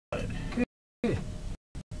about it.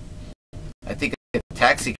 I think a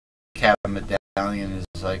taxi cab medallion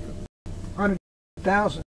is like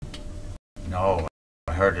 100,000, no.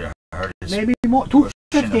 I heard it. It's maybe more. 250,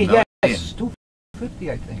 pushing $1 yes,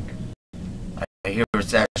 250, I think. I hear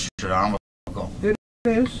it's astronomical. It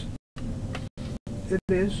is. It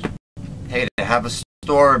is. Hey, to have a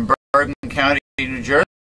store in Bergen County, New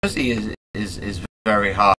Jersey is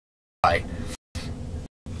very high.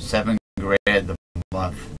 $7 grand a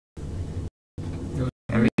month.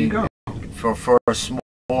 There you go. For a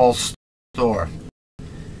small store.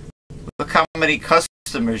 Look how many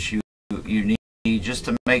customers you need just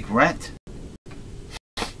to make rent.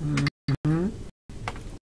 Mm-hmm.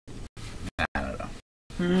 I don't know.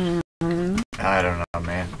 Mm-hmm. I don't know,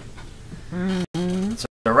 man. Mm-hmm. It's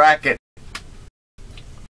a racket.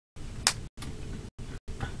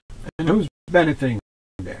 And who's benefiting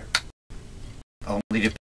there? Only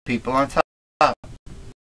the people on top.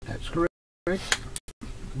 That's correct.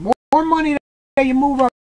 More money that you move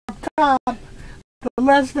up top, the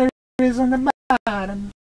less there is on the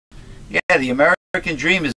bottom. Yeah, the American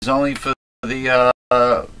dream is only for the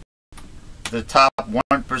top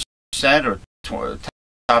 1% or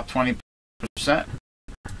top 20%.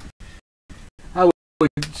 I would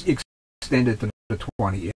extend it to the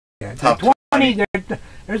 20. Yeah, Top 20.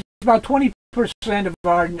 There's about 20% of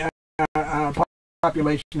our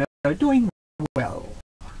population that are doing well.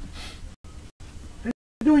 They're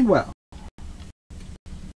doing well.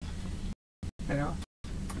 You know,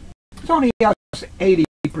 it's only us 80%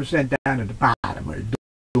 down at the bottom are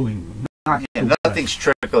doing not. Yeah, too nothing's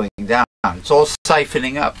trickling down. It's all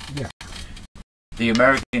siphoning up. Yeah. The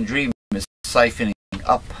American dream is siphoning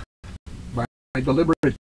up. By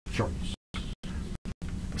deliberate choice.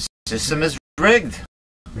 The system is rigged.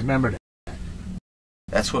 Remember that.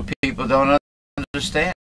 That's what people don't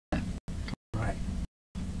understand. Right.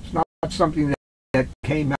 It's not something that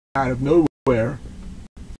came out of nowhere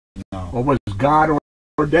No. or was God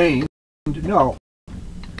ordained. No.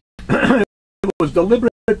 It was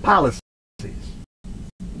deliberate policies.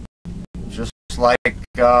 Just like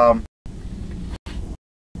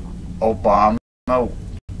Obama,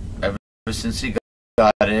 ever since he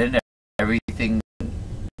got in, everything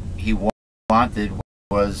he wanted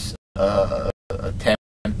was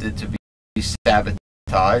attempted to be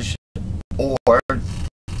sabotaged or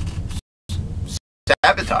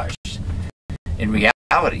sabotaged in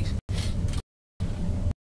reality.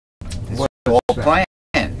 It's all planned.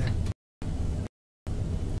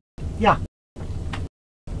 Yeah.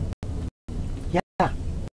 Yeah.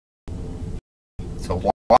 So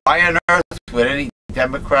why on earth would any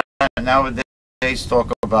Democrat nowadays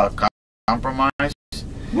talk about compromise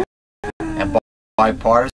and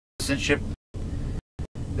bipartisanship?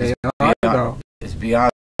 They are, though. It's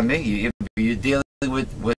beyond me. You're dealing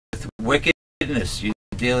with wickedness. You're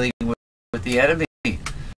dealing with the enemy.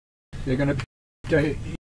 They're going to.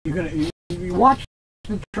 You watch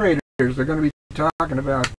the traders. They're going to be talking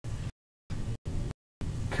about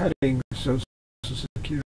cutting Social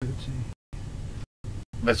Security.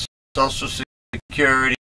 But Social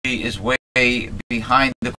Security is way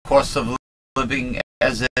behind the cost of living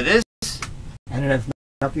as it is. And it has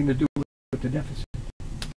nothing to do with the deficit.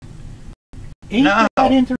 Ain't No.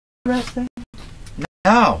 that interesting?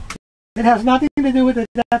 No. It has nothing to do with the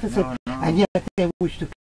deficit, No. and yet they wish to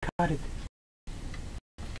cut it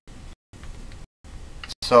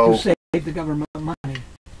So to save the government money.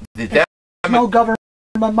 the There's no government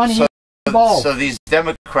money involved. So these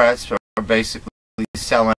Democrats are basically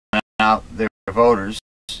selling out their voters,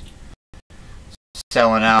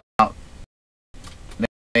 selling out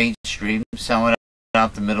mainstream, selling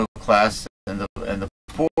out the middle class and the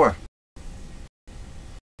poor.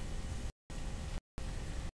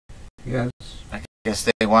 Yes. I guess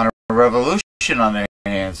they want a revolution on their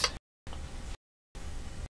hands.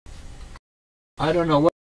 I don't know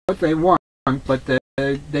what they want, but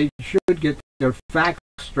they should get their facts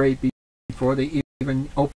straight before they even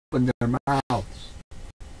open their mouths.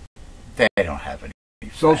 They don't have any.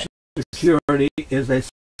 Social Security is a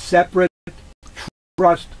separate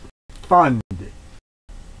trust fund,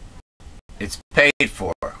 It's paid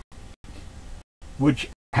for. which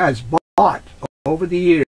has bought over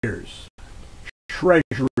the years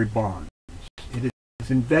treasury bonds. It is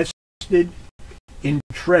invested in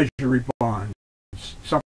treasury bonds,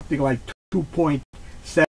 something like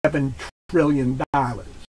 $2.7 trillion.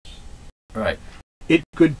 Right. It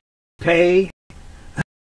could pay,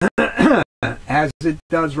 as it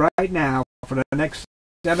does right now, for the next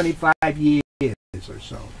 75 years or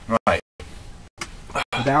so, Right.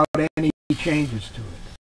 without any changes to it.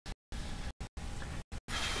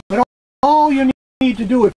 But all you need to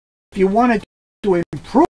do if you wanted to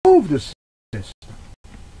improve the system,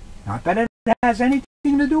 not that it has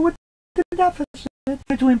anything to do with the deficit,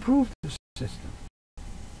 but to improve the system.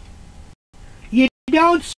 You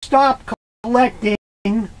don't stop collecting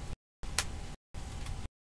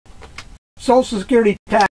Social Security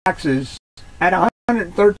taxes at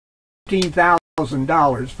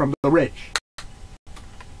 $113,000 from the rich.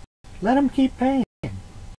 Let them keep paying.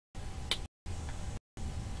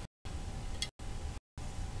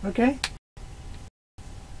 Okay?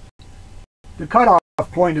 The cutoff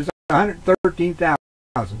point is 113,000.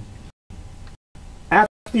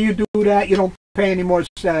 After you do that, you don't pay any more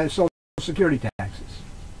Social Security taxes.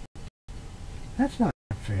 That's not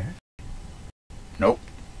fair. Nope.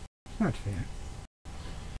 It's not fair.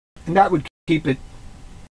 And that would keep it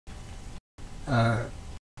from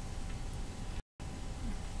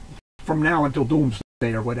now until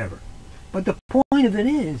doomsday or whatever. But the point of it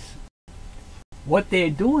is, what they're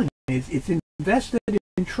doing is it's invested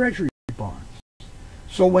in treasury bonds.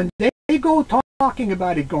 So when they go talking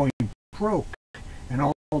about it going broke and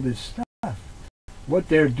all this stuff, what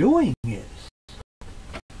they're doing is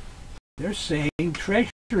they're saying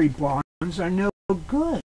treasury bonds are no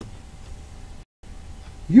good.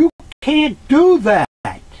 You can't do that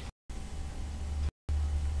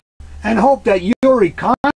and hope that your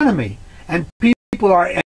economy and people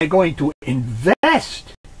are going to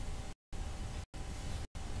invest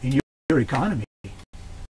in your economy.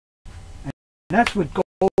 And that's what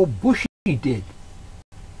old Bushy did.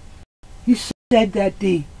 He said that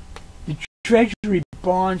the treasury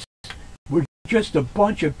bonds were just a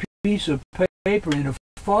bunch of pieces of paper in a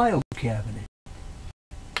file cabinet.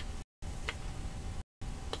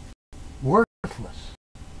 Worthless.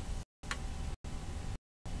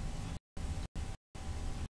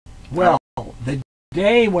 Well, the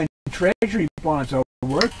day when treasury bonds are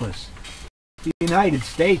worthless, the United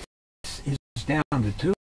States is down the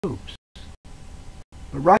tubes.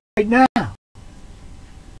 But right now,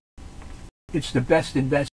 it's the best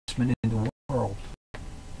investment in the world.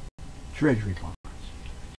 Treasury bonds.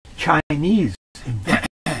 Chinese invest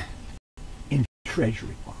in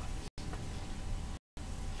treasury bonds.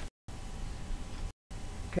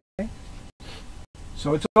 Okay?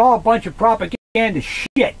 So it's all a bunch of propaganda. propaganda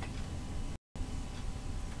shit,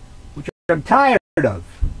 which I'm tired of.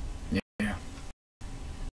 Yeah.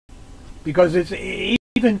 Because it's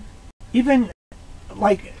even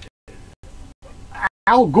like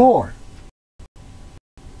Al Gore.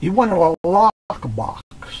 He wanted a lockbox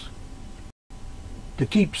to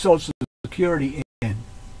keep Social Security in.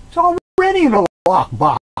 It's already in a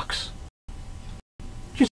lockbox.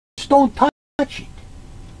 Just don't touch it.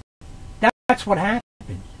 That's what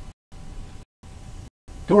happened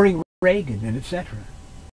during Reagan and etc.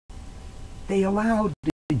 They allowed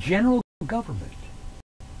the general government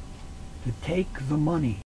to take the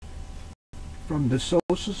money from the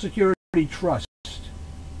Social Security Trust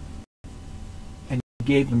and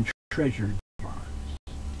gave them treasury bonds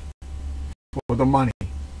for the money.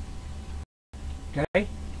 Okay?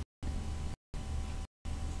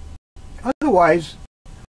 Otherwise,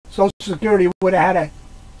 Social Security would have had a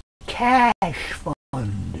cash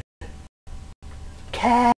fund.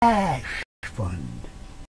 Cash fund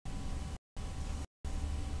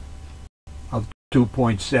of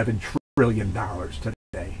 $2.7 trillion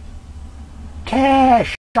today.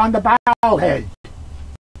 Cash on the bowelhead.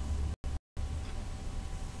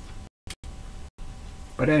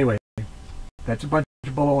 But anyway, that's a bunch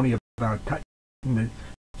of baloney about cutting the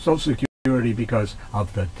Social Security because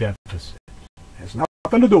of the deficit. It has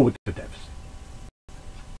nothing to do with the deficit.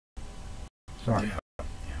 Sorry. Yeah.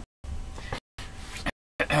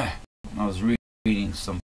 I was reading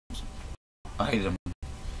some item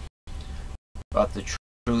about the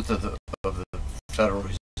truth of the Federal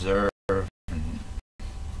Reserve, and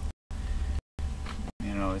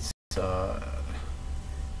it's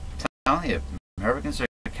telling you, Americans are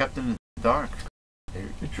kept in the dark.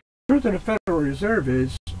 The truth of the Federal Reserve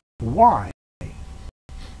is why,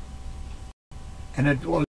 and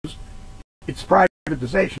it's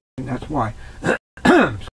privatization. That's why.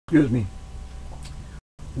 Excuse me.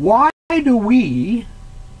 Why do we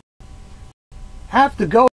have to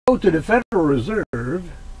go to the Federal Reserve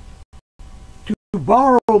to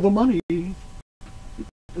borrow the money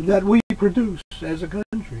that we produce as a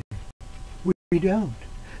country? We don't.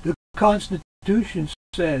 The Constitution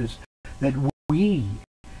says that we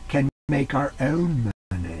can make our own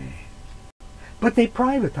money. But they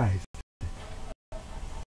privatize it.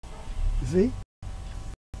 See?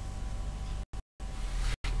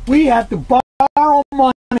 We have to borrow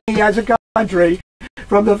money as a country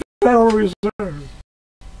from the Federal Reserve,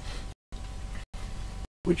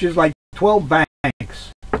 which is like 12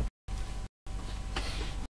 banks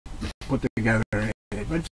put together. But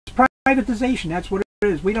it's privatization. That's what it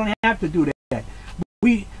is. We don't have to do that.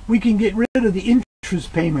 We can get rid of the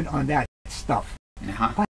interest payment on that stuff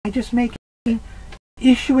by just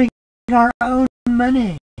issuing our own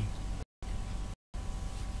money.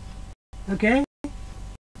 Okay?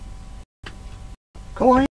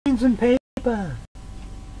 Coins and paper.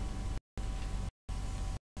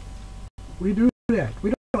 We do that.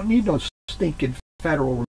 We don't need no stinking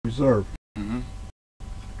Federal Reserve. Mm-hmm.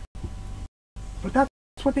 But that's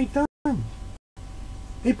what they've done.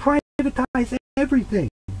 They privatize everything.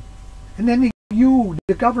 And then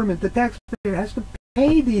the government, the taxpayer, has to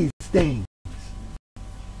pay these things.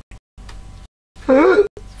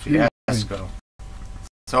 Fiasco.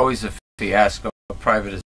 It's always a fiasco of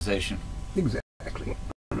privatization. Exactly.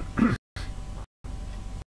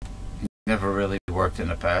 Never really worked in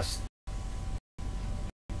the past.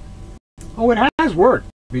 Oh, it has worked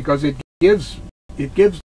because it gives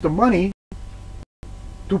the money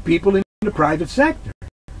to people in the private sector.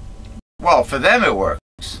 Well, for them it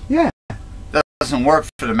works. Yeah. That doesn't work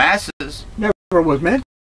for the masses. Never was meant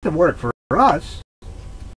to work for us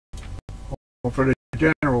or for the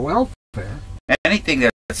general welfare. Anything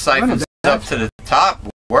that siphons up to the top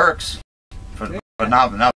works, but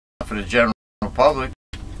not for the general public.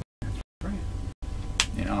 Right.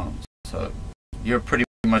 So you're pretty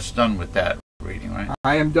much done with that reading, right?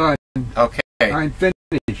 I am done. Okay. I'm finished.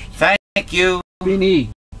 Thank you.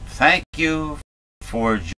 Fini. Thank you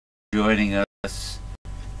for joining us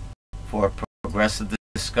for Progressive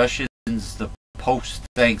Discussions, the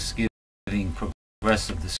post-Thanksgiving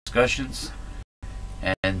Progressive Discussions.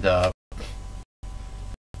 And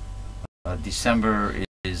December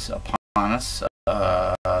is upon us.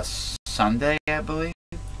 Sunday, I believe.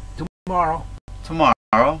 Tomorrow.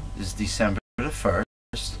 Tomorrow is December the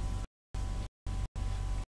 1st.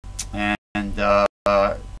 And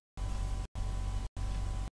I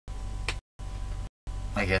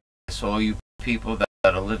guess all you people that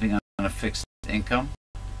are living on a fixed income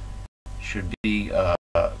should be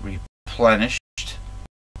replenished,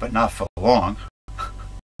 but not for long.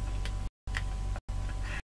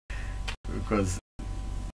 Because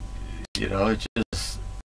You know,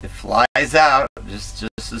 it flies out just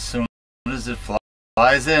as soon as it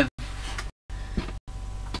flies in.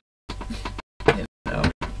 You know.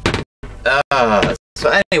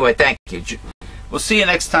 So anyway, thank you. We'll see you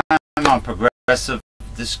next time on Progressive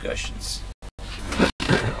Discussions.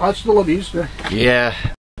 Hasta la vista. Yeah.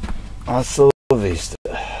 Hasta la vista.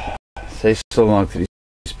 Say so long to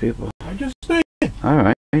these people. I just did. All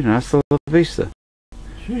right. Hasta la vista.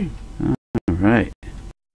 Gee. All right.